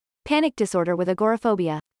 Panic disorder with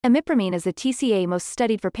agoraphobia. Imipramine is the TCA most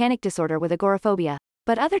studied for panic disorder with agoraphobia,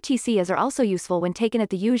 but other TCAs are also useful when taken at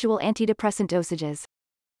the usual antidepressant dosages.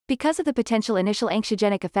 Because of the potential initial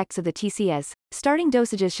anxiogenic effects of the TCAs, starting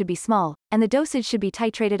dosages should be small, and the dosage should be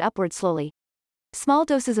titrated upward slowly. Small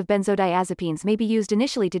doses of benzodiazepines may be used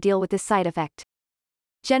initially to deal with this side effect.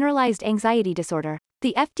 Generalized anxiety disorder.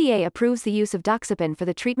 The FDA approves the use of doxepin for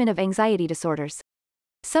the treatment of anxiety disorders.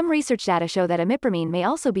 Some research data show that imipramine may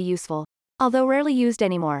also be useful. Although rarely used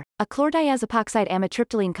anymore, a chlordiazepoxide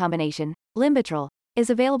amitriptyline combination, Limbitril, is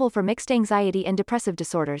available for mixed anxiety and depressive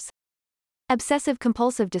disorders.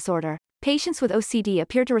 Obsessive-compulsive disorder. Patients with OCD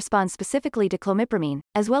appear to respond specifically to clomipramine,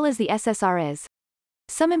 as well as the SSRIs.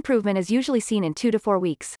 Some improvement is usually seen in 2 to 4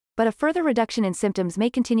 weeks, but a further reduction in symptoms may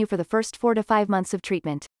continue for the first 4 to 5 months of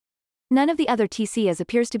treatment. None of the other TCAs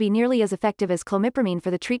appears to be nearly as effective as clomipramine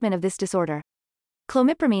for the treatment of this disorder.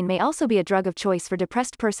 Clomipramine may also be a drug of choice for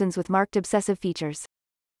depressed persons with marked obsessive features.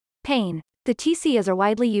 Pain. The TCAs are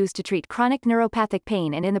widely used to treat chronic neuropathic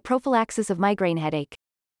pain and in the prophylaxis of migraine headache.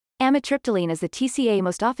 Amitriptyline is the TCA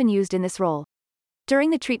most often used in this role. During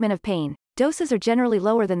the treatment of pain, doses are generally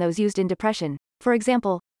lower than those used in depression. For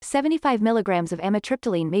example, 75 mg of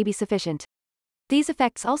amitriptyline may be sufficient. These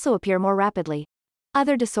effects also appear more rapidly.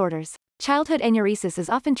 Other disorders. Childhood enuresis is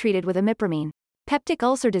often treated with imipramine. Peptic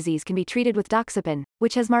ulcer disease can be treated with doxepin,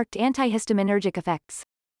 which has marked antihistaminergic effects.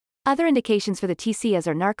 Other indications for the TCAs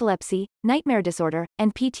are narcolepsy, nightmare disorder,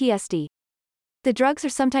 and PTSD. The drugs are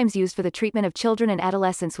sometimes used for the treatment of children and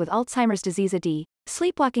adolescents with Alzheimer's disease AD,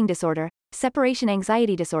 sleepwalking disorder, separation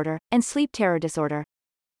anxiety disorder, and sleep terror disorder.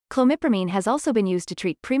 Clomipramine has also been used to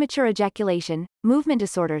treat premature ejaculation, movement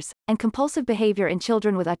disorders, and compulsive behavior in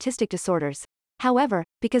children with autistic disorders. However,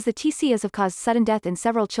 because the TCAs have caused sudden death in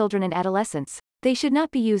several children and adolescents, they should not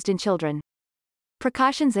be used in children.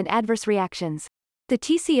 Precautions and adverse reactions. The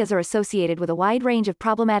TCAs are associated with a wide range of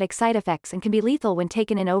problematic side effects and can be lethal when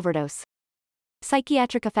taken in overdose.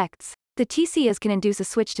 Psychiatric effects. The TCAs can induce a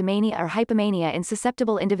switch to mania or hypomania in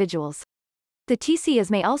susceptible individuals. The TCAs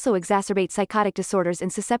may also exacerbate psychotic disorders in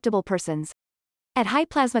susceptible persons. At high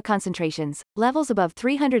plasma concentrations, levels above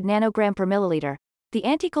 300 nanogram per milliliter, the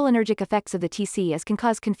anticholinergic effects of the TCAs can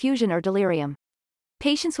cause confusion or delirium.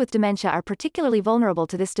 Patients with dementia are particularly vulnerable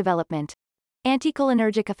to this development.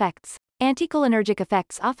 Anticholinergic effects. Anticholinergic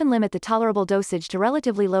effects often limit the tolerable dosage to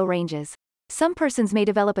relatively low ranges. Some persons may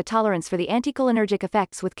develop a tolerance for the anticholinergic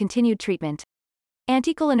effects with continued treatment.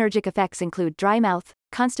 Anticholinergic effects include dry mouth,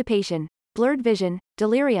 constipation, blurred vision,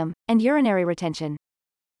 delirium, and urinary retention.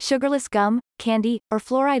 Sugarless gum, candy, or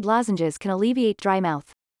fluoride lozenges can alleviate dry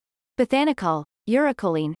mouth. Bethanechol,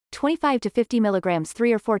 uricoline, 25 to 50 milligrams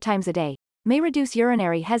 3 or 4 times a day, may reduce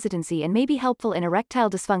urinary hesitancy and may be helpful in erectile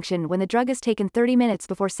dysfunction when the drug is taken 30 minutes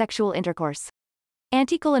before sexual intercourse.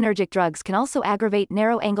 Anticholinergic drugs can also aggravate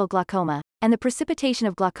narrow-angle glaucoma, and the precipitation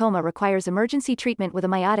of glaucoma requires emergency treatment with a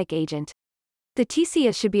miotic agent. The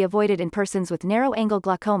TCS should be avoided in persons with narrow-angle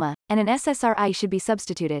glaucoma, and an SSRI should be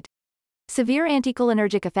substituted. Severe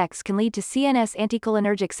anticholinergic effects can lead to CNS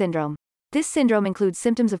anticholinergic syndrome. This syndrome includes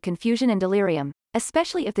symptoms of confusion and delirium,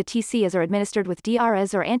 especially if the TCS are administered with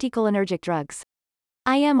DRS or anticholinergic drugs.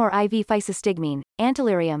 IM or IV physostigmine,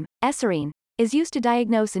 antilirium, eserine, is used to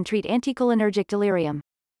diagnose and treat anticholinergic delirium.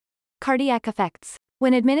 Cardiac effects.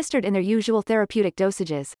 When administered in their usual therapeutic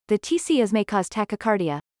dosages, the TCS may cause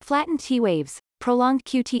tachycardia, flattened T waves, prolonged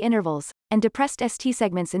QT intervals, and depressed ST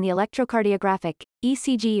segments in the electrocardiographic,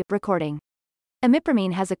 ECG, recording.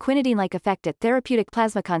 Imipramine has a quinidine-like effect at therapeutic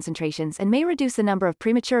plasma concentrations and may reduce the number of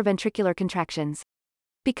premature ventricular contractions.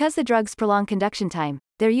 Because the drugs prolong conduction time,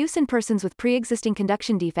 their use in persons with pre-existing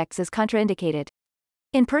conduction defects is contraindicated.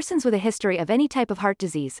 In persons with a history of any type of heart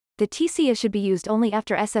disease, the TCS should be used only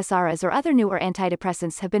after SSRIs or other newer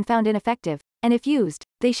antidepressants have been found ineffective, and if used,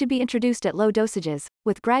 they should be introduced at low dosages,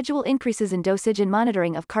 with gradual increases in dosage and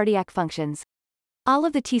monitoring of cardiac functions. All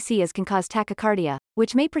of the TCS can cause tachycardia,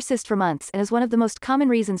 which may persist for months and is one of the most common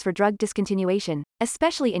reasons for drug discontinuation,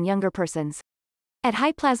 especially in younger persons. At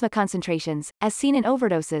high plasma concentrations, as seen in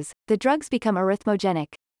overdoses, the drugs become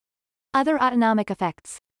arrhythmogenic. Other autonomic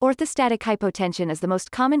effects. Orthostatic hypotension is the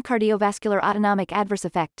most common cardiovascular autonomic adverse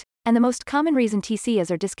effect, and the most common reason TCS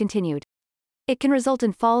are discontinued. It can result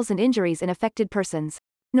in falls and injuries in affected persons.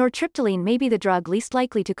 Nortriptyline may be the drug least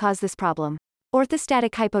likely to cause this problem.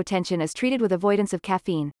 Orthostatic hypotension is treated with avoidance of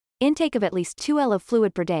caffeine, intake of at least 2 L of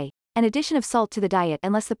fluid per day, and addition of salt to the diet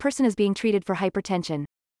unless the person is being treated for hypertension.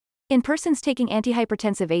 In persons taking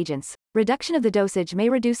antihypertensive agents, reduction of the dosage may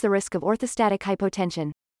reduce the risk of orthostatic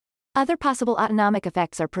hypotension. Other possible autonomic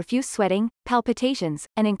effects are profuse sweating, palpitations,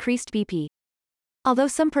 and increased BP. Although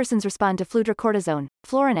some persons respond to fludrocortisone,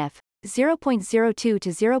 Florinef, 0.02 to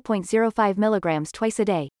 0.05 milligrams twice a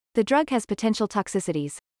day, the drug has potential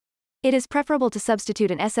toxicities. It is preferable to substitute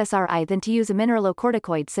an SSRI than to use a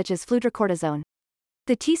mineralocorticoid such as fludrocortisone.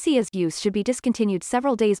 The TCS use should be discontinued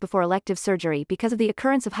several days before elective surgery because of the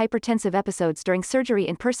occurrence of hypertensive episodes during surgery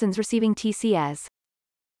in persons receiving TCS.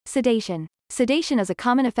 Sedation. Sedation is a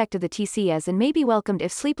common effect of the TCS and may be welcomed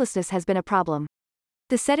if sleeplessness has been a problem.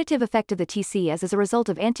 The sedative effect of the TCS is a result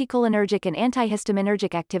of anticholinergic and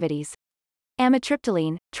antihistaminergic activities.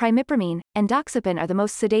 Amitriptyline, trimipramine, and doxepin are the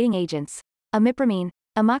most sedating agents. Imipramine,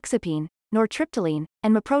 amoxapine, nortriptyline,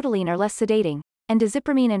 and meprotyline are less sedating, and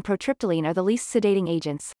dizipramine and protriptyline are the least sedating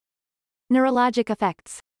agents. Neurologic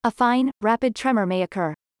effects. A fine, rapid tremor may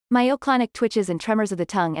occur. Myoclonic twitches and tremors of the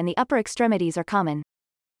tongue and the upper extremities are common.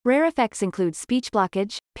 Rare effects include speech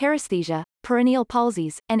blockage, paresthesia, peroneal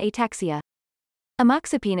palsies, and ataxia.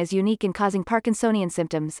 Amoxapine is unique in causing Parkinsonian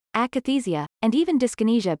symptoms, akathisia, and even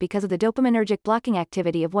dyskinesia because of the dopaminergic blocking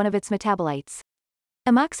activity of one of its metabolites.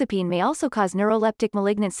 Amoxapine may also cause neuroleptic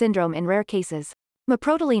malignant syndrome in rare cases.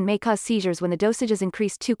 Meprotyline may cause seizures when the dosage is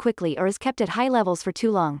increased too quickly or is kept at high levels for too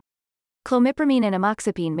long. Clomipramine and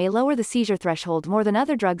amoxapine may lower the seizure threshold more than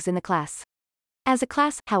other drugs in the class. As a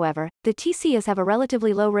class, however, the TCS have a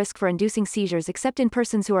relatively low risk for inducing seizures except in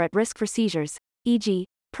persons who are at risk for seizures, e.g.,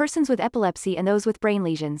 persons with epilepsy and those with brain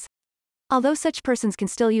lesions. Although such persons can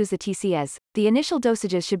still use the TCS, the initial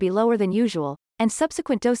dosages should be lower than usual, and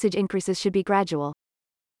subsequent dosage increases should be gradual.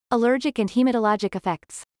 Allergic and hematologic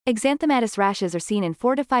effects. Xanthomatous rashes are seen in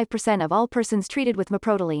 4 to 5% of all persons treated with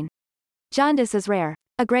meprotyline. Jaundice is rare.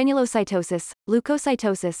 Agranulocytosis,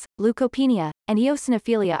 leukocytosis, leukopenia, and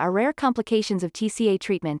eosinophilia are rare complications of TCA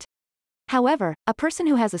treatment. However, a person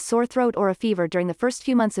who has a sore throat or a fever during the first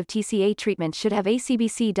few months of TCA treatment should have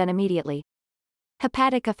ACBC done immediately.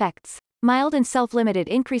 Hepatic effects. Mild and self-limited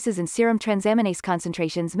increases in serum transaminase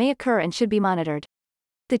concentrations may occur and should be monitored.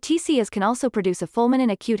 The TCS can also produce a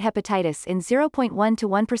fulminant acute hepatitis in 0.1 to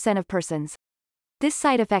 1% of persons. This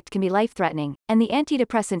side effect can be life-threatening, and the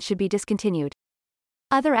antidepressant should be discontinued.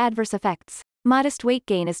 Other adverse effects. Modest weight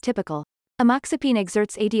gain is typical. Amoxapine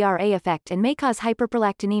exerts a DRA effect and may cause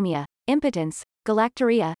hyperprolactinemia, impotence,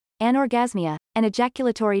 galactorrhea, anorgasmia, and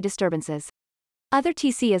ejaculatory disturbances. Other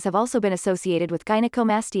TCS have also been associated with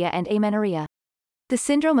gynecomastia and amenorrhea. The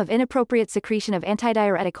syndrome of inappropriate secretion of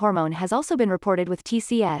antidiuretic hormone has also been reported with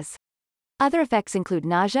TCS. Other effects include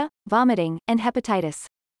nausea, vomiting, and hepatitis.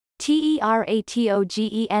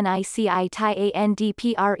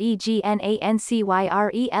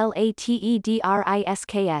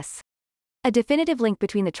 TERATOGENICI-TANDPREGNANCYRELATEDRISKS. A definitive link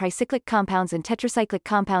between the tricyclic compounds and tetracyclic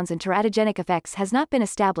compounds and teratogenic effects has not been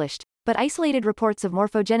established, but isolated reports of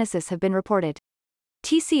morphogenesis have been reported.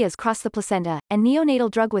 TCAs cross the placenta, and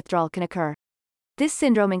neonatal drug withdrawal can occur. This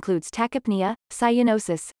syndrome includes tachypnea,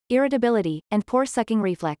 cyanosis, irritability, and poor sucking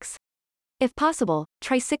reflex. If possible,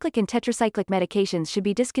 tricyclic and tetracyclic medications should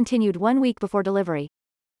be discontinued 1 week before delivery.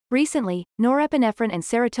 Recently, norepinephrine and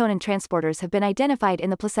serotonin transporters have been identified in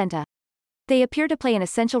the placenta. They appear to play an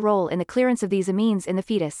essential role in the clearance of these amines in the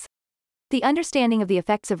fetus. The understanding of the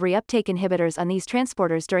effects of reuptake inhibitors on these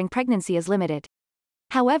transporters during pregnancy is limited.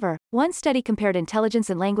 However, one study compared intelligence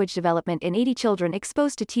and language development in 80 children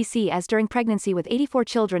exposed to TCAs during pregnancy with 84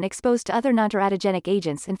 children exposed to other non-teratogenic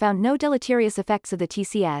agents and found no deleterious effects of the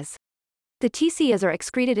TCAs. The TCAs are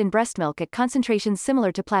excreted in breast milk at concentrations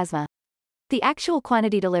similar to plasma. The actual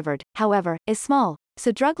quantity delivered, however, is small,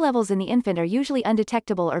 so drug levels in the infant are usually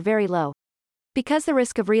undetectable or very low. Because the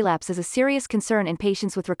risk of relapse is a serious concern in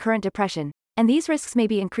patients with recurrent depression, and these risks may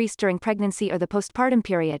be increased during pregnancy or the postpartum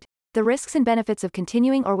period, the risks and benefits of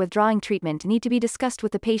continuing or withdrawing treatment need to be discussed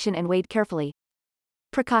with the patient and weighed carefully.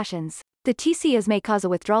 Precautions. The TCAs may cause a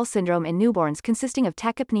withdrawal syndrome in newborns consisting of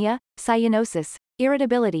tachypnea, cyanosis,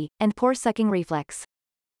 irritability, and poor sucking reflex.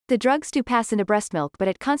 The drugs do pass into breast milk but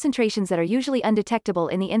at concentrations that are usually undetectable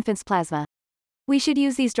in the infant's plasma. We should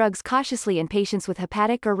use these drugs cautiously in patients with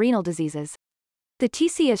hepatic or renal diseases. The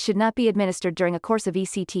TCAs should not be administered during a course of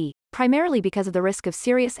ECT, primarily because of the risk of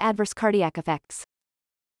serious adverse cardiac effects.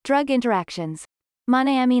 Drug interactions.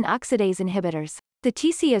 Monoamine oxidase inhibitors. The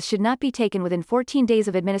TCAs should not be taken within 14 days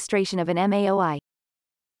of administration of an MAOI.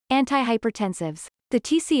 Antihypertensives. The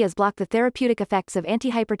TCAs block the therapeutic effects of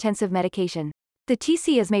antihypertensive medication. The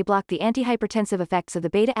TCAs may block the antihypertensive effects of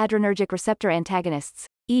the beta-adrenergic receptor antagonists,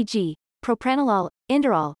 e.g., propranolol,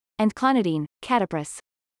 Inderal, and clonidine, Catapris.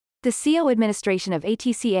 The CO administration of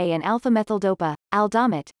ATCA and alpha-methyl-dopa,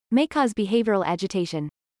 aldomate, may cause behavioral agitation.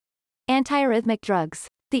 Antiarrhythmic drugs.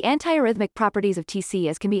 The antiarrhythmic properties of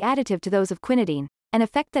TCAs can be additive to those of quinidine, an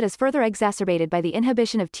effect that is further exacerbated by the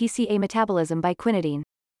inhibition of TCA metabolism by quinidine.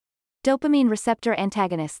 Dopamine receptor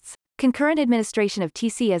antagonists. Concurrent administration of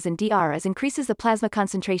TCAs and DRs increases the plasma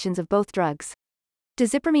concentrations of both drugs.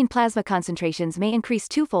 Dizipramine plasma concentrations may increase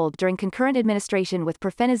twofold during concurrent administration with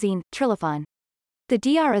perfenazine, trilofan. The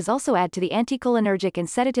DRs also add to the anticholinergic and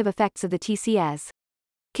sedative effects of the TCAs.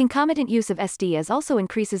 Concomitant use of SDs also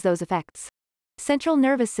increases those effects. Central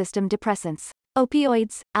nervous system depressants.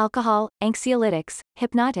 Opioids, alcohol, anxiolytics,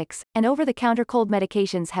 hypnotics, and over-the-counter cold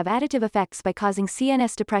medications have additive effects by causing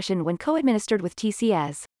CNS depression when co-administered with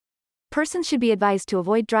TCAs. Persons should be advised to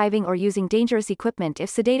avoid driving or using dangerous equipment if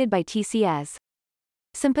sedated by TCAs.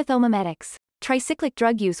 Sympathomimetics. Tricyclic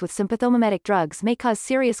drug use with sympathomimetic drugs may cause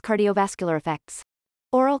serious cardiovascular effects.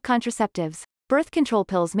 Oral contraceptives. Birth control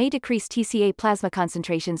pills may decrease TCA plasma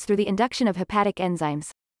concentrations through the induction of hepatic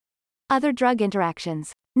enzymes. Other drug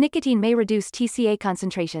interactions. Nicotine may reduce TCA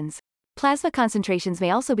concentrations. Plasma concentrations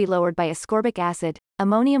may also be lowered by ascorbic acid,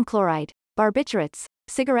 ammonium chloride, barbiturates,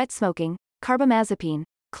 cigarette smoking, carbamazepine,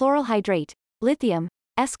 chloral hydrate, lithium,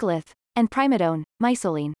 escalith, and primidone,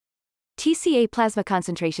 misoline. TCA plasma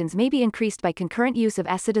concentrations may be increased by concurrent use of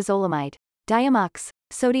acetazolamide, Diamox,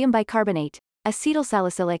 sodium bicarbonate,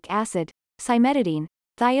 acetylsalicylic acid, cimetidine,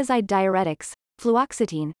 thiazide diuretics,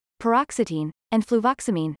 fluoxetine, paroxetine, and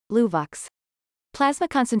fluvoxamine, Luvox. Plasma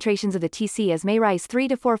concentrations of the TCAs may rise 3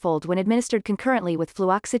 to 4-fold when administered concurrently with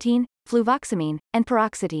fluoxetine, fluvoxamine, and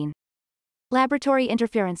paroxetine. Laboratory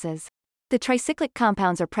interferences. The tricyclic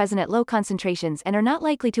compounds are present at low concentrations and are not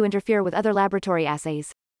likely to interfere with other laboratory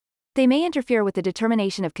assays. They may interfere with the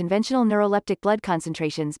determination of conventional neuroleptic blood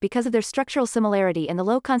concentrations because of their structural similarity and the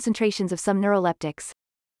low concentrations of some neuroleptics.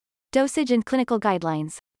 Dosage and clinical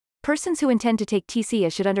guidelines. Persons who intend to take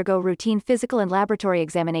TCA should undergo routine physical and laboratory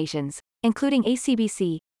examinations, including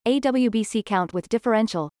ACBC, AWBC count with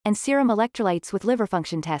differential, and serum electrolytes with liver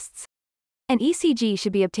function tests. An ECG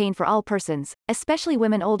should be obtained for all persons, especially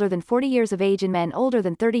women older than 40 years of age and men older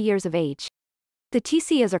than 30 years of age. The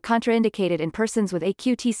TCAs are contraindicated in persons with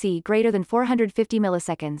AQTC greater than 450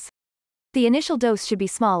 milliseconds. The initial dose should be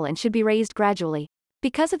small and should be raised gradually.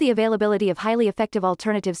 Because of the availability of highly effective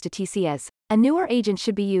alternatives to TCAs, a newer agent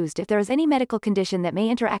should be used if there is any medical condition that may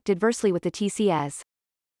interact adversely with the TCAs.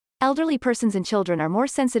 Elderly persons and children are more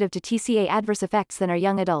sensitive to TCA adverse effects than are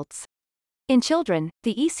young adults. In children,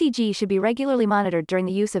 the ECG should be regularly monitored during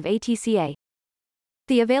the use of ATCA.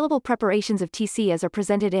 The available preparations of TCAs are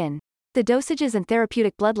presented in. The dosages and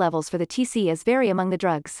therapeutic blood levels for the TCAs vary among the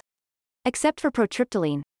drugs. Except for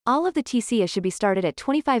protriptyline, All of the TCS should be started at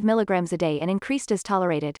 25 mg a day and increased as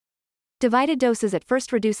tolerated. Divided doses at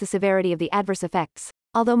first reduce the severity of the adverse effects,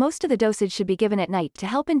 although most of the dosage should be given at night to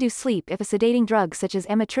help induce sleep if a sedating drug such as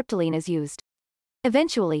amitriptyline is used.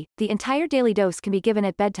 Eventually, the entire daily dose can be given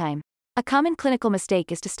at bedtime. A common clinical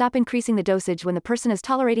mistake is to stop increasing the dosage when the person is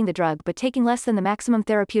tolerating the drug but taking less than the maximum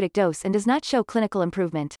therapeutic dose and does not show clinical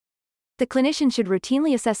improvement. The clinician should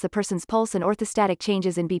routinely assess the person's pulse and orthostatic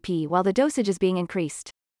changes in BP while the dosage is being increased.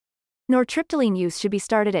 Nortriptyline use should be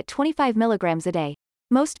started at 25 mg a day.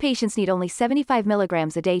 Most patients need only 75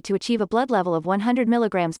 mg a day to achieve a blood level of 100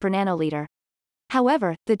 mg per nanoliter.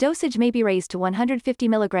 However, the dosage may be raised to 150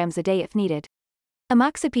 mg a day if needed.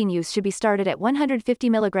 Amoxapine use should be started at 150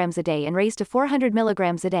 mg a day and raised to 400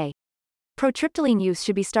 mg a day. Protriptyline use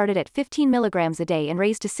should be started at 15 mg a day and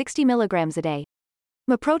raised to 60 mg a day.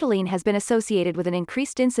 Meprotyline has been associated with an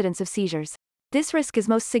increased incidence of seizures. This risk is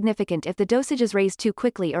most significant if the dosage is raised too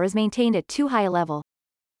quickly or is maintained at too high a level.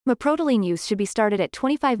 Meprotyline use should be started at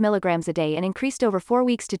 25 mg a day and increased over 4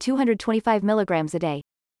 weeks to 225 mg a day.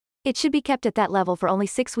 It should be kept at that level for only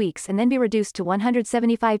 6 weeks and then be reduced to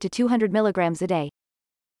 175 to 200 mg a day.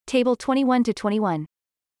 Table 21 to 21.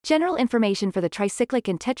 General information for the tricyclic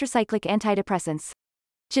and tetracyclic antidepressants.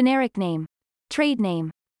 Generic name. Trade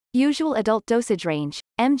name. Usual adult dosage range,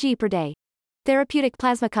 mg per day. Therapeutic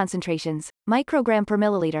plasma concentrations, microgram per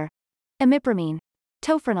milliliter. Imipramine.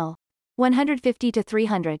 Tofranol. 150 to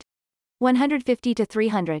 300. 150 to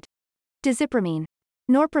 300. Dizipramine.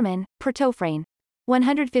 Norpramine, pertofrane.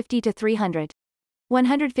 150 to 300.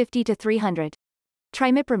 150 to 300.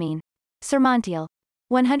 Trimipramine. Sermontiel.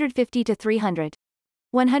 150 to 300.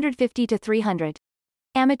 150 to 300.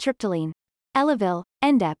 Amitriptyline. Elavil,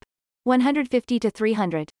 Endep. 150 to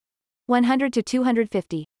 300. 100 to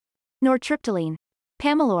 250. Nortriptyline.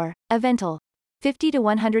 Pamelor, Avental. 50 to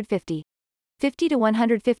 150. 50 to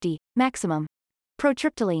 150, maximum.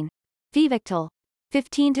 Protriptyline. Vivectal.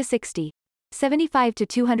 15 to 60. 75 to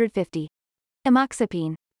 250.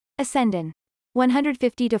 Amoxapine. Ascendin.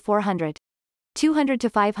 150 to 400. 200 to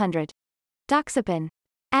 500. Doxepin.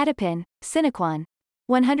 Adipin, Sinequan.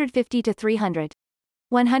 150 to 300.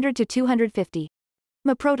 100 to 250.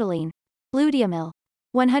 Meprotyline. Ludiamil.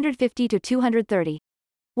 150 to 230.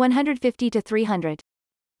 150 to 300.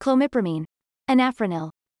 Clomipramine.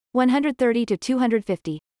 Anafranil. 130 to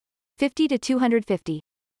 250. 50 to 250.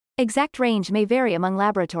 Exact range may vary among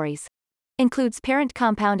laboratories. Includes parent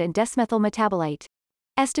compound and desmethyl metabolite.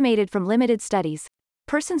 Estimated from limited studies.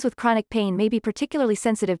 Persons with chronic pain may be particularly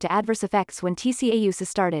sensitive to adverse effects when TCA use is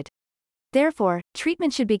started. Therefore,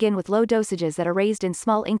 treatment should begin with low dosages that are raised in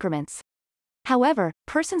small increments. However,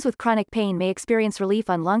 persons with chronic pain may experience relief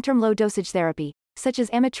on long-term low-dosage therapy, such as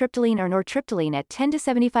amitriptyline or nortriptyline at 10 to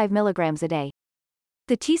 75 mg a day.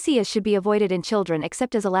 The TCS should be avoided in children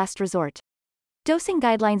except as a last resort. Dosing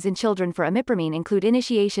guidelines in children for imipramine include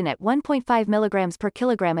initiation at 1.5 mg per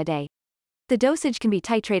kilogram a day. The dosage can be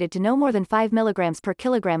titrated to no more than 5 mg per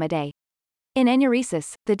kilogram a day. In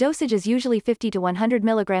enuresis, the dosage is usually 50 to 100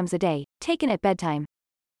 mg a day, taken at bedtime.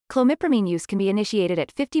 Clomipramine use can be initiated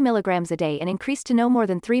at 50 mg a day and increased to no more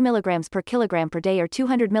than 3 mg per kilogram per day or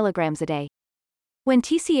 200 mg a day. When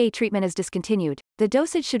TCA treatment is discontinued, the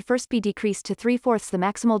dosage should first be decreased to 3/4 the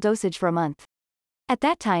maximal dosage for a month. At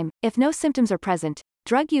that time, if no symptoms are present,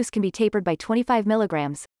 drug use can be tapered by 25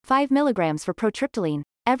 mg, 5 mg for protriptyline,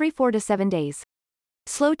 every 4 to 7 days.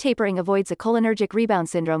 Slow tapering avoids a cholinergic rebound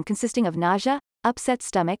syndrome consisting of nausea, upset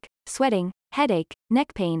stomach, sweating, headache,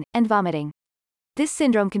 neck pain, and vomiting. This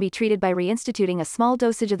syndrome can be treated by reinstituting a small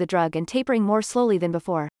dosage of the drug and tapering more slowly than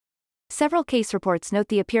before. Several case reports note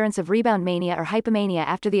the appearance of rebound mania or hypomania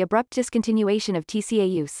after the abrupt discontinuation of TCA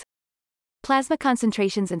use. Plasma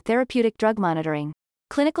concentrations and therapeutic drug monitoring.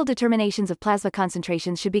 Clinical determinations of plasma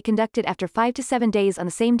concentrations should be conducted after 5 to 7 days on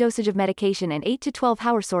the same dosage of medication and 8 to 12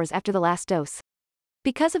 hours after the last dose.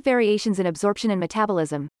 Because of variations in absorption and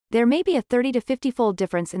metabolism, there may be a 30 to 50-fold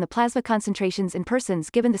difference in the plasma concentrations in persons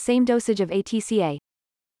given the same dosage of TCA.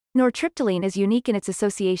 Nortriptyline is unique in its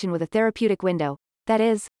association with a therapeutic window, that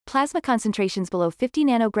is, plasma concentrations below 50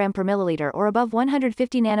 nanogram per milliliter or above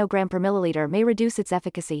 150 nanogram per milliliter may reduce its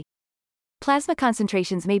efficacy. Plasma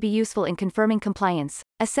concentrations may be useful in confirming compliance,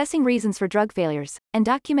 assessing reasons for drug failures, and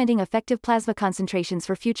documenting effective plasma concentrations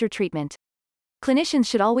for future treatment. Clinicians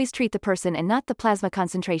should always treat the person and not the plasma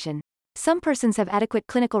concentration. Some persons have adequate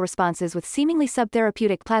clinical responses with seemingly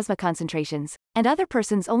subtherapeutic plasma concentrations, and other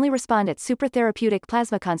persons only respond at supratherapeutic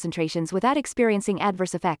plasma concentrations without experiencing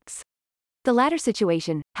adverse effects. The latter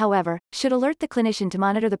situation, however, should alert the clinician to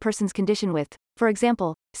monitor the person's condition with, for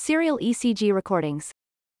example, serial ECG recordings.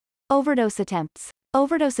 Overdose attempts.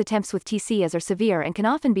 Overdose attempts with TCS are severe and can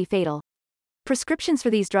often be fatal. Prescriptions for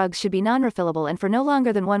these drugs should be non-refillable and for no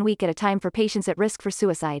longer than 1 week at a time for patients at risk for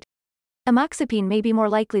suicide. Amoxapine may be more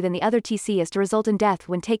likely than the other TCS to result in death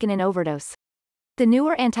when taken in overdose. The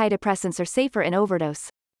newer antidepressants are safer in overdose.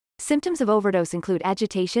 Symptoms of overdose include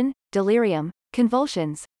agitation, delirium,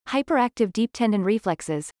 convulsions, hyperactive deep tendon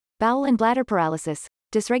reflexes, bowel and bladder paralysis,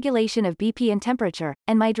 dysregulation of BP and temperature,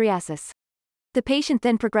 and mydriasis. The patient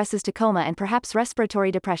then progresses to coma and perhaps respiratory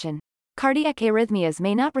depression. Cardiac arrhythmias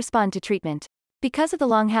may not respond to treatment. Because of the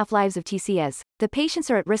long half-lives of TCS, the patients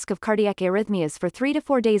are at risk of cardiac arrhythmias for 3 to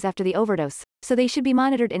 4 days after the overdose, so they should be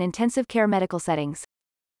monitored in intensive care medical settings.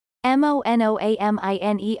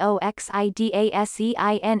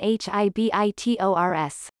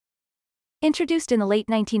 MONOAMINEOXIDASEINHIBITORS. Introduced in the late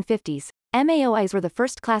 1950s, MAOIs were the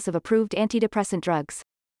first class of approved antidepressant drugs.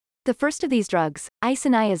 The first of these drugs,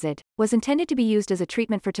 isoniazid, was intended to be used as a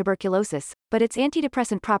treatment for tuberculosis, but its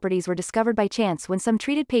antidepressant properties were discovered by chance when some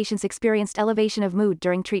treated patients experienced elevation of mood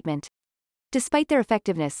during treatment. Despite their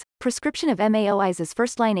effectiveness, prescription of MAOIs as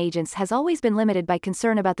first-line agents has always been limited by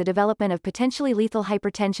concern about the development of potentially lethal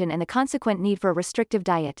hypertension and the consequent need for a restrictive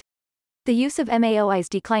diet. The use of MAOIs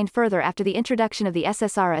declined further after the introduction of the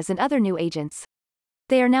SSRIs and other new agents.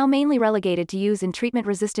 They are now mainly relegated to use in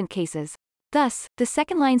treatment-resistant cases. Thus, the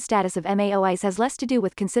second-line status of MAOIs has less to do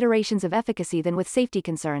with considerations of efficacy than with safety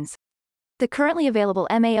concerns. The currently available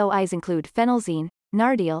MAOIs include phenelzine,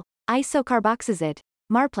 Nardial, isocarboxazid,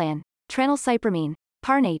 Marplan, tranylcypromine,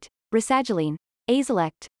 Parnate, Risagiline,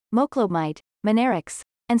 Azilect, Moclobemide, Manerix,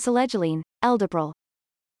 and Selegiline, Eldeprol.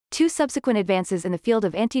 Two subsequent advances in the field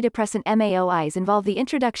of antidepressant MAOIs involve the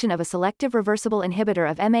introduction of a selective reversible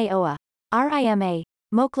inhibitor of MAOA, RIMA,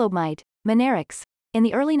 Moclobemide, Manerix, in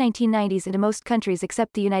the early 1990s into most countries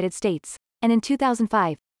except the United States, and in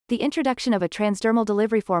 2005, the introduction of a transdermal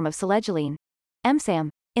delivery form of Selegiline, MSAM,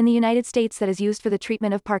 in the United States that is used for the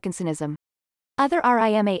treatment of Parkinsonism. Other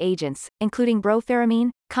RIMA agents, including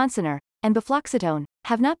brompheramine, Consinor, and befloxetone,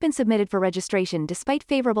 have not been submitted for registration despite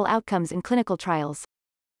favorable outcomes in clinical trials.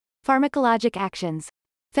 Pharmacologic actions.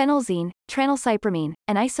 Phenelzine, tranylcypromine,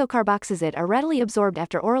 and isocarboxazid are readily absorbed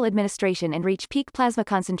after oral administration and reach peak plasma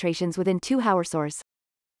concentrations within 2 hours.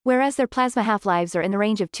 Whereas their plasma half-lives are in the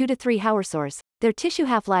range of 2 to 3 hours, their tissue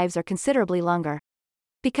half-lives are considerably longer.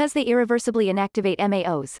 Because they irreversibly inactivate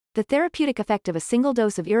MAOs, the therapeutic effect of a single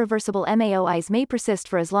dose of irreversible MAOIs may persist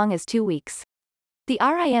for as long as 2 weeks. The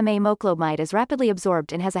RIMA moclobemide is rapidly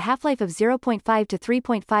absorbed and has a half-life of 0.5 to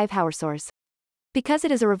 3.5 hours. Because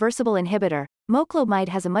it is a reversible inhibitor, moclobemide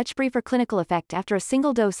has a much briefer clinical effect after a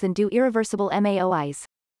single dose than do irreversible MAOIs.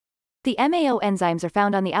 The MAO enzymes are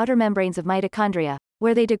found on the outer membranes of mitochondria,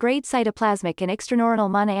 where they degrade cytoplasmic and extraneuronal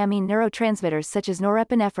monoamine neurotransmitters such as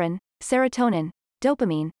norepinephrine, serotonin,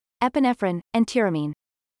 dopamine, epinephrine, and tyramine.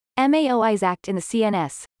 MAOIs act in the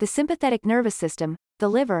CNS, the sympathetic nervous system, the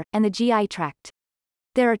liver, and the GI tract.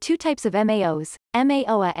 There are 2 types of MAOs,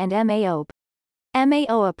 MAOA and MAOB.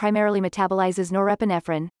 MAOA primarily metabolizes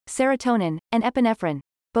norepinephrine, serotonin, and epinephrine.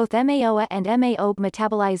 Both MAOA and MAOB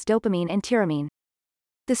metabolize dopamine and tyramine.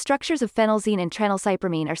 The structures of phenelzine and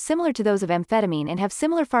tranylcypromine are similar to those of amphetamine and have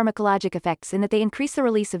similar pharmacologic effects in that they increase the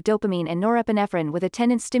release of dopamine and norepinephrine with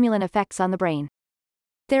attendant stimulant effects on the brain.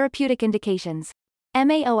 Therapeutic indications.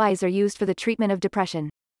 MAOIs are used for the treatment of depression.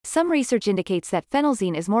 Some research indicates that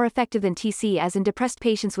phenelzine is more effective than TC as in depressed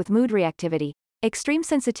patients with mood reactivity, extreme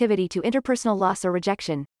sensitivity to interpersonal loss or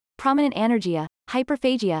rejection, prominent anergia,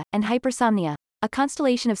 hyperphagia, and hypersomnia, a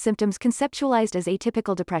constellation of symptoms conceptualized as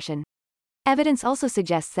atypical depression. Evidence also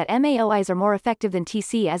suggests that MAOIs are more effective than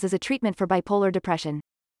TC as a treatment for bipolar depression.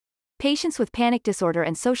 Patients with panic disorder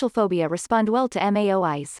and social phobia respond well to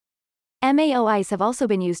MAOIs. MAOIs have also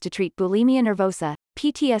been used to treat bulimia nervosa,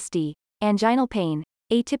 PTSD, anginal pain,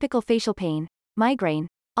 atypical facial pain, migraine,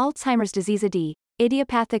 Alzheimer's disease AD,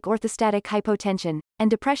 idiopathic orthostatic hypotension,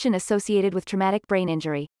 and depression associated with traumatic brain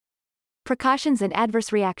injury. Precautions and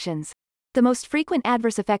adverse reactions. The most frequent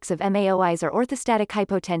adverse effects of MAOIs are orthostatic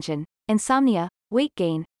hypotension, insomnia, weight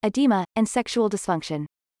gain, edema, and sexual dysfunction.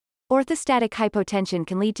 Orthostatic hypotension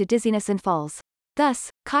can lead to dizziness and falls.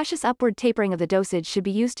 Thus, cautious upward tapering of the dosage should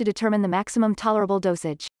be used to determine the maximum tolerable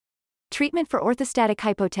dosage. Treatment for orthostatic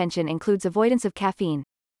hypotension includes avoidance of caffeine,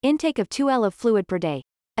 intake of 2 L of fluid per day,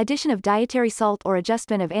 addition of dietary salt or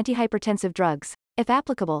adjustment of antihypertensive drugs, if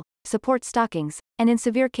applicable, support stockings, and in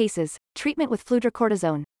severe cases, treatment with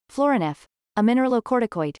fludrocortisone, Florinef, a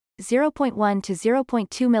mineralocorticoid, 0.1 to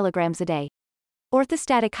 0.2 mg a day.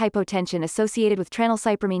 Orthostatic hypotension associated with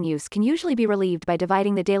tranylcypromine use can usually be relieved by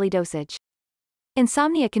dividing the daily dosage.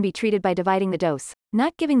 Insomnia can be treated by dividing the dose,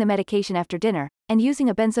 not giving the medication after dinner, and using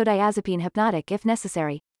a benzodiazepine hypnotic if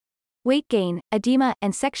necessary. Weight gain, edema,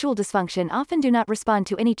 and sexual dysfunction often do not respond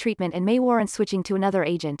to any treatment and may warrant switching to another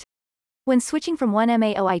agent. When switching from one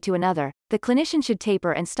MAOI to another, the clinician should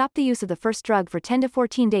taper and stop the use of the first drug for 10 to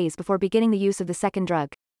 14 days before beginning the use of the second drug.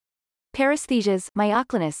 Paresthesias,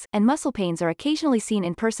 myoclonus, and muscle pains are occasionally seen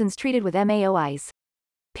in persons treated with MAOIs.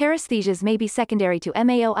 Paresthesias may be secondary to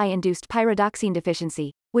MAOI-induced pyridoxine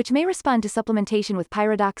deficiency, which may respond to supplementation with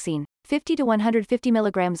pyridoxine, 50 to 150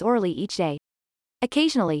 mg orally each day.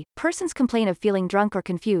 Occasionally, persons complain of feeling drunk or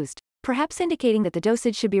confused, perhaps indicating that the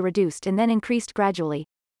dosage should be reduced and then increased gradually.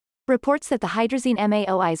 Reports that the hydrazine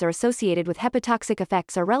MAOIs are associated with hepatotoxic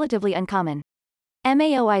effects are relatively uncommon.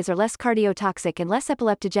 MAOIs are less cardiotoxic and less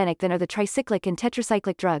epileptogenic than are the tricyclic and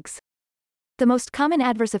tetracyclic drugs. The most common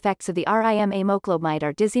adverse effects of the RIMA moclobemide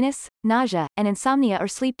are dizziness, nausea, and insomnia or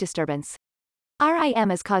sleep disturbance.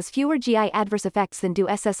 RIMAs cause fewer GI adverse effects than do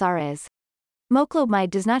SSRIs.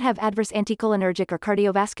 Moclobemide does not have adverse anticholinergic or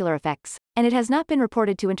cardiovascular effects, and it has not been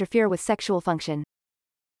reported to interfere with sexual function.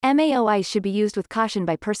 MAOIs should be used with caution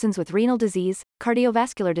by persons with renal disease,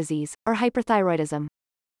 cardiovascular disease, or hyperthyroidism.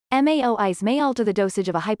 MAOIs may alter the dosage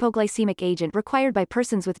of a hypoglycemic agent required by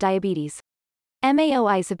persons with diabetes.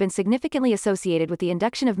 MAOIs have been significantly associated with the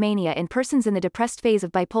induction of mania in persons in the depressed phase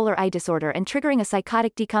of bipolar I disorder and triggering a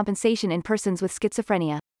psychotic decompensation in persons with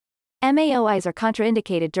schizophrenia. MAOIs are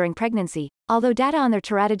contraindicated during pregnancy, although data on their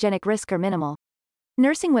teratogenic risk are minimal.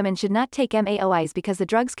 Nursing women should not take MAOIs because the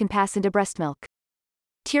drugs can pass into breast milk.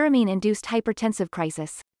 Tyramine-induced hypertensive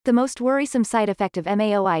crisis. The most worrisome side effect of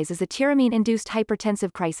MAOIs is a tyramine-induced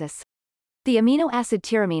hypertensive crisis. The amino acid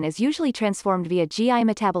tyramine is usually transformed via GI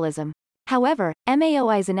metabolism. However,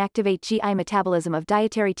 MAOIs inactivate GI metabolism of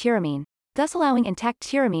dietary tyramine, thus allowing intact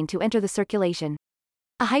tyramine to enter the circulation.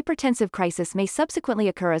 A hypertensive crisis may subsequently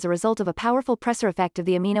occur as a result of a powerful pressor effect of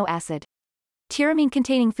the amino acid.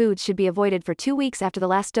 Tyramine-containing foods should be avoided for 2 weeks after the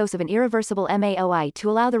last dose of an irreversible MAOI to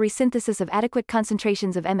allow the resynthesis of adequate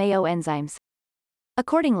concentrations of MAO enzymes.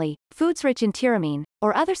 Accordingly, foods rich in tyramine,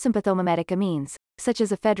 or other sympathomimetic amines, such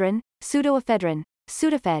as ephedrine, pseudoephedrine,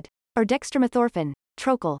 Sudafed, or dextromethorphan,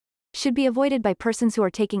 trochel, should be avoided by persons who are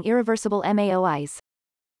taking irreversible MAOIs.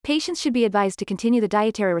 Patients should be advised to continue the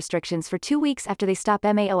dietary restrictions for 2 weeks after they stop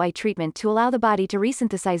MAOI treatment to allow the body to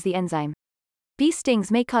resynthesize the enzyme. Bee stings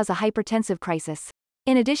may cause a hypertensive crisis.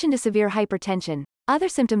 In addition to severe hypertension, other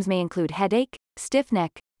symptoms may include headache, stiff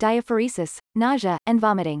neck, diaphoresis, nausea, and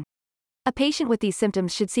vomiting. A patient with these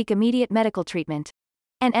symptoms should seek immediate medical treatment.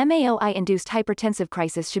 An MAOI-induced hypertensive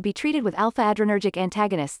crisis should be treated with alpha-adrenergic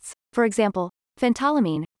antagonists, for example,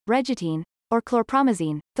 phentolamine, regitine, or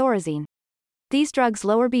chlorpromazine, thorazine. These drugs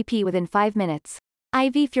lower BP within 5 minutes.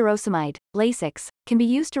 IV furosemide, Lasix, can be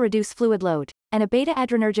used to reduce fluid load, and a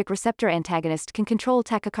beta-adrenergic receptor antagonist can control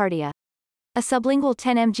tachycardia. A sublingual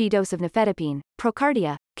 10 mg dose of nifedipine,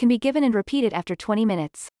 Procardia, can be given and repeated after 20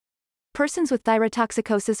 minutes. Persons with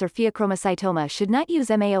thyrotoxicosis or pheochromocytoma should not use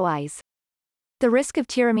MAOIs. The risk of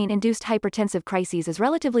tyramine-induced hypertensive crises is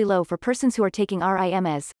relatively low for persons who are taking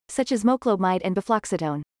RIMAs, such as moclobemide and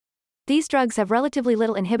befloxetone. These drugs have relatively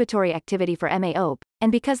little inhibitory activity for MAO,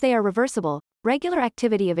 and because they are reversible, regular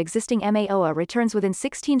activity of existing MAOA returns within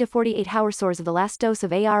 16 to 48 hours of the last dose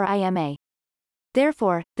of RIMA.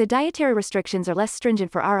 Therefore, the dietary restrictions are less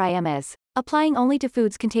stringent for RIMAs, applying only to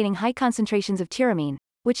foods containing high concentrations of tyramine,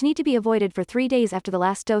 which need to be avoided for 3 days after the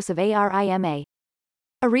last dose of RIMA.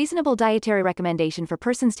 A reasonable dietary recommendation for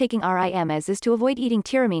persons taking RIMAs is to avoid eating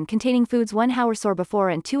tyramine-containing foods 1 hour before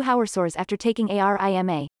and 2 hours after taking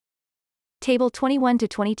RIMA. Table 21 to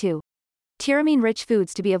 22. Tyramine-rich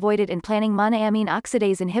foods to be avoided in planning monoamine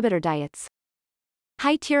oxidase inhibitor diets.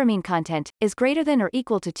 High tyramine content is greater than or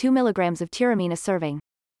equal to 2 mg of tyramine a serving.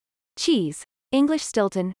 Cheese. English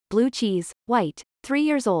Stilton, blue cheese, white, 3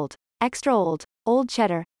 years old, extra old, old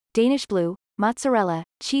cheddar, Danish blue, mozzarella,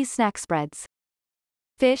 cheese snack spreads.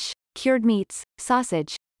 Fish, cured meats,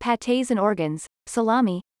 sausage, pâtés and organs,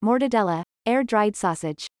 salami, mortadella, air-dried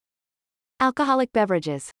sausage. Alcoholic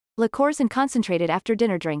beverages. Liqueurs and concentrated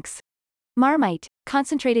after-dinner drinks. Marmite,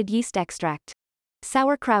 concentrated yeast extract.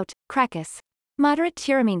 Sauerkraut, Krakus. Moderate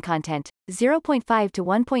tyramine content, 0.5 to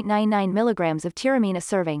 1.99 mg of tyramine a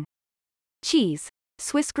serving. Cheese.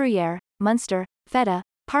 Swiss Gruyere, Munster, Feta,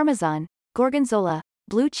 Parmesan, Gorgonzola,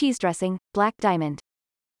 blue cheese dressing, Black Diamond.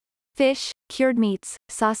 Fish, cured meats,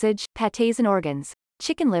 sausage, pâtés and organs.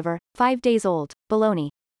 Chicken liver, 5 days old, bologna.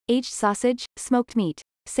 Aged sausage, smoked meat,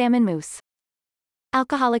 salmon mousse.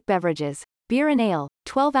 Alcoholic beverages. Beer and ale,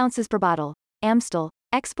 12 ounces per bottle. Amstel,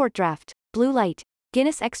 Export Draft, Blue Light,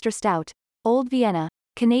 Guinness Extra Stout, Old Vienna,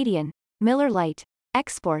 Canadian, Miller Lite,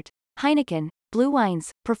 Export, Heineken, blue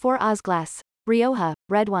wines, Perfor Glass, Rioja,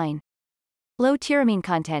 red wine. Low tyramine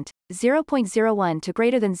content, 0.01 to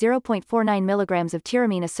greater than 0.49 milligrams of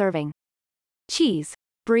tyramine a serving. Cheese,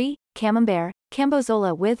 brie, camembert,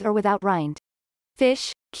 cambozola with or without rind.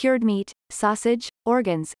 Fish, cured meat, sausage,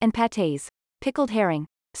 organs, and pâtés, pickled herring,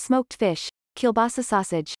 smoked fish, kielbasa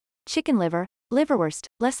sausage, chicken liver, liverwurst,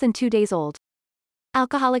 less than 2 days old.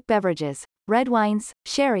 Alcoholic beverages, red wines,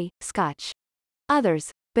 sherry, scotch.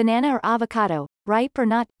 Others, banana or avocado, ripe or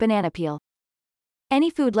not, banana peel. Any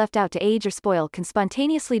food left out to age or spoil can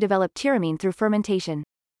spontaneously develop tyramine through fermentation.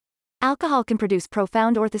 Alcohol can produce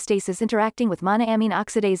profound orthostasis interacting with monoamine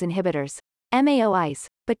oxidase inhibitors, MAOIs,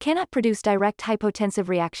 but cannot produce direct hypotensive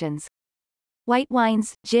reactions. White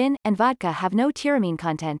wines, gin, and vodka have no tyramine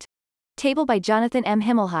content. Table by Jonathan M.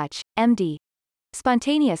 Himmelhoch, MD.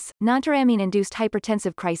 Spontaneous, non-tyramine-induced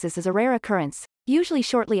hypertensive crisis is a rare occurrence, usually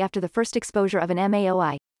shortly after the first exposure of an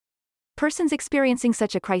MAOI. Persons experiencing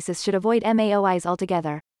such a crisis should avoid MAOIs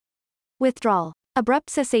altogether. Withdrawal. Abrupt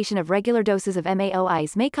cessation of regular doses of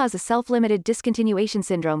MAOIs may cause a self-limited discontinuation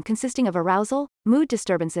syndrome consisting of arousal, mood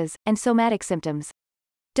disturbances, and somatic symptoms.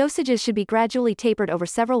 Dosages should be gradually tapered over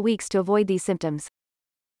several weeks to avoid these symptoms.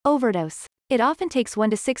 Overdose. It often takes 1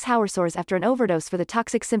 to 6 hours after an overdose for the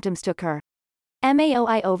toxic symptoms to occur.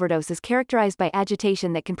 MAOI overdose is characterized by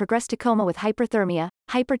agitation that can progress to coma with hyperthermia,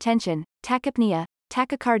 hypertension, tachypnea,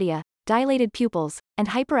 tachycardia, dilated pupils, and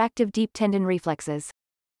hyperactive deep tendon reflexes.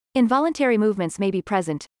 Involuntary movements may be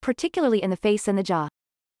present, particularly in the face and the jaw.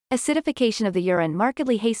 Acidification of the urine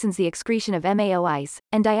markedly hastens the excretion of MAOIs,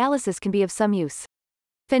 and dialysis can be of some use.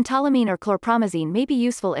 Phentolamine or chlorpromazine may be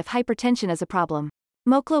useful if hypertension is a problem.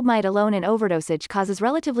 Moclobemide alone in overdosage causes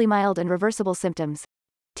relatively mild and reversible symptoms.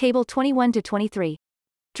 Table 21 to 23.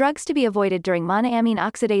 Drugs to be avoided during monoamine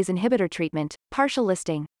oxidase inhibitor treatment, partial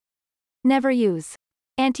listing. Never use.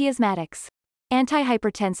 Antiasthmatics.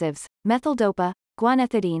 Antihypertensives, methyldopa,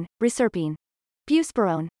 guanethidine, reserpine.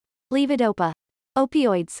 Buspirone. Levodopa.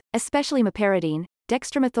 Opioids, especially meperidine,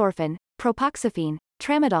 dextromethorphan, propoxyphene,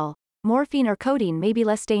 tramadol, morphine or codeine may be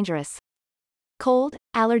less dangerous. Cold,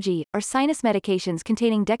 allergy, or sinus medications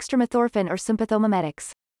containing dextromethorphan or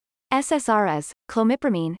sympathomimetics. SSRIs,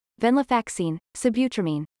 clomipramine, venlafaxine,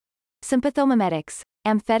 sibutramine. Sympathomimetics,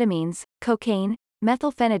 amphetamines, cocaine,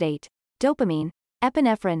 methylphenidate, dopamine,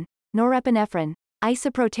 epinephrine, norepinephrine,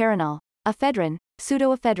 isoproterenol, ephedrine,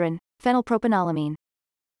 pseudoephedrine, phenylpropanolamine.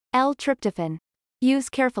 L-tryptophan. Use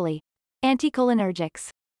carefully. Anticholinergics.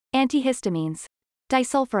 Antihistamines.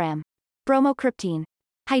 Disulfiram. Bromocriptine.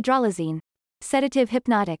 Hydralazine. Sedative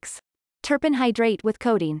hypnotics. Terpen hydrate with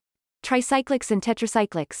codeine. Tricyclics and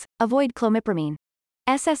tetracyclics, avoid clomipramine.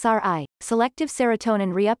 SSRI, selective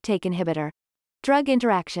serotonin reuptake inhibitor. Drug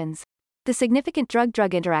interactions. The significant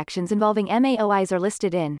drug-drug interactions involving MAOIs are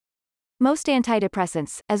listed in. Most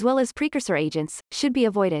antidepressants, as well as precursor agents, should be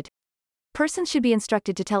avoided. Persons should be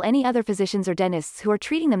instructed to tell any other physicians or dentists who are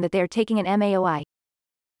treating them that they are taking an MAOI.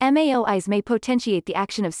 MAOIs may potentiate the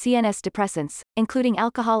action of CNS depressants, including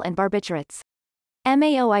alcohol and barbiturates.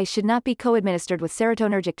 MAOIs should not be co-administered with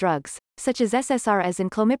serotonergic drugs, such as SSRIs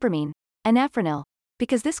and clomipramine, anafranil,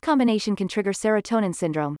 because this combination can trigger serotonin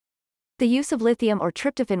syndrome. The use of lithium or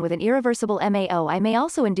tryptophan with an irreversible MAOI may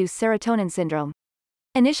also induce serotonin syndrome.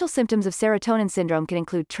 Initial symptoms of serotonin syndrome can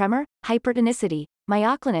include tremor, hypertonicity,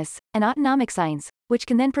 myoclonus, and autonomic signs, which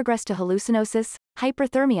can then progress to hallucinosis,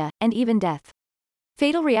 hyperthermia, and even death.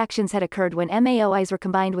 Fatal reactions had occurred when MAOIs were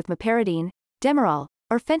combined with meperidine, Demerol,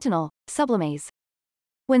 or fentanyl, sublimase.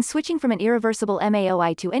 When switching from an irreversible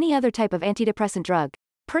MAOI to any other type of antidepressant drug,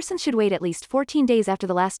 persons should wait at least 14 days after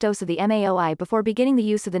the last dose of the MAOI before beginning the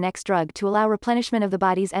use of the next drug to allow replenishment of the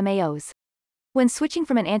body's MAOs. When switching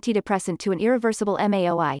from an antidepressant to an irreversible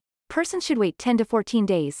MAOI, persons should wait 10 to 14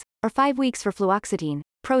 days, or 5 weeks for fluoxetine,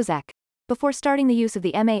 Prozac, before starting the use of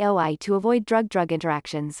the MAOI to avoid drug-drug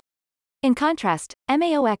interactions. In contrast,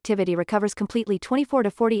 MAO activity recovers completely 24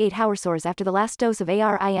 to 48 hours after the last dose of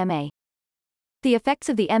ARIMA. The effects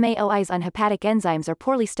of the MAOIs on hepatic enzymes are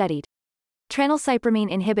poorly studied. Tranylcypromine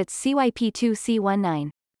inhibits CYP2C19.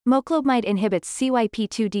 Moclobemide inhibits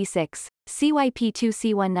CYP2D6,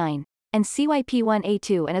 CYP2C19, and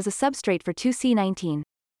CYP1A2 and is a substrate for 2C19.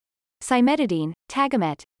 Cimetidine,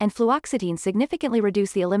 Tagamet, and fluoxetine significantly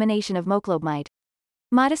reduce the elimination of moclobemide.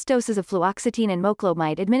 Modest doses of fluoxetine and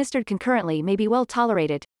moclobemide administered concurrently may be well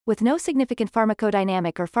tolerated, with no significant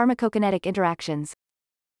pharmacodynamic or pharmacokinetic interactions.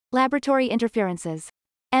 Laboratory interferences.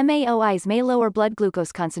 MAOIs may lower blood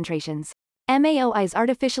glucose concentrations. MAOIs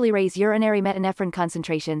artificially raise urinary metanephrine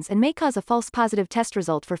concentrations and may cause a false positive test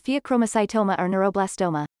result for pheochromocytoma or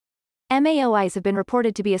neuroblastoma. MAOIs have been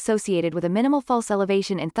reported to be associated with a minimal false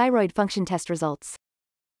elevation in thyroid function test results.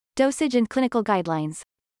 Dosage and clinical guidelines.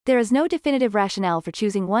 There is no definitive rationale for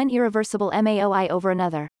choosing one irreversible MAOI over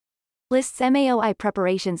another. Lists MAOI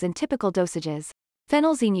preparations and typical dosages.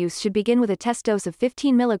 Phenelzine use should begin with a test dose of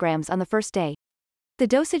 15 mg on the first day. The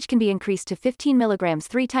dosage can be increased to 15 mg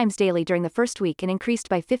 3 times daily during the first week and increased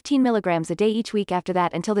by 15 mg a day each week after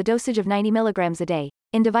that until the dosage of 90 mg a day,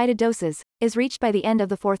 in divided doses, is reached by the end of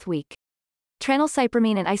the fourth week.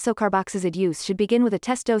 Tranylcypromine and isocarboxazid use should begin with a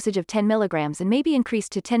test dosage of 10 mg and may be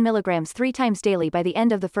increased to 10 mg 3 times daily by the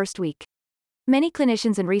end of the first week. Many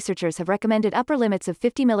clinicians and researchers have recommended upper limits of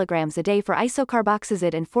 50 mg a day for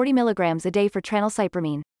isocarboxazid and 40 mg a day for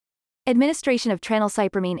tranylcypromine. Administration of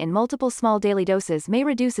tranylcypromine in multiple small daily doses may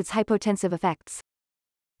reduce its hypotensive effects.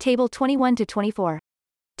 Table 21 to 24.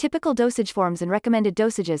 Typical dosage forms and recommended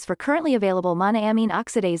dosages for currently available monoamine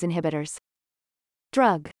oxidase inhibitors.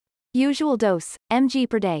 Drug. Usual dose, mg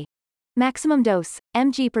per day. Maximum dose,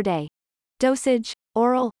 mg per day. Dosage,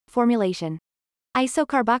 oral, formulation.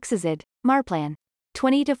 Isocarboxazid, Marplan.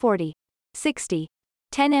 20 to 40. 60.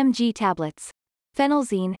 10 mg tablets.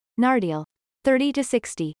 Phenelzine, Nardial. 30 to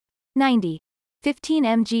 60. 90. 15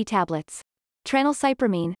 mg tablets.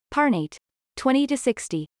 Tranylcypromine, Parnate. 20 to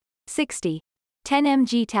 60. 60. 10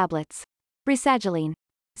 mg tablets. Risagiline.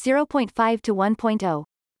 0.5 to 1.0.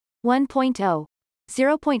 1.0.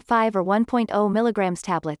 0.5 or 1.0 mg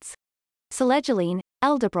tablets. Selegiline,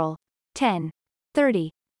 Eldeprol. 10. 30.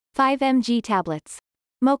 5 mg tablets.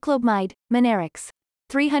 Moclobemide, Minerix.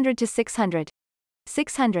 300 to 600.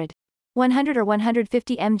 600. 100 or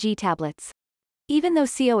 150 mg tablets. Even though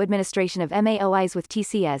CO administration of MAOIs with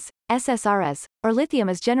TCS, SSRS, or lithium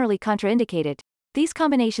is generally contraindicated, these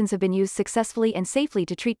combinations have been used successfully and safely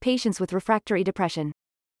to treat patients with refractory depression.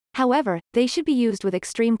 However, they should be used with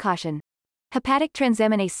extreme caution. Hepatic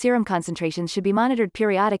transaminase serum concentrations should be monitored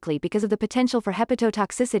periodically because of the potential for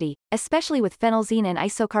hepatotoxicity, especially with phenelzine and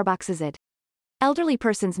isocarboxazid. Elderly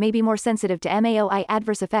persons may be more sensitive to MAOI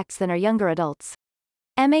adverse effects than are younger adults.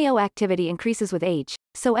 MAO activity increases with age,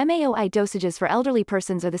 so MAOI dosages for elderly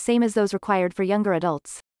persons are the same as those required for younger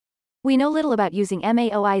adults. We know little about using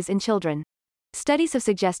MAOIs in children. Studies have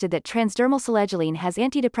suggested that transdermal selegiline has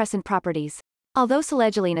antidepressant properties. Although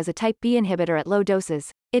selegiline is a type B inhibitor at low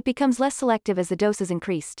doses, it becomes less selective as the dose is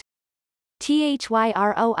increased.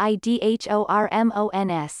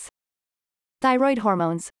 Thyroidhormons. Thyroid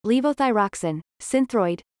hormones, levothyroxine,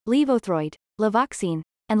 synthroid, levothyroid, lavoxine,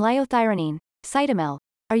 and liothyronine, Cytomel,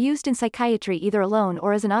 are used in psychiatry either alone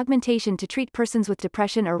or as an augmentation to treat persons with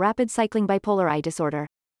depression or rapid cycling bipolar I disorder.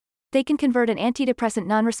 They can convert an antidepressant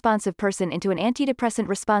non-responsive person into an antidepressant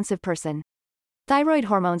responsive person. Thyroid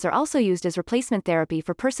hormones are also used as replacement therapy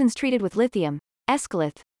for persons treated with lithium,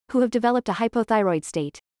 escalith, who have developed a hypothyroid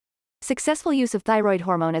state. Successful use of thyroid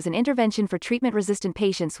hormone as an intervention for treatment-resistant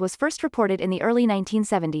patients was first reported in the early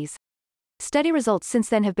 1970s. Study results since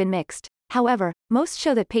then have been mixed. However, most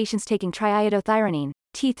show that patients taking triiodothyronine,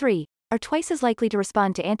 T3, are twice as likely to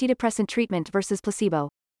respond to antidepressant treatment versus placebo.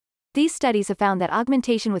 These studies have found that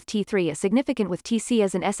augmentation with T3 is significant with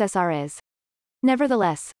TCS and SSRIs.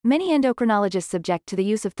 Nevertheless, many endocrinologists object to the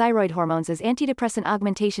use of thyroid hormones as antidepressant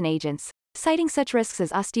augmentation agents, citing such risks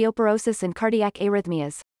as osteoporosis and cardiac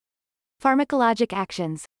arrhythmias. Pharmacologic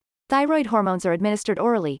actions. Thyroid hormones are administered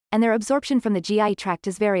orally, and their absorption from the GI tract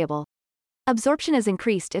is variable. Absorption is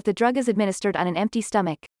increased if the drug is administered on an empty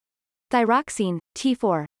stomach. Thyroxine,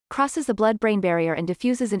 T4, crosses the blood-brain barrier and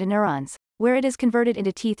diffuses into neurons, where it is converted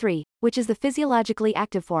into T3, which is the physiologically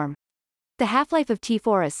active form. The half-life of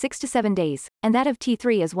T4 is 6 to 7 days, and that of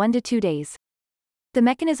T3 is 1 to 2 days. The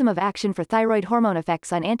mechanism of action for thyroid hormone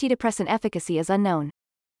effects on antidepressant efficacy is unknown.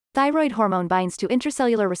 Thyroid hormone binds to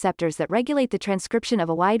intracellular receptors that regulate the transcription of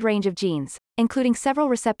a wide range of genes, including several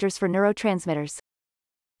receptors for neurotransmitters.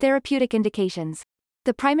 Therapeutic indications.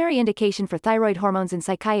 The primary indication for thyroid hormones in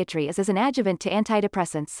psychiatry is as an adjuvant to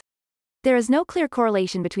antidepressants. There is no clear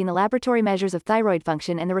correlation between the laboratory measures of thyroid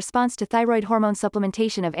function and the response to thyroid hormone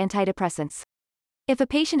supplementation of antidepressants. If a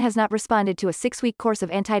patient has not responded to a 6-week course of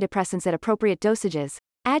antidepressants at appropriate dosages,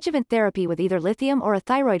 adjuvant therapy with either lithium or a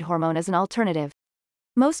thyroid hormone is an alternative.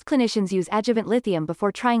 Most clinicians use adjuvant lithium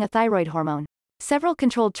before trying a thyroid hormone. Several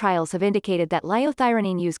controlled trials have indicated that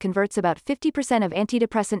liothyronine use converts about 50% of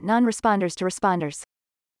antidepressant non-responders to responders.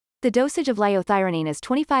 The dosage of liothyronine is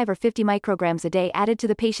 25 or 50 micrograms a day added to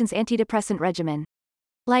the patient's antidepressant regimen.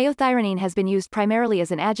 Liothyronine has been used primarily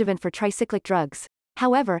as an adjuvant for tricyclic drugs.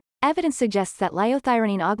 However, evidence suggests that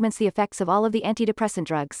liothyronine augments the effects of all of the antidepressant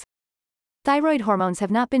drugs. Thyroid hormones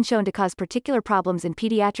have not been shown to cause particular problems in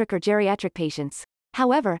pediatric or geriatric patients.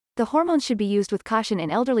 However, the hormones should be used with caution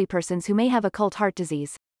in elderly persons who may have occult heart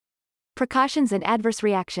disease. Precautions and adverse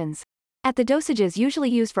reactions. At the dosages usually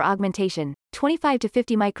used for augmentation, 25 to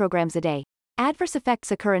 50 micrograms a day, adverse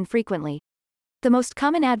effects occur infrequently. The most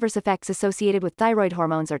common adverse effects associated with thyroid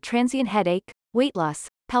hormones are transient headache, weight loss,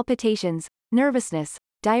 palpitations, nervousness,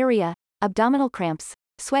 diarrhea, abdominal cramps,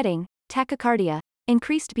 sweating, tachycardia,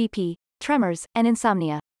 increased BP, tremors, and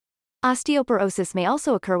insomnia. Osteoporosis may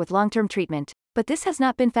also occur with long-term treatment, but this has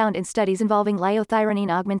not been found in studies involving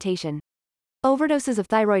liothyronine augmentation. Overdoses of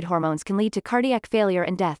thyroid hormones can lead to cardiac failure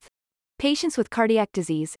and death. Patients with cardiac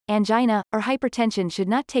disease, angina, or hypertension should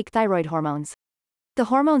not take thyroid hormones. The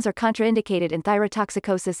hormones are contraindicated in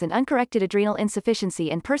thyrotoxicosis and uncorrected adrenal insufficiency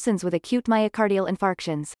in persons with acute myocardial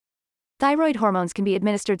infarctions. Thyroid hormones can be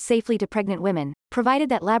administered safely to pregnant women, provided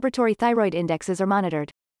that laboratory thyroid indexes are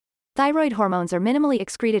monitored. Thyroid hormones are minimally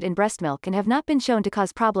excreted in breast milk and have not been shown to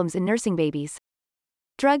cause problems in nursing babies.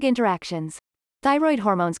 Drug interactions. Thyroid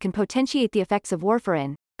hormones can potentiate the effects of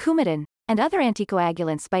warfarin, Coumadin, and other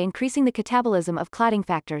anticoagulants by increasing the catabolism of clotting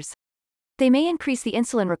factors. They may increase the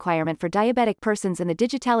insulin requirement for diabetic persons and the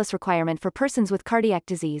digitalis requirement for persons with cardiac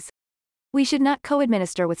disease. We should not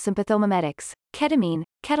co-administer with sympathomimetics, ketamine,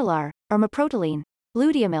 Ketalar, or meproteline,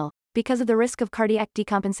 luteamil, because of the risk of cardiac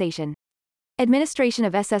decompensation. Administration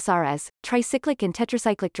of SSRIs, tricyclic and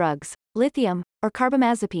tetracyclic drugs, lithium, or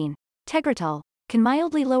carbamazepine, Tegretol, can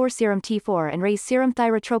mildly lower serum T4 and raise serum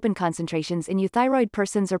thyrotropin concentrations in euthyroid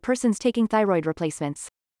persons or persons taking thyroid replacements.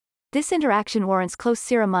 This interaction warrants close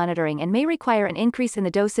serum monitoring and may require an increase in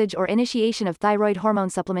the dosage or initiation of thyroid hormone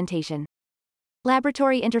supplementation.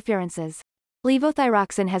 Laboratory interferences.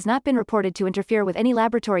 Levothyroxine has not been reported to interfere with any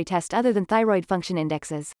laboratory test other than thyroid function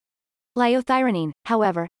indexes. Liothyronine,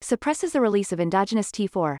 however, suppresses the release of endogenous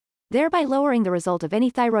T4, thereby lowering the result of any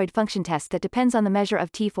thyroid function test that depends on the measure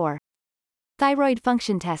of T4. Thyroid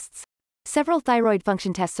function tests. Several thyroid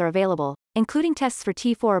function tests are available, including tests for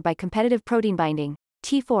T4 by competitive protein binding,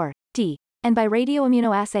 T4D, and by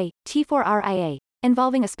radioimmunoassay, T4RIA,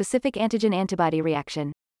 involving a specific antigen-antibody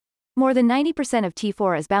reaction. More than 90% of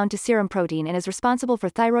T4 is bound to serum protein and is responsible for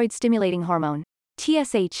thyroid-stimulating hormone,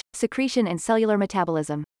 TSH, secretion and cellular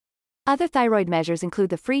metabolism. Other thyroid measures include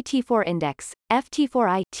the free T4 index,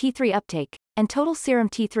 FT4I, T3 uptake, and total serum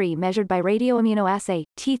T3 measured by radioimmunoassay,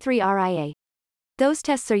 T3RIA. Those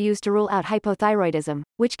tests are used to rule out hypothyroidism,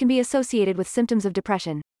 which can be associated with symptoms of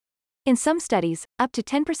depression. In some studies, up to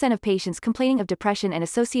 10% of patients complaining of depression and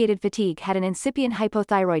associated fatigue had an incipient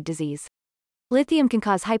hypothyroid disease. Lithium can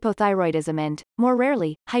cause hypothyroidism and, more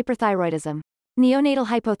rarely, hyperthyroidism. Neonatal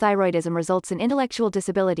hypothyroidism results in intellectual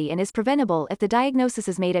disability and is preventable if the diagnosis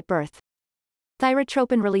is made at birth.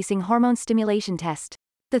 Thyrotropin-releasing hormone stimulation test.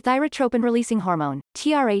 The thyrotropin-releasing hormone,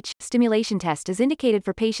 TRH, stimulation test is indicated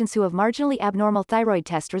for patients who have marginally abnormal thyroid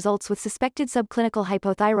test results with suspected subclinical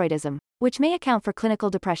hypothyroidism, which may account for clinical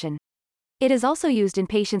depression. It is also used in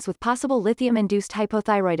patients with possible lithium-induced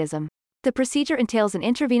hypothyroidism. The procedure entails an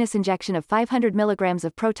intravenous injection of 500 mg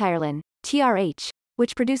of protyroline, TRH,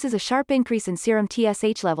 which produces a sharp increase in serum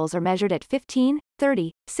TSH levels are measured at 15,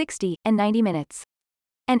 30, 60, and 90 minutes.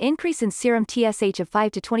 An increase in serum TSH of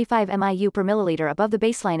 5 to 25 mIu per milliliter above the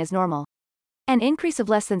baseline is normal. An increase of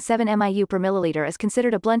less than 7 mIu per milliliter is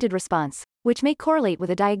considered a blunted response, which may correlate with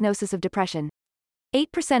a diagnosis of depression.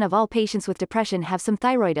 8% of all patients with depression have some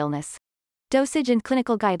thyroid illness. Dosage and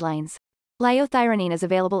clinical guidelines. Liothyronine is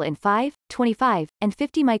available in 5, 25, and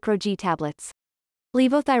 50 micro-G tablets.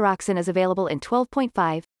 Levothyroxine is available in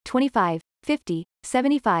 12.5, 25, 50,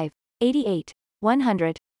 75, 88,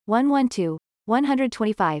 100, 112,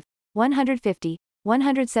 125, 150,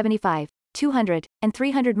 175, 200, and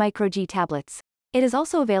 300 micro-G tablets. It is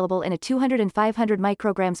also available in a 200 and 500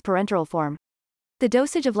 micrograms parenteral form. The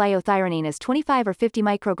dosage of liothyronine is 25 or 50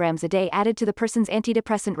 micrograms a day added to the person's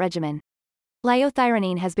antidepressant regimen.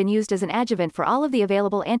 Liothyronine has been used as an adjuvant for all of the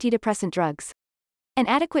available antidepressant drugs. An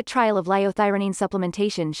adequate trial of liothyronine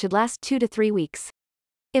supplementation should last 2 to 3 weeks.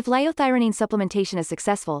 If liothyronine supplementation is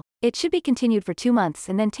successful, it should be continued for 2 months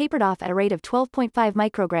and then tapered off at a rate of 12.5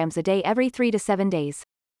 micrograms a day every 3 to 7 days.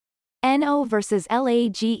 NO versus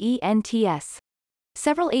LAGENTS.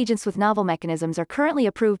 Several agents with novel mechanisms are currently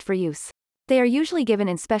approved for use. They are usually given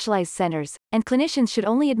in specialized centers, and clinicians should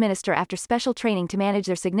only administer after special training to manage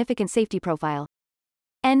their significant safety profile.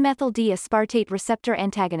 N-methyl D-aspartate receptor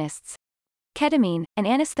antagonists. Ketamine, an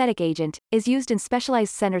anesthetic agent, is used in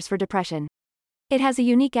specialized centers for depression. It has a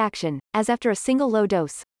unique action, as after a single low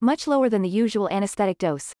dose, much lower than the usual anesthetic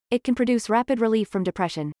dose, it can produce rapid relief from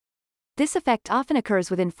depression. This effect often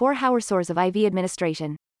occurs within 4 hours of IV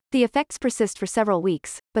administration. The effects persist for several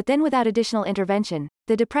weeks, but then without additional intervention,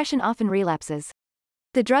 the depression often relapses.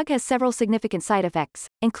 The drug has several significant side effects,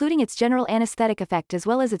 including its general anesthetic effect as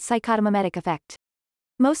well as its psychotomimetic effect.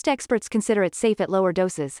 Most experts consider it safe at lower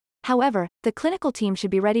doses. However, the clinical team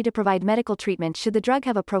should be ready to provide medical treatment should the drug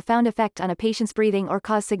have a profound effect on a patient's breathing or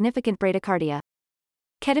cause significant bradycardia.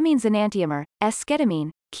 Ketamine enantiomer,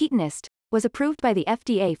 S-ketamine, ketonist, was approved by the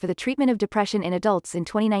FDA for the treatment of depression in adults in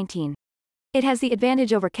 2019. It has the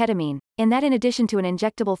advantage over ketamine, in that in addition to an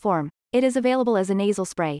injectable form, it is available as a nasal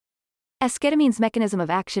spray. S-ketamine's mechanism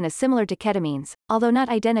of action is similar to ketamine's, although not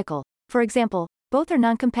identical. For example, both are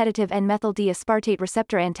non-competitive N-methyl D-aspartate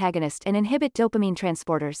receptor antagonist and inhibit dopamine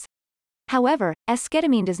transporters. However,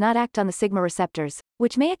 S-ketamine does not act on the sigma receptors,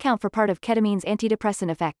 which may account for part of ketamine's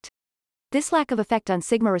antidepressant effect. This lack of effect on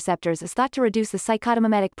sigma receptors is thought to reduce the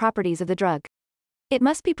psychotomimetic properties of the drug. It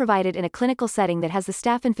must be provided in a clinical setting that has the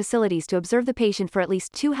staff and facilities to observe the patient for at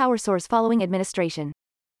least 2 hours following administration.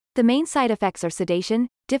 The main side effects are sedation,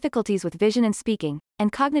 difficulties with vision and speaking,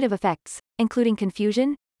 and cognitive effects, including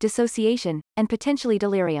confusion, dissociation, and potentially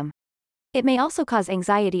delirium. It may also cause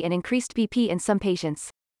anxiety and increased BP in some patients.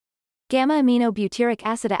 Gamma-aminobutyric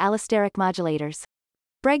acid allosteric modulators.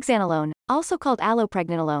 Brexanolone, also called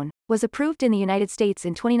allopregnanolone, was approved in the United States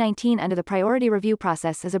in 2019 under the priority review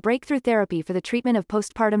process as a breakthrough therapy for the treatment of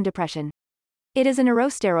postpartum depression. It is a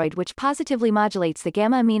neurosteroid which positively modulates the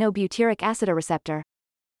gamma-aminobutyric acid receptor.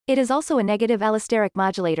 It is also a negative allosteric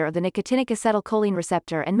modulator of the nicotinic acetylcholine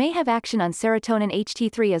receptor and may have action on serotonin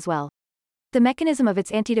HT3 as well. The mechanism of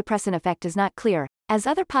its antidepressant effect is not clear, as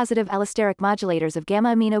other positive allosteric modulators of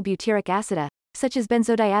gamma-aminobutyric acid, such as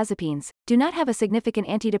benzodiazepines, do not have a significant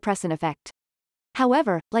antidepressant effect.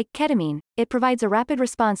 However, like ketamine, it provides a rapid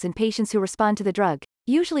response in patients who respond to the drug,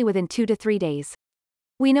 usually within 2 to 3 days.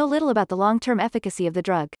 We know little about the long-term efficacy of the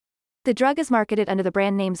drug. The drug is marketed under the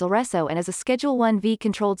brand name Zulresso and is a Schedule 1V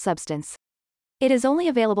controlled substance. It is only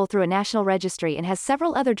available through a national registry and has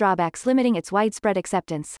several other drawbacks limiting its widespread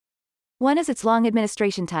acceptance. One is its long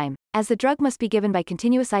administration time, as the drug must be given by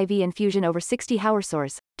continuous IV infusion over 60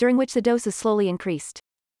 hours, during which the dose is slowly increased.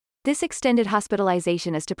 This extended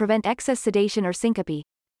hospitalization is to prevent excess sedation or syncope.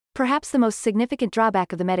 Perhaps the most significant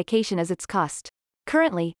drawback of the medication is its cost.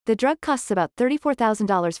 Currently, the drug costs about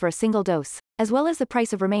 $34,000 for a single dose, as well as the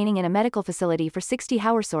price of remaining in a medical facility for 60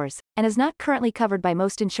 hours, and is not currently covered by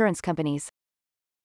most insurance companies.